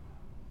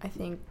 I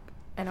think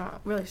I don't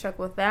really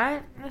struggle with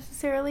that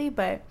necessarily,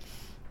 but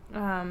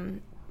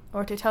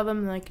or to tell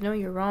them like, no,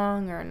 you're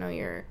wrong, or no,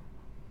 you're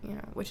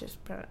which is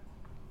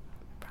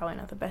probably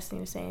not the best thing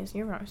to say, is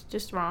you're wrong, it's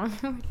just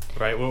wrong.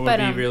 Right. What would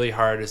be really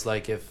hard is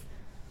like if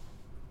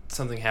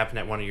something happened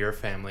at one of your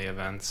family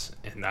events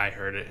and I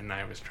heard it and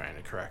I was trying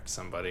to correct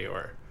somebody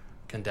or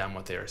condemn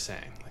what they were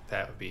saying. Like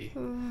that would be,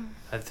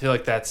 I feel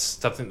like that's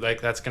something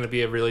like that's going to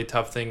be a really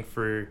tough thing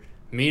for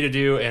me to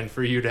do and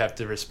for you to have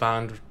to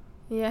respond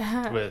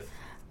with.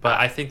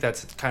 But I think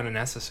that's kind of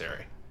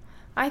necessary.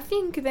 I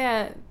think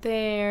that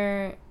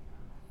they're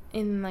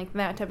in like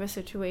that type of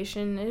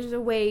situation, there's a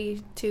way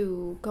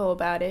to go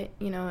about it,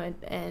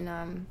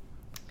 and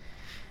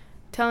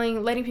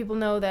letting people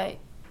know that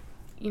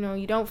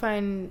you don't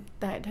find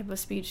that type of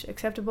speech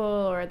acceptable,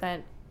 or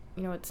that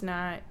it's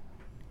not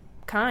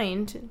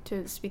kind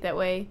to speak that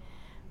way,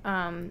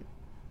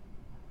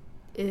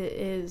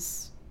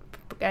 is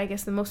I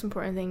guess the most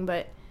important thing.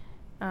 But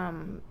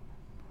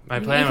my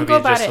plan would be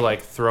just to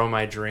like throw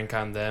my drink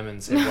on them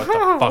and say, what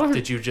the fuck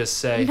did you just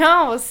say?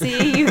 No,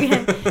 see, you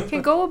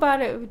can go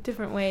about it with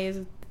different ways,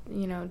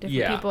 different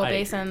people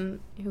based on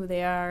who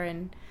they are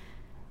and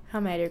how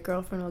mad your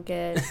girlfriend will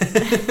get.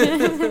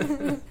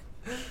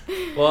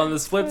 Well, on the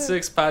Split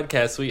Six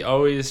podcast, we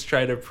always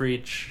try to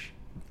preach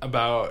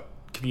about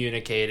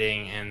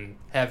communicating and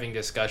having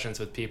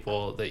discussions with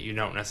people that you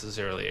don't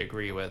necessarily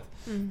agree with,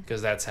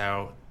 because that's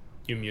how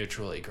you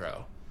mutually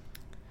grow.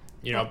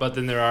 But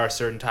then there are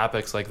certain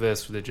topics like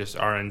this that just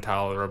are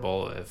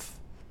intolerable if,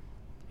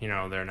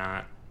 they're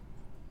not.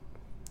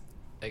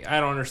 Like, I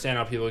don't understand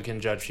how people can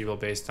judge people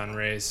based on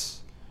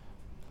race.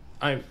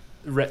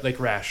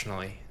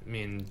 Rationally. I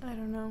mean... I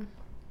don't know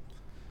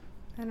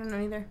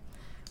either.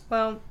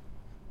 Well,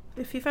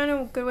 if you find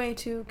a good way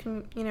to,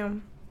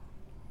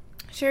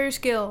 share your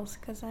skills,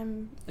 because I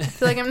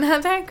feel like I'm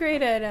not that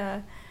great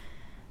at,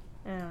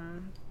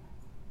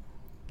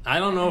 I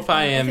don't know if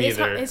I am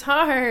either. It's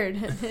hard.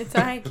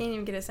 I can't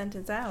even get a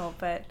sentence out,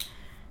 but...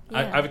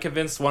 Yeah. I've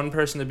convinced one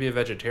person to be a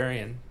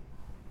vegetarian.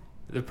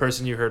 The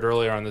person you heard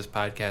earlier on this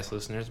podcast,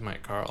 listeners,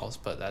 Mike Carls,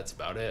 but that's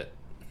about it.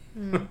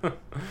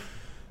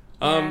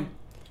 Yeah.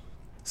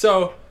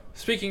 So,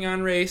 speaking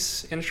on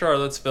race in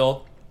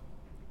Charlottesville,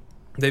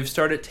 they've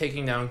started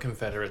taking down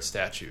Confederate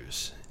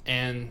statues,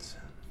 and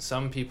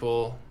some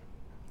people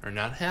are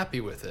not happy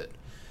with it.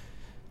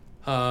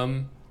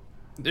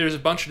 There's a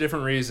bunch of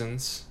different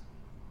reasons,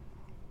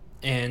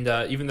 and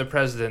even the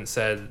president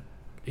said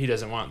he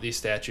doesn't want these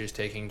statues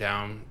taken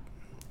down,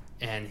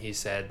 and he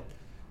said,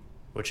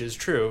 which is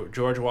true,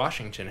 George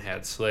Washington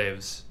had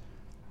slaves.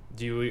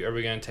 Are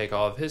we going to take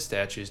all of his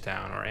statues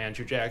down? Or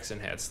Andrew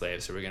Jackson had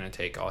slaves, are we going to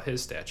take all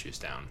his statues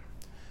down?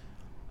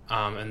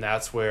 And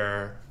that's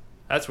where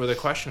the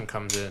question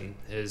comes in,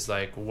 is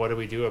like, what do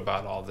we do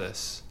about all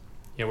this?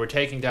 You know, we're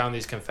taking down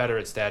these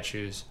Confederate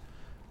statues,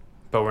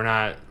 but we're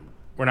not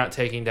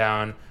taking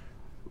down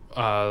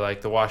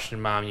like the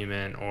Washington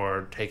Monument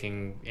or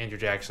taking Andrew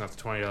Jackson off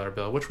the $20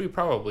 bill, which we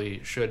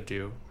probably should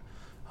do.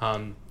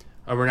 Or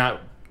we're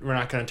not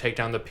going to take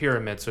down the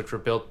pyramids, which were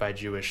built by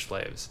Jewish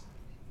slaves.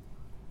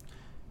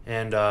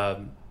 And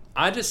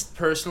I just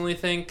personally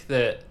think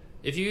that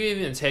if you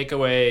even take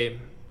away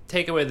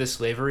the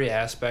slavery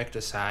aspect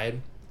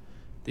aside,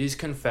 these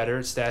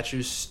Confederate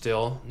statues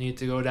still need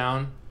to go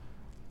down.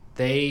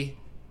 They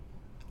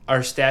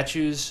are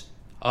statues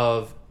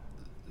of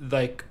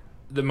like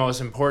the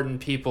most important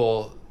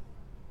people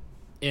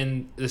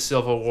in the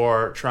Civil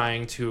War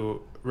trying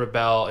to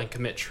rebel and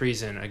commit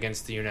treason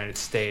against the United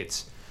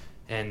States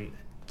and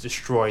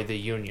destroy the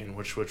Union,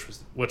 which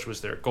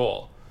was their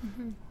goal.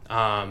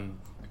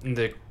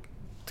 The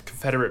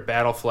Confederate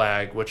battle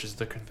flag, which is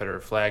the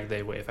Confederate flag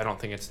they wave, I don't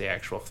think it's the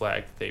actual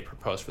flag that they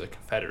proposed for the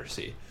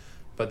Confederacy,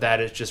 but that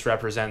it just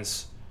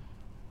represents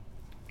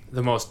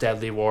the most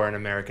deadly war in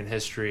American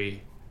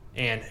history,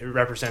 and it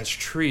represents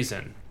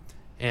treason.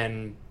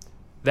 And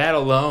that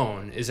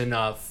alone is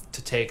enough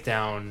to take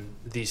down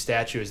these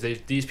statues.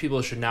 These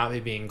people should not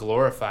be being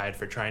glorified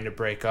for trying to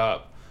break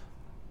up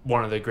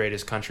one of the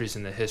greatest countries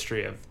in the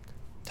history of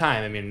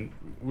time. I mean,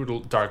 we're in a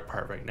dark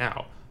part right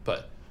now,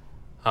 but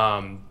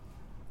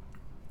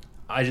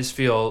I just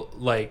feel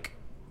like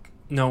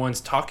no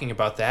one's talking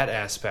about that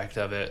aspect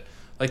of it.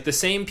 Like the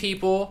same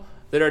people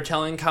that are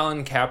telling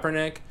Colin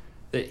Kaepernick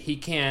that he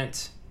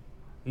can't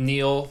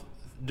kneel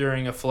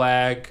during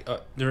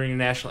during a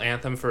national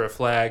anthem for a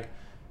flag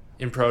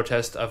in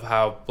protest of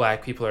how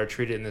black people are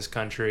treated in this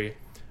country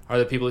are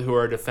the people who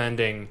are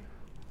defending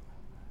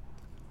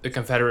the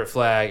Confederate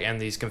flag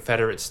and these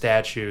Confederate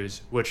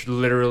statues, which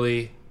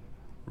literally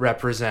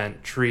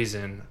represent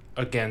treason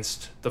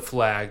against the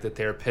flag that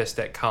they're pissed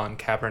at Colin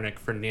Kaepernick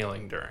for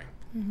kneeling during.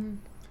 Mm-hmm.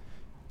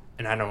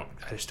 And I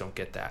just don't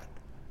get that.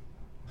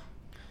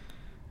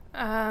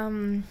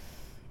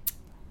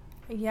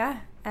 Yeah,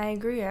 I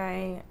agree.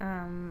 I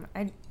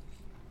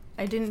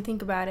didn't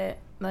think about it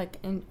like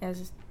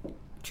as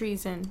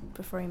treason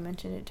before you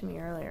mentioned it to me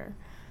earlier.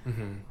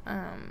 Mm-hmm.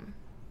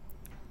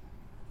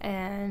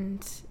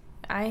 And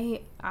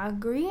I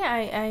agree.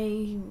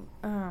 I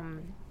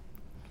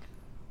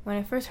when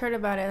I first heard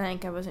about it,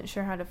 like I wasn't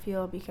sure how to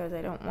feel because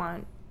I don't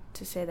want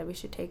to say that we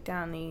should take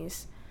down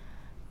these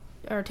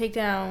or take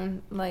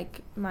down like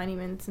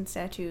monuments and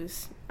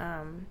statues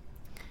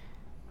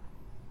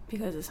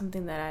because it's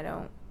something that I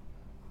don't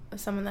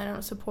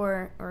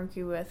support or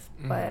agree with.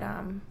 Mm-hmm. But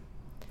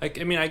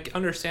I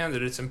understand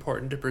that it's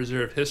important to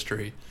preserve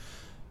history,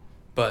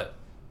 but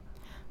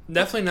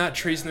definitely not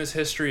treasonous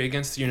history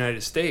against the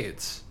United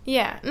States.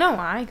 Yeah, no,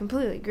 I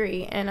completely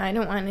agree, and I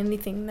don't want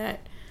anything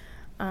that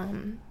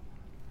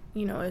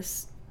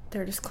is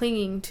they're just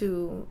clinging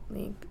to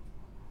like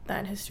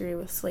that history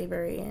with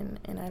slavery, and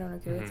I don't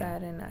agree with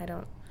that, and I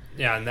don't.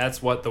 Yeah, and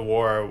that's what the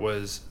war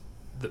was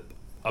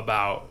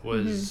about.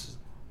 Was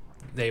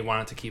they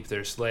wanted to keep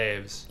their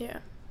slaves. Yeah.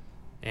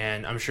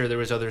 And I'm sure there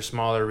was other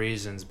smaller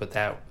reasons, but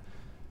that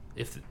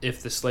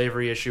if the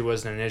slavery issue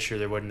wasn't an issue,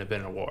 there wouldn't have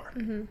been a war.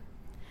 Mm-hmm.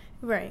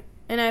 Right.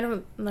 And I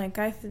don't like.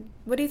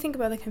 What do you think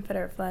about the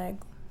Confederate flag?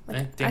 Like,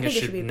 I think it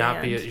should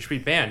not be. It should be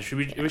banned.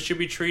 It should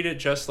be treated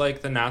just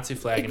like the Nazi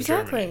flag in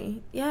Germany.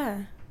 Exactly.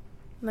 Yeah.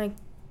 Like,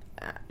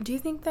 do you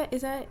think that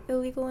is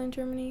illegal in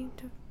Germany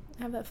to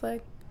have that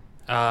flag?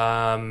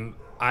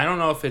 I don't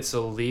know if it's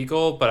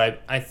illegal,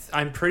 but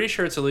I'm pretty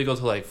sure it's illegal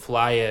to like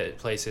fly it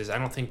places. I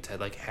don't think to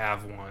like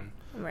have one,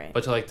 right?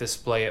 But to like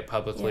display it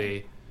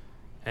publicly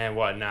and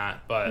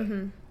whatnot. But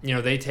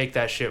they take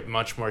that shit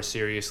much more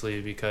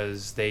seriously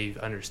because they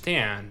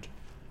understand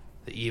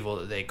the evil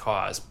that they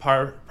cause.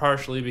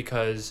 Partially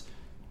because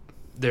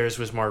theirs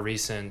was more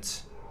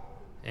recent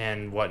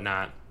and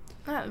whatnot.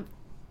 Not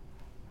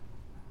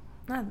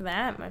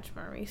that much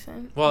more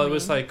recent. Well, it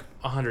was like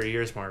 100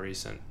 years more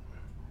recent.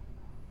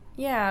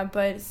 Yeah,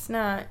 but it's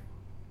not...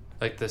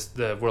 Like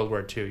the World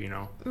War II,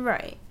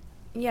 Right.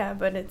 Yeah,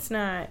 but it's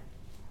not...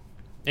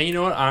 And you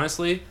know what?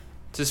 Honestly,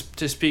 to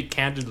speak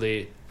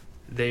candidly,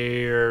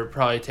 they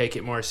probably take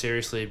it more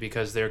seriously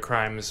because their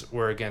crimes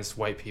were against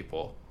white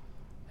people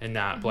and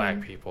not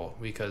black people.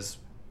 Because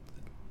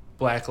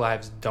black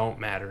lives don't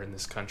matter in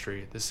this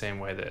country the same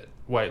way that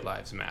white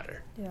lives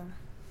matter. Yeah.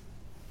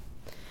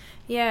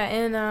 Yeah,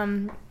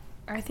 and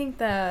I think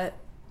that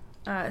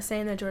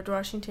saying that George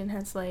Washington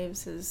had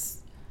slaves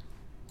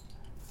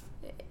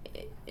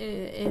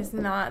is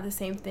not the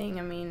same thing.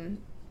 I mean,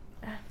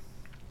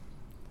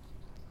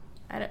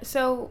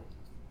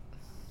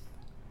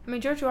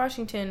 George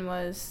Washington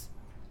was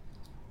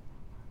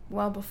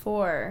well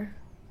before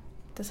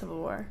the Civil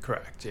War.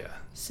 Correct, yeah.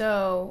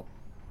 So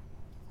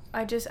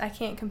I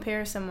can't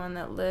compare someone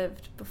that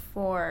lived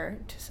before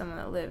to someone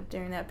that lived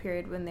during that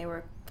period when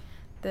there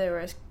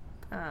was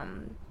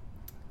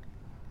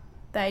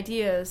the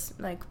ideas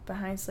like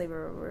behind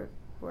slavery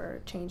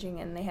were changing,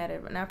 and they had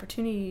an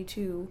opportunity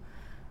to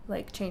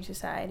like change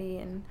society,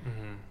 and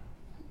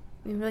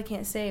you really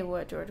can't say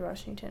what George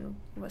Washington,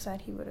 what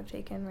side he would have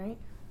taken, right?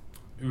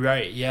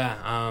 Right, yeah.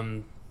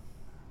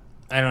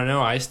 I don't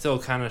know. I still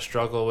kind of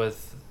struggle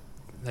with,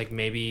 like,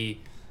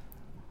 maybe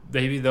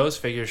those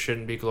figures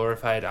shouldn't be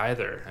glorified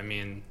either. I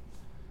mean,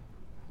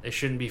 they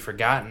shouldn't be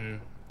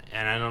forgotten,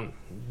 and I don't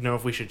know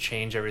if we should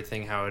change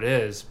everything how it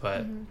is,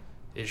 but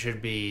it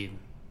should be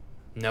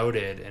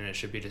noted and it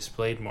should be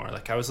displayed more.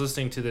 Like, I was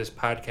listening to this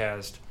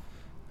podcast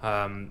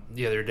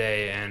the other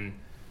day, and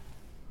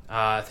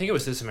I think it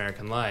was This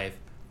American Life.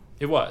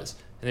 It was.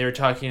 And they were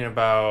talking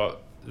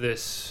about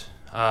this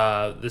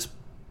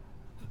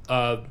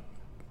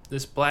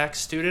black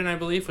student, I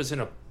believe, was in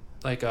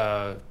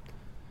not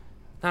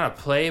a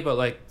play,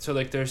 but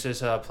there's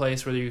this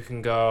place where you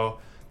can go,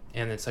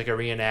 and it's like a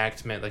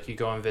reenactment. Like, you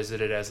go and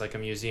visit it as like a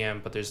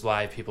museum, but there's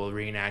live people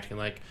reenacting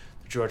like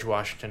the George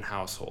Washington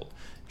household.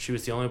 She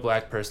was the only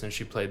black person, and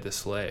she played the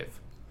slave.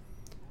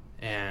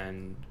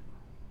 And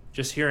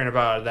just hearing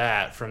about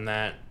that from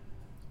that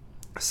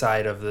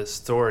side of the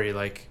story,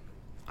 like,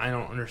 I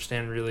don't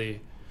understand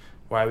really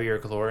why we are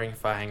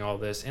glorifying all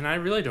this, and I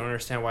really don't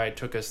understand why it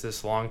took us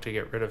this long to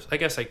get rid of. I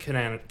guess I can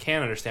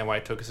understand why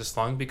it took us this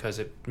long, because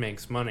it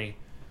makes money,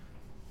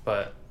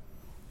 but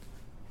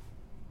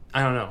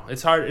I don't know.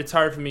 It's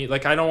hard for me.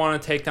 Like, I don't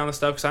want to take down the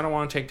stuff because I don't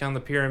want to take down the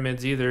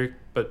pyramids either.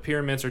 But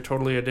pyramids are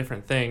totally a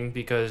different thing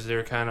because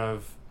they're kind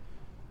of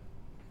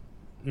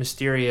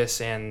mysterious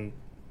and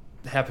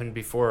happened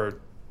before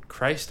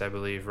Christ, I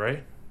believe,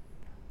 right?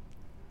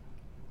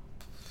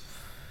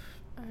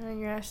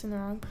 You're asking the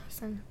wrong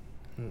person.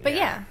 But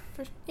yeah.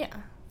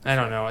 I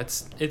don't know.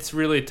 It's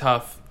really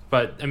tough,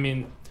 but I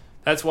mean,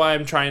 that's why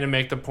I'm trying to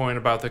make the point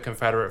about the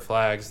Confederate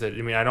flags. That,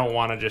 I mean, I don't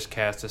want to just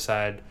cast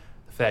aside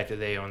the fact that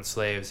they owned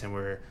slaves and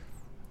were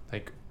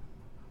like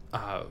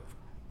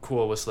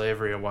cool with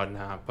slavery and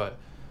whatnot, but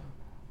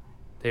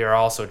they are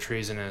also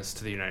treasonous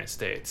to the United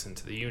States and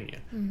to the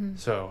Union. Mm-hmm.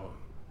 So,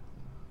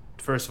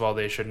 first of all,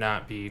 they should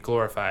not be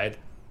glorified.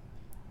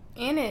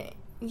 And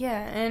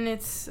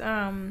it's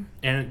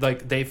and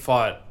like, they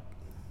fought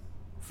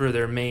for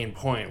their main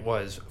point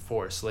was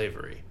for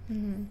slavery.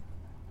 Mm-hmm.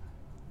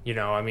 You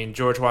know, I mean,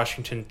 George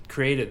Washington not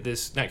created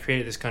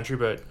this country,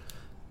 but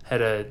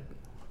had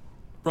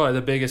probably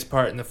the biggest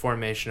part in the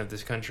formation of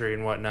this country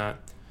and whatnot.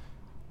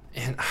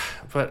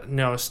 But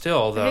no,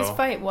 still though, his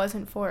fight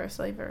wasn't for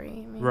slavery.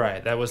 I mean,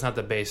 right, that was not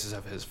the basis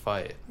of his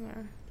fight.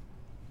 Yeah.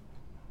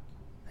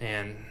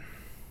 And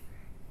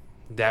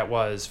that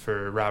was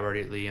for Robert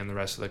E. Lee and the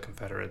rest of the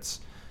Confederates.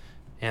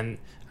 And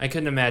I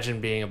couldn't imagine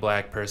being a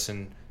black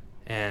person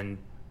and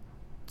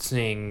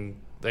seeing,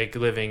 like,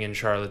 living in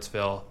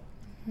Charlottesville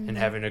and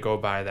having to go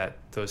by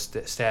those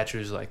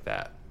statues like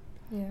that.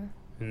 Yeah.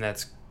 And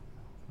that's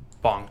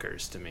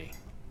bonkers to me.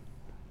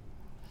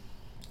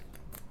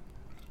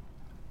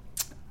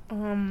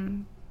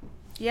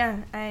 Yeah,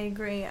 I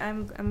agree.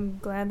 I'm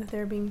glad that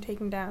they're being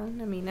taken down.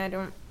 I mean, I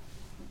don't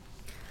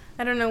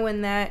know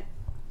when that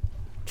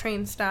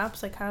train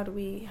stops. Like, how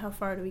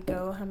far do we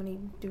go? How many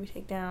do we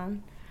take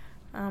down?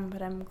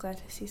 But I'm glad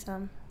to see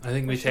some. I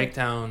think we take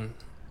down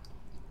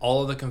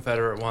all of the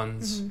Confederate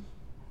ones. Mm-hmm.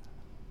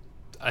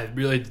 I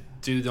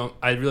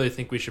really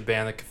think we should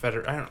ban the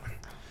Confederate.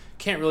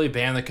 Can't really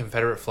ban the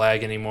Confederate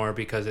flag anymore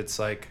because it's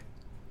like,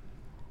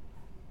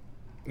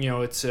 you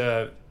know, it's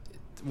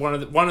one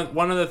of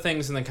the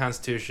things in the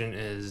Constitution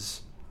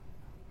is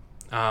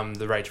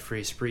the right to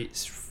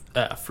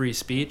free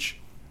speech,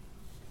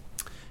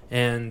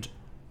 and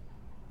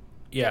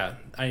yeah,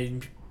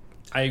 I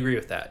agree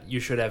with that.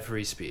 You should have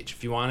free speech.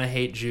 If you want to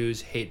hate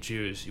Jews, hate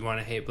Jews. You want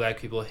to hate black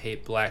people,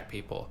 hate black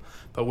people.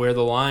 But where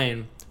the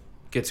line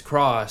gets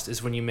crossed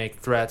is when you make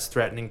threats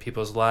threatening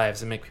people's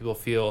lives and make people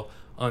feel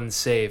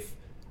unsafe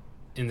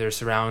in their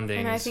surroundings.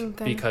 And I think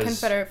the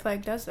Confederate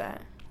flag does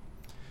that.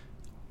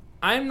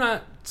 I'm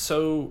not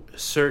so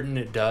certain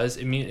it does.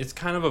 I mean, it's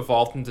kind of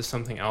evolved into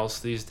something else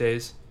these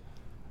days.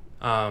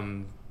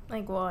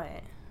 Like what?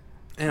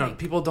 I don't know.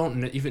 People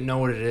don't even know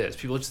what it is.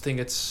 People just think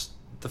it's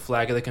the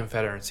flag of the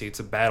Confederacy. It's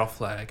a battle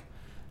flag.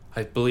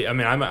 I believe. I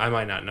mean, I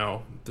might not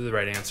know the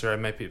right answer. I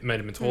might have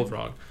been told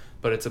wrong.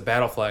 But it's a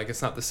battle flag.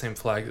 It's not the same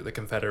flag that the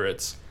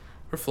Confederates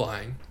were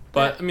flying.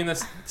 But I mean,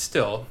 that's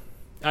still.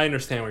 I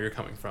understand where you're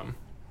coming from.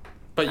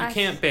 But you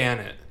can't ban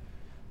it.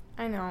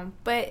 I know,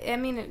 but I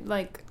mean,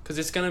 because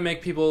it's gonna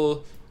make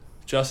people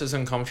just as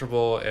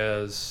uncomfortable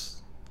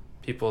as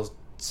people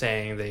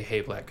saying they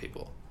hate black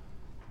people.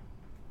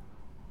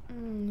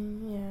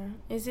 Yeah.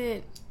 Is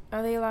it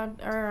Are they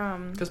allowed,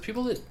 or Because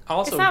people that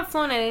also... It's not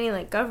flown at any,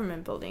 like,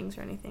 government buildings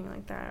or anything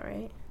like that,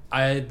 right?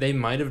 They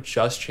might have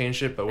just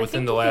changed it, but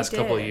within the last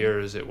couple of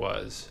years it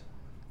was.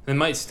 It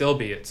might still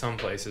be at some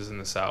places in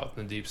the South,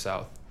 in the Deep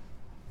South.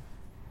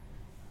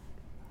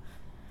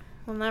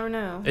 We'll never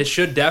know. It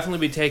should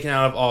definitely be taken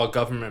out of all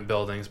government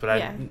buildings, but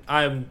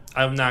I'm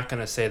not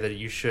going to say that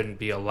you shouldn't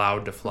be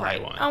allowed to fly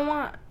one.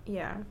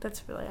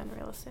 That's really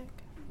unrealistic.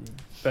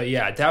 But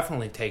yeah,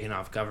 definitely taken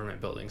off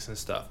government buildings and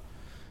stuff.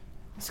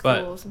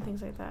 Schools and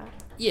things like that.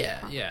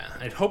 Yeah.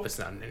 I'd hope it's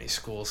not in any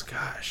schools.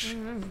 Gosh.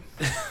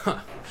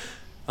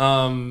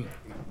 Mm-hmm.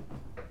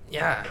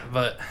 Yeah,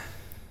 but...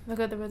 Look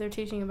at what they're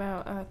teaching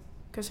about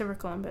Christopher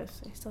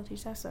Columbus. They still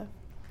teach that stuff.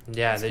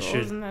 Yeah, they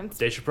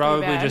should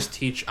probably just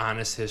teach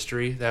honest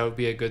history. That would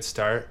be a good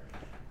start.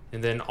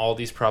 And then all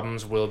these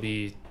problems will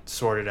be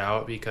sorted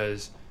out,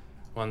 because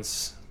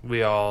once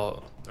we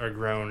all are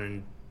grown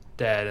and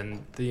dead,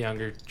 and the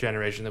younger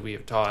generation that we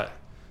have taught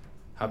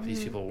how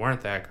these people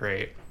weren't that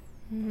great,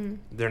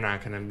 they're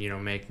not going to,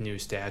 make new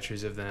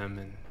statues of them,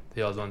 and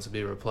the old ones will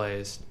be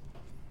replaced.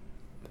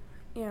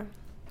 Yeah,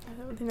 I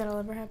don't think that'll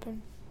ever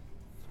happen.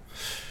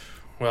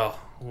 Well,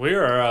 we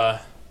are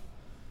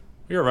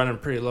running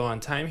pretty low on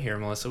time here,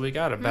 Melissa. We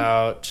got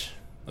about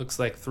looks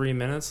like 3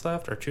 minutes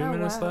left, or 2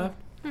 minutes left.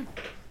 Do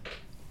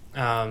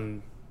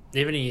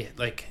you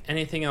have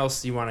anything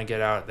else you want to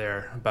get out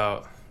there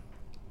about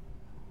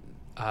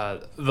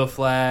the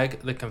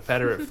flag, the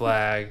Confederate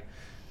flag,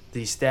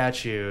 the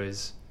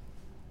statues,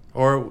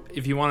 or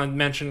if you want to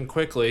mention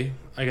quickly,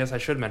 I guess I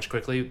should mention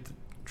quickly,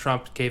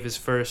 Trump gave his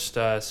first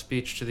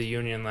speech to the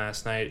Union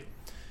last night.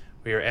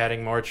 We are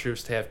adding more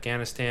troops to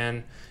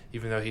Afghanistan,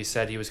 even though he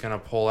said he was going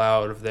to pull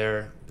out of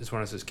there as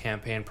one of his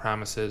campaign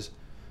promises.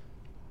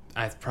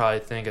 I probably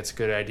think it's a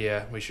good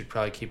idea. We should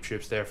probably keep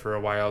troops there for a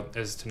while,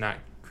 as to not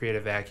create a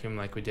vacuum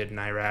like we did in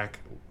Iraq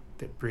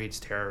that breeds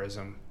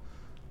terrorism.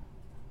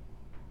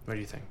 What do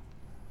you think?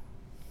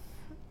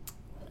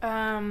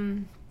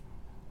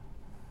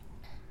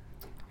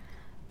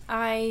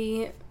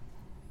 I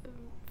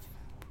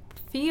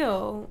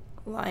feel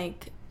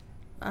like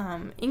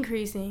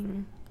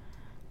increasing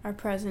our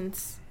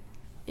presence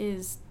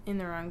is in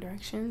the wrong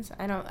directions.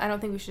 I don't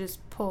think we should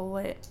just pull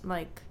it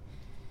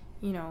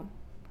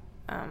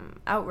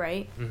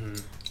outright.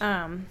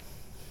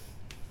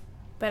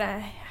 But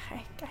I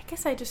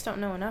guess I just don't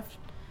know enough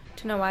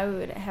to know why we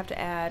would have to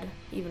add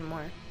even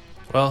more.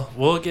 Well,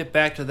 we'll get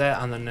back to that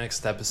on the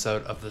next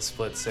episode of the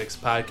Split Six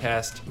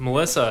podcast.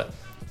 Melissa,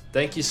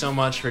 thank you so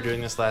much for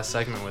doing this last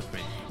segment with me.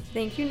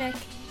 Thank you, Nick.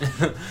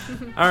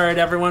 All right,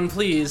 everyone,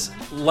 please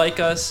like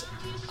us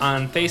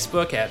on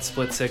Facebook at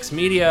Split Six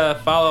Media.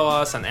 Follow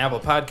us on Apple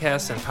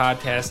Podcasts and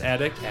Podcast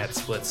Addict at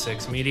Split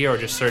Six Media, or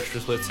just search for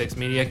Split Six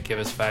Media. Give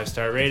us a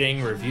 5-star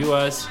rating. Review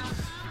us.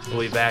 We'll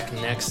be back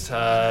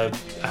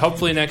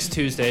hopefully next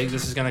Tuesday.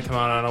 This is going to come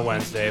out on a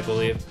Wednesday, I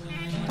believe.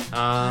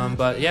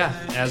 But yeah,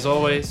 as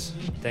always,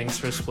 thanks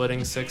for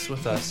splitting six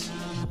with us.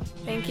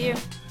 Thank you.